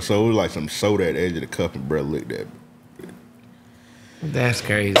 Yeah, bro. So it was like some soda at the edge of the cup, and bro licked that. That's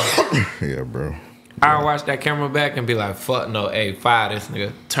crazy. Yeah, bro. I watch that camera back and be like, "Fuck no, hey, fire this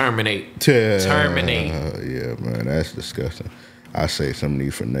nigga, terminate, terminate." Yeah, man, that's disgusting. I say some of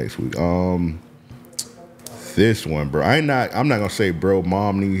these for next week. This one, bro. I'm not gonna say, bro,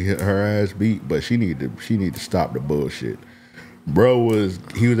 mom need her ass beat, but she need to stop the bullshit. Bro was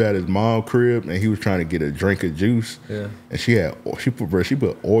at his mom's crib and he was trying to get a drink of juice. Yeah. And she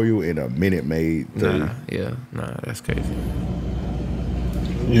put oil in a Minute Maid thing. Nah, that's crazy.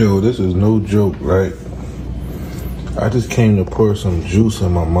 Yo, this is no joke, right? I just came to pour some juice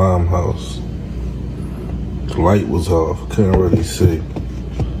in my mom's house. The light was off, couldn't really see.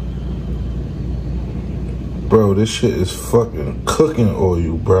 Bro, this shit is fucking cooking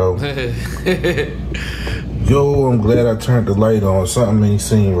oil, bro. Yo, I'm glad I turned the light on. Something ain't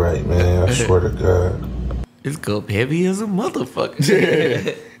seen right, man. I swear to God. This cup heavy as a motherfucker.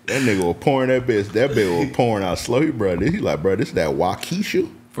 That nigga was pouring that bitch. That bitch was pouring out slow, bro. He like, bro, this is that Waukesha.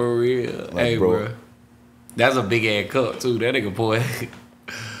 For real. Like, hey, bro. That's a big ass cup, too. That nigga pour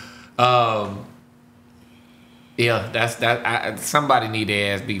yeah, somebody need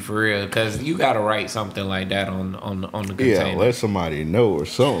their ass beat for real, because you gotta write something like that on the container. Yeah, let somebody know or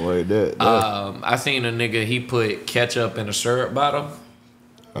something like that. I seen a nigga, he put ketchup in a syrup bottle.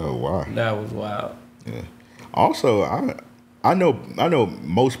 Oh wow, that was wild. Yeah. Also, I know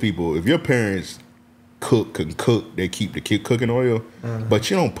most people, if your parents can cook, they keep the cooking oil, but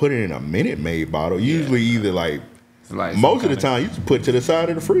you don't put it in a Minute Maid bottle. Usually, either like most of the time, you just put it to the side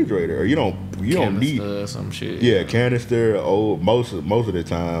of the refrigerator, or you don't need some shit. Yeah, canister. Most of the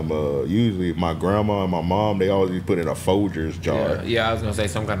time, usually my grandma and my mom, they always put it in a Folgers jar. Yeah, I was gonna say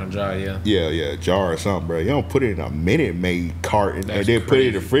some kind of jar. Yeah, jar or something, bro. You don't put it in a Minute Maid carton and then put it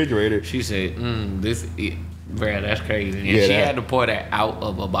in the refrigerator. She said, bro, that's crazy. And she had to pour that out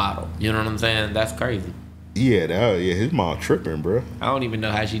of a bottle. You know what I'm saying? That's crazy. Yeah, his mom tripping, bro. I don't even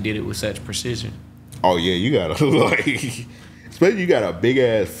know how she did it with such precision. Oh yeah, you gotta especially you got a big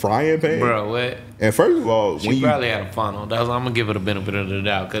ass frying pan, bro. What? And first of all, she probably had a funnel. I'm gonna give her the benefit of the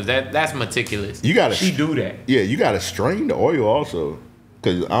doubt, because that's meticulous. She do that. Yeah, you gotta strain the oil also,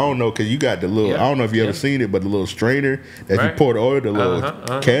 because I don't know, because you got the little. I don't know if you ever seen it, but the little strainer that you pour the oil, the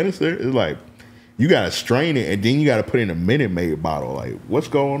little canister. It's like you gotta strain it, and then you gotta put it in a Minute Maid bottle. Like, what's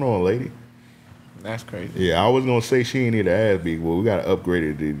going on, lady? That's crazy. Yeah, I was gonna say she ain't need an ass beat. Well, we gotta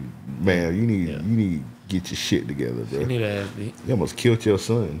upgrade it. Man, you need to get your shit together, bro. She need an ass beat. You almost killed your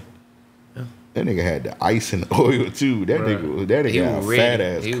son. Yeah. That nigga had the ice and the oil too. That nigga had a fat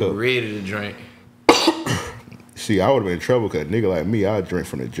ass cup. He was ready to drink. See, I would have been in trouble, because a nigga like me, I'd drink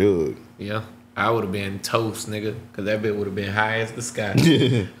from the jug. Yeah, I would have been toast, nigga, because that bit would have been high as the sky.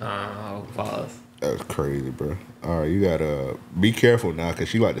 Pause. That's crazy, bro. All right, you gotta be careful now, because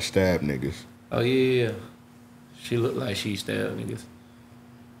she like to stab niggas. Oh, yeah. She looked like she stabbed niggas.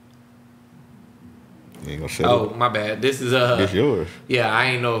 You ain't gonna say Oh, my bad. This is It's yours. Yeah, I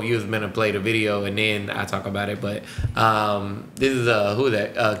ain't know if you was meant to play the video and then I talk about it, but this is who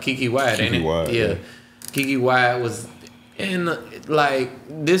that? Kiki Wyatt, ain't it? Kiki Wyatt, yeah. yeah. Kiki Wyatt was in like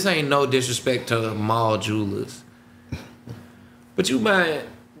this ain't no disrespect to mall jewelers. But you buying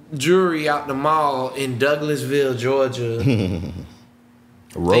jewelry out the mall in Douglasville, Georgia.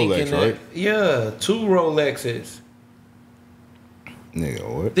 Rolex, right? Yeah, 2 Rolexes.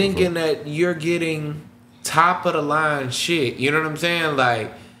 Nigga, what? Thinking that you're getting top of the line shit. You know what I'm saying?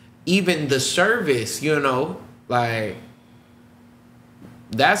 Like, even the service, you know, like,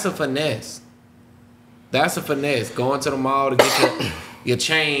 that's a finesse. That's a finesse. Going to the mall to get your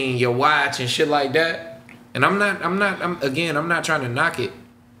chain, your watch, and shit like that. And I'm not trying to knock it.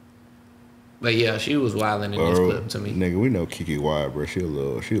 But yeah, she was wilding in this clip to me. Nigga, we know Kiki Wyatt, bro. She a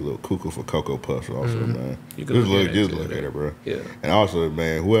little cuckoo for Cocoa Puffs also, man. You Just can look at her, bro. Yeah. And also,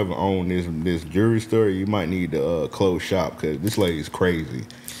 man, whoever owned this jewelry store, you might need to close shop because this lady's crazy.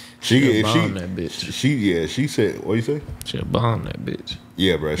 She that bitch. She said, what you say? She'll bomb that bitch.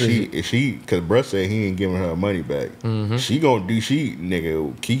 Yeah, bro. Cause bruh said he ain't giving her money back. She gonna do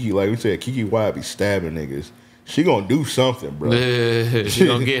nigga. Kiki, like we said, Kiki Wyatt be stabbing niggas. She gonna do something, bro. She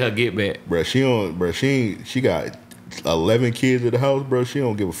gonna get her get back. Bro, she got 11 kids at the house, bro. She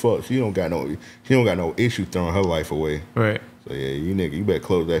don't give a fuck. She don't got no issue throwing her life away. Right. So yeah, you better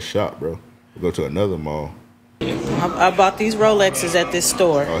close that shop, bro. Go to another mall. I bought these Rolexes at this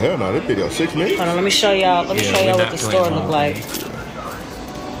store. Oh hell no, this video 6 minutes. Hold on, let me show y'all. Let me show y'all what the store look like.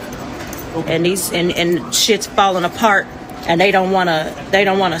 And these and shit's falling apart, and they don't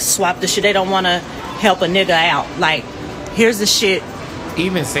wanna swap the shit. They don't wanna help a nigga out. Like, here's the shit.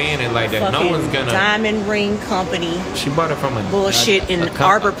 Even saying it like that, no one's gonna. Diamond Ring Company. She bought it from a bullshit in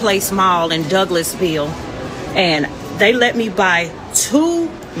Arbor Place Mall in Douglasville, and they let me buy 2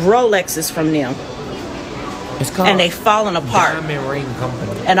 Rolexes from them. It's called and they falling apart. Diamond Ring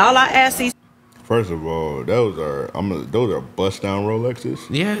Company. And all I ask these. First of all, those are bust down Rolexes.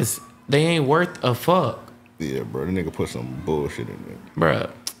 Yes, they ain't worth a fuck. Yeah, bro. The nigga put some bullshit in there, bro.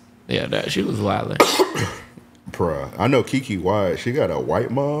 Yeah, she was wildin'. Bruh, I know Kiki Wyatt. She got a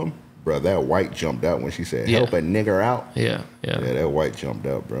white mom, bro. That white jumped out when she said, "Help a nigger out." Yeah. That white jumped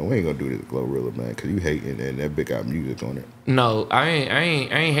out, bro. We ain't gonna do this Glorilla, man, because you hating and that bitch got music on it. No, I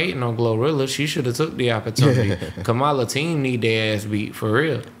ain't hating on Glorilla. She should have took the opportunity. Kamala team need their ass beat for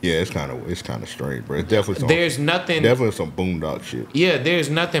real. Yeah, it's kind of strange, bro. It's definitely definitely some boondock shit. Yeah, there's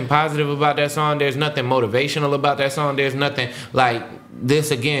nothing positive about that song. There's nothing motivational about that song. There's nothing like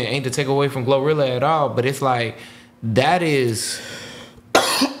this. Again, ain't to take away from Glorilla at all, but it's like that is.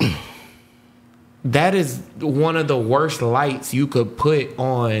 That is one of the worst lights you could put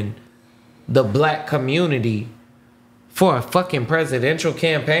on the black community for a fucking presidential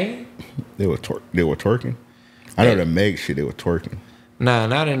campaign. They were twerking. I know the Meg shit. They were twerking. Nah,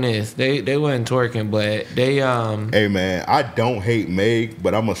 not in this. They weren't twerking, but they Hey man, I don't hate Meg,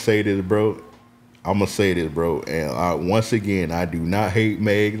 but I'm gonna say this, bro. And once again, I do not hate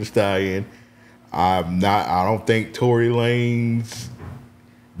Meg Thee Stallion. I don't think Tory Lanez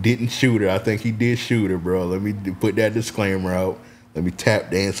didn't shoot her. I think he did shoot her, bro. Let me put that disclaimer out. Let me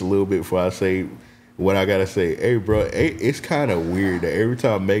tap dance a little bit before I say what I gotta say. Hey, bro, it's kind of weird that every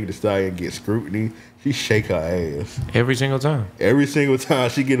time Meg Thee Stallion gets scrutiny, she shake her ass. Every single time. Every single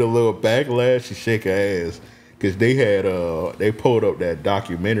time she get a little backlash, she shake her ass. Cause they pulled up that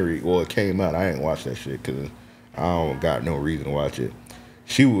documentary. Well, it came out. I ain't watched that shit because I don't got no reason to watch it.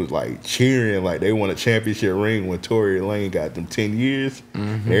 She was like cheering like they won a championship ring when Tory Lanez got them 10 years.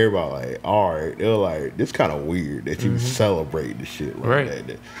 Mm-hmm. Everybody like, all right. They were like, this kind of weird that you celebrate the shit like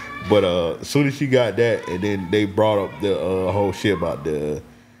that. But as soon as she got that, and then they brought up the whole shit about the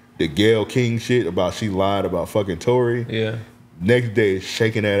Gayle King shit about she lied about fucking Tory. Yeah. Next day,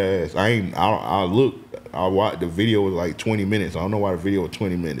 shaking that ass. I watched the video was like 20 minutes. I don't know why the video was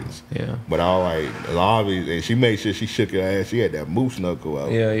 20 minutes. Yeah. But I was like, obviously, and she made sure she shook her ass. She had that moose knuckle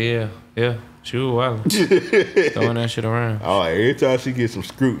out. Yeah. She was wild. Throwing that shit around. Oh, every time she gets some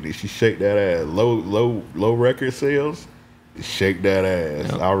scrutiny, she shake that ass. Low record sales, shake that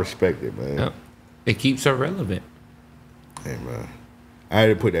ass. Yep. I respect it, man. Yep. It keeps her relevant. Hey, man. I had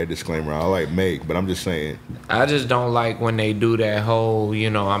to put that disclaimer. I like Meg, but I'm just saying. I just don't like when they do that whole,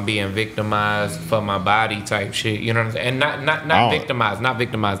 I'm being victimized for my body type shit. You know what I'm saying? And not victimized. Not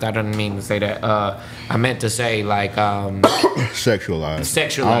victimized. I don't mean to say that. I meant to say like sexualized.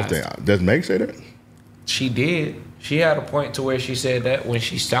 Sexualized. I don't think. Does Meg say that? She did. She had a point to where she said that when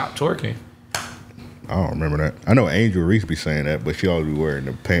she stopped twerking. I don't remember that. I know Angel Reese be saying that, but she always be wearing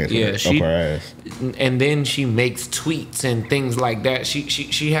the pants up her ass. And then she makes tweets and things like that.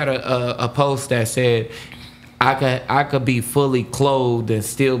 She had a post that said, I could be fully clothed and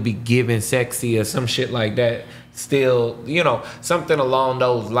still be giving sexy or some shit like that. Still, you know, something along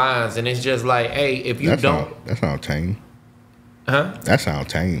those lines. And it's just like, hey, if you that sounds tame. Huh? That sounds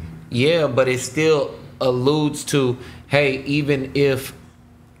tame. Yeah, but it still alludes to, hey, even if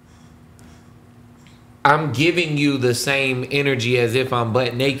I'm giving you the same energy as if I'm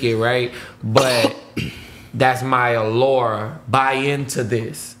butt naked, right? But that's my allure. Buy into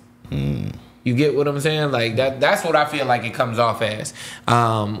this. You get what I'm saying? Like that's what I feel like it comes off as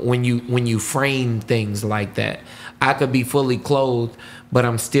when you frame things like that. I could be fully clothed, but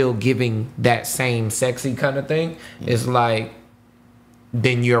I'm still giving that same sexy kind of thing. It's like,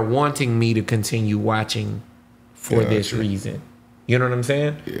 then you're wanting me to continue watching for this reason. You know what I'm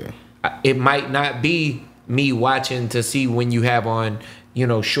saying? Yeah. It might not be me watching to see when you have on, you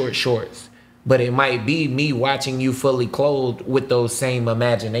know, short shorts, but it might be me watching you fully clothed with those same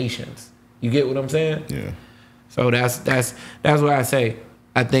imaginations. You get what I'm saying? Yeah. So that's what I say.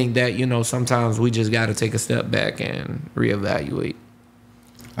 I think that, you know, sometimes we just got to take a step back and reevaluate.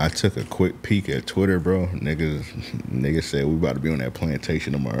 I took a quick peek at Twitter, bro. Niggas said we about to be on that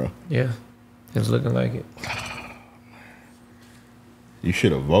plantation tomorrow. Yeah, it's looking like it. You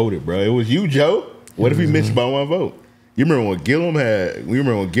should have voted, bro. It was you, Joe. What if he missed by one vote? You remember when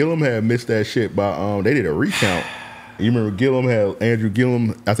Gillum had missed that shit by they did a recount. You remember Andrew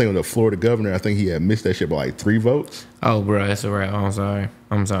Gillum, I think it was the Florida governor, I think he had missed that shit by like 3 votes. Oh, bro, that's a wrap. I'm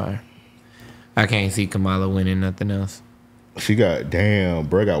sorry. I can't see Kamala winning nothing else. She got,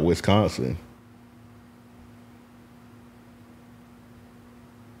 bro, got Wisconsin.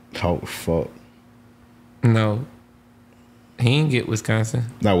 Oh, fuck. No. He didn't get Wisconsin.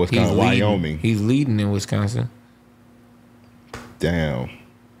 Not Wisconsin, Wyoming. He's leading in Wisconsin. Damn.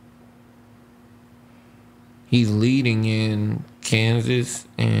 He's leading in Kansas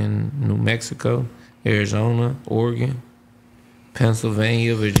and New Mexico, Arizona, Oregon,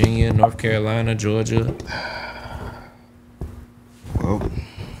 Pennsylvania, Virginia, North Carolina, Georgia. Well,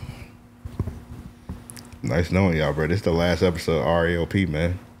 nice knowing y'all, bro. This is the last episode of RAOP,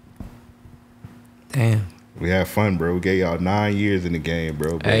 man. Damn. We had fun, bro. We gave y'all 9 years in the game,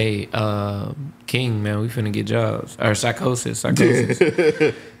 bro. Hey, King, man, we finna get jobs. Or Psychosis. Psychosis.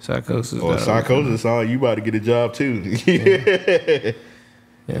 Oh, Psychosis, you about to get a job too.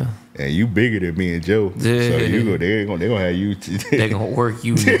 Yeah. And you bigger than me and Joe. So they gonna have you. They gonna work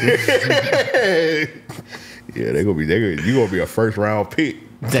you, nigga. Yeah, you gonna be a first round pick.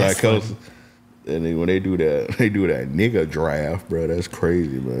 That's Psychosis. Funny. And then when they do that nigga draft, bro. That's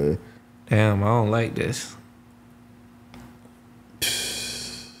crazy, man. Damn, I don't like this.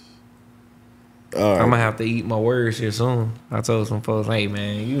 All right. I'm gonna have to eat my words here soon. I told some folks, hey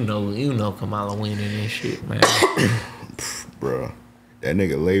man, you know Kamala winning this shit, man. Bro, that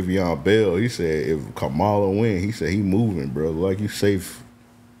nigga Le'Veon Bell, he said if Kamala win, he said he moving, bro. Like you safe.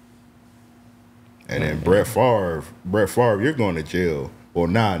 And then Brett Favre, you're going to jail. Well,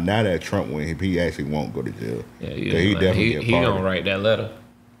 now that Trump win, he actually won't go to jail. Yeah, he definitely he gonna write that letter.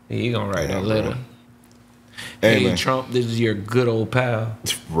 He gonna write that letter. Hey, man. Trump, this is your good old pal.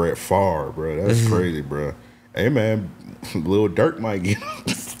 It's Brett Favre, bro. That's crazy, bro. Hey, man, Lil Durk might get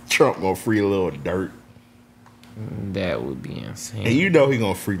Trump gonna free Lil Durk. That would be insane. And you know he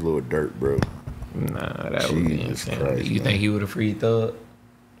gonna free Lil Durk, bro. Nah, that would be insane. Christ, you think he would have freed Thug?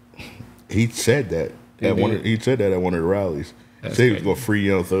 He said that. He said that at one of the rallies. That's He was gonna free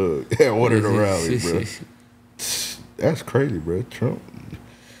Young Thug at one of the rallies, bro. That's crazy, bro. Trump.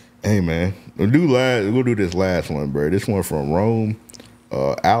 Hey man, we'll do this last one, bro. This one from Rome.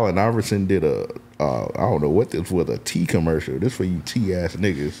 Allen Iverson did I don't know what this was, a tea commercial. This for you tea ass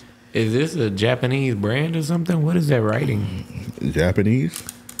niggas. Is this a Japanese brand or something? What is that writing? Japanese?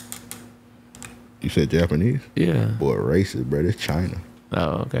 You said Japanese? Yeah. Boy, racist, bro. It's China.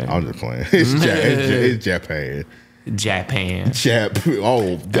 Oh, okay. I'm just playing. It's Japan. Japan.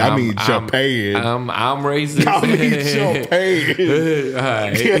 I mean Japan. I'm racist. I mean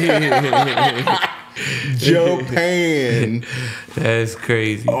Japan. Japan. That's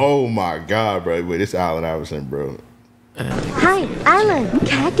crazy. Oh my God, bro. But it's Allen Iverson, bro. Hi, Alan.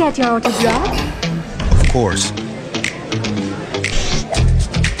 Can I get your autograph? Of course.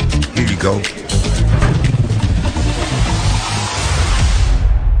 Here you go.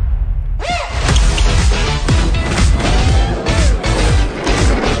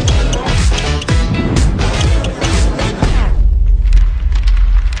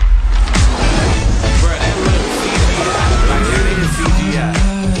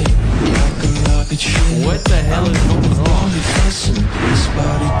 Like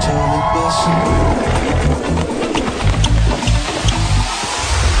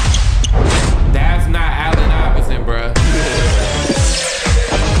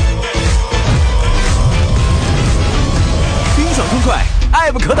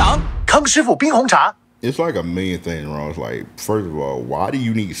不可挡，康师傅冰红茶。It's like a million things wrong. It's like, first of all, why do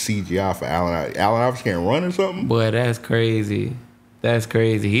you need CGI for Allen Iverson? Allen Iverson can't run or something? Boy, that's crazy. That's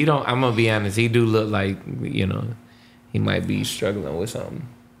crazy. He don't. I'm gonna be honest. He do look like, you know, he might be struggling with something.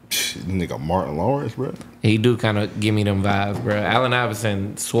 Nigga Martin Lawrence, bro. He do kind of give me them vibes, bro. Allen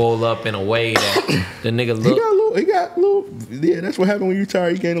Iverson swole up in a way that the nigga look. He got a little. Yeah, that's what happened when you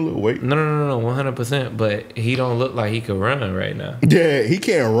tired. You gain a little weight. No, 100%. But he don't look like he could run right now. Yeah, he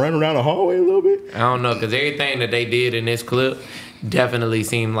can't run around the hallway a little bit. I don't know, because everything that they did in this clip definitely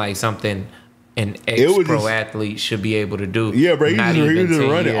seemed like something an ex-pro athlete should be able to do. Yeah, bro, he just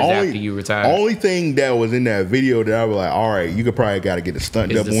running. After you retire. Only thing that was in that video that I was like, all right, you could probably got to get a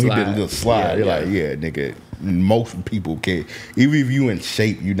stunt double when he did a little slide. They're like, yeah, nigga, most people can't. Even if you in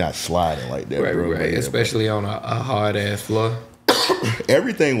shape, you're not sliding like that, right, bro. Right, especially on a hard ass floor.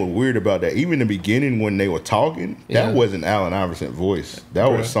 Everything was weird about that. Even in the beginning when they were talking, that wasn't Allen Iverson's voice. That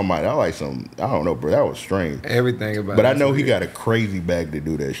was somebody. I like some. I don't know, bro. That was strange. Everything about. But I know he got a crazy bag to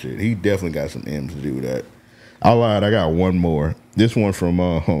do that shit. He definitely got some M's to do that. I lied. I got one more. This one from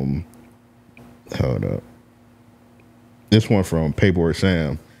hold up. This one from Paperwork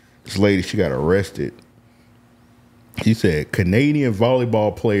Sam. This lady, she got arrested. She said Canadian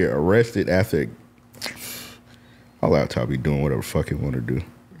volleyball player arrested after. My laptop be doing whatever the fuck it want to do.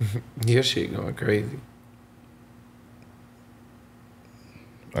 Your shit going crazy.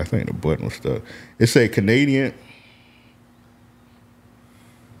 I think the button was stuck. It say Canadian.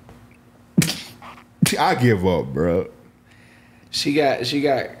 I give up, bro. She after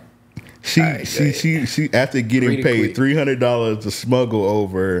getting paid $300 to smuggle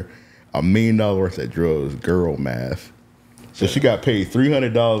over $1 million worth of drugs. Girl math. So she got paid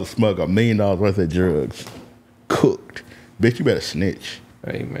 $300 to smuggle $1 million worth of drugs. Cooked. Bitch, you better snitch.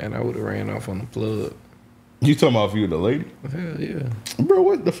 Hey, man, I would have ran off on the plug. You talking about if you were the lady? Hell yeah. Bro,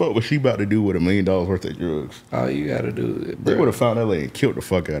 what the fuck was she about to do with $1 million worth of drugs? All you got to do is... They would have found that lady and killed the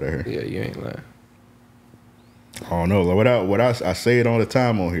fuck out of her. Yeah, you ain't lying. I don't know. I say it all the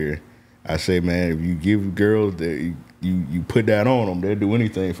time on here. I say, man, if you give girls that you put that on them, they'll do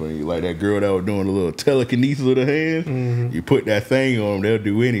anything for you. Like that girl that was doing a little telekinesis with her hands. Mm-hmm. You put that thing on them, they'll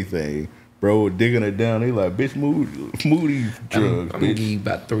do anything. Bro, digging it down, they like, bitch, move these drugs. I'm gonna give you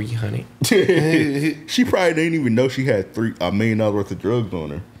about 300. She probably didn't even know she had $1 million worth of drugs on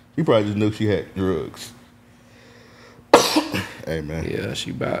her. She probably just knew she had drugs. Hey man. Yeah,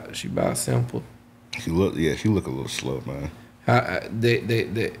 she about simple. She look a little slow, man. They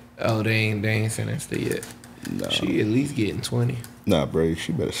ain't sentenced her yet. No. She at least getting 20. Nah, bro,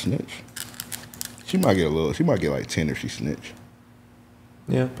 she better snitch. She might get like 10 if she snitch.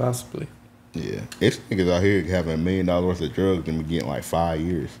 Yeah, possibly. Yeah. It's niggas out here having $1 million worth of drugs and getting like 5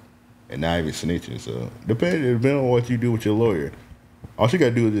 years and not even snitching. So depending on what you do with your lawyer. All she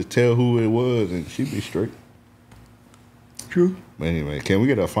gotta do is just tell who it was and she'd be straight. True. But anyway, can we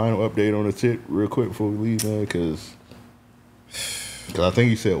get a final update on the tip real quick before we leave, man? Because I think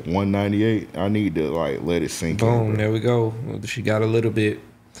you said 198. I need to like let it sink in. Boom, there we go. She got a little bit.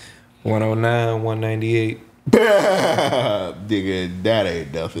 109, 198. Nigga, that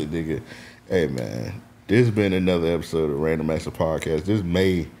ain't nothing, nigga. Hey, man, this has been another episode of Random Master Podcast. This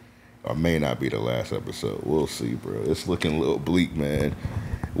may or may not be the last episode. We'll see, bro. It's looking a little bleak, man.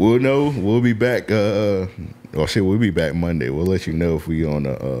 We'll know. We'll be back. We'll be back Monday. We'll let you know if we on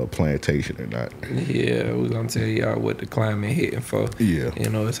a plantation or not. Yeah, we're gonna tell y'all what the climate hitting for. Yeah, you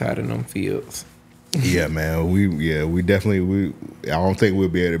know it's hot in them fields. Yeah, man. We definitely. I don't think we'll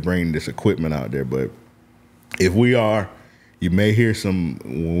be able to bring this equipment out there, but if we are, you may hear some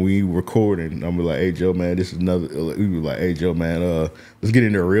when we recording. I'm be like, hey Joe, man, this is another. We be like, hey Joe, man, let's get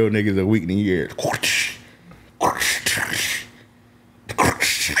into real niggas a week in the year.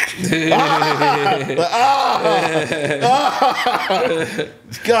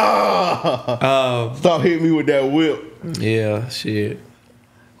 Stop hitting me with that whip. Yeah, shit.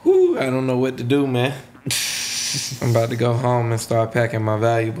 Whew, I don't know what to do, man. I'm about to go home and start packing my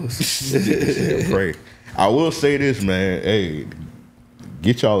valuables. Yeah, pray. I will say this, man. Hey,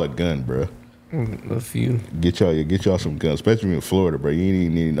 get y'all a gun, bro. A few. Get y'all some guns, especially in Florida, bro. You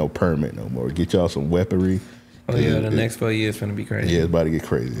ain't need no permit no more. Get y'all some weaponry. Oh yeah, the next 4 years finna be crazy. Yeah, it's about to get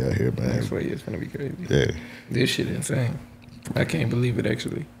crazy out here, man. The next 4 years finna be crazy. Yeah. This shit insane. I can't believe it,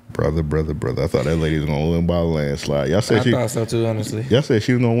 actually. Brother. I thought that lady was gonna win by a landslide. Y'all said I thought so too, honestly. Y'all said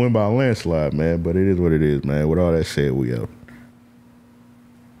she was gonna win by a landslide, man. But it is what it is, man. With all that said, we out.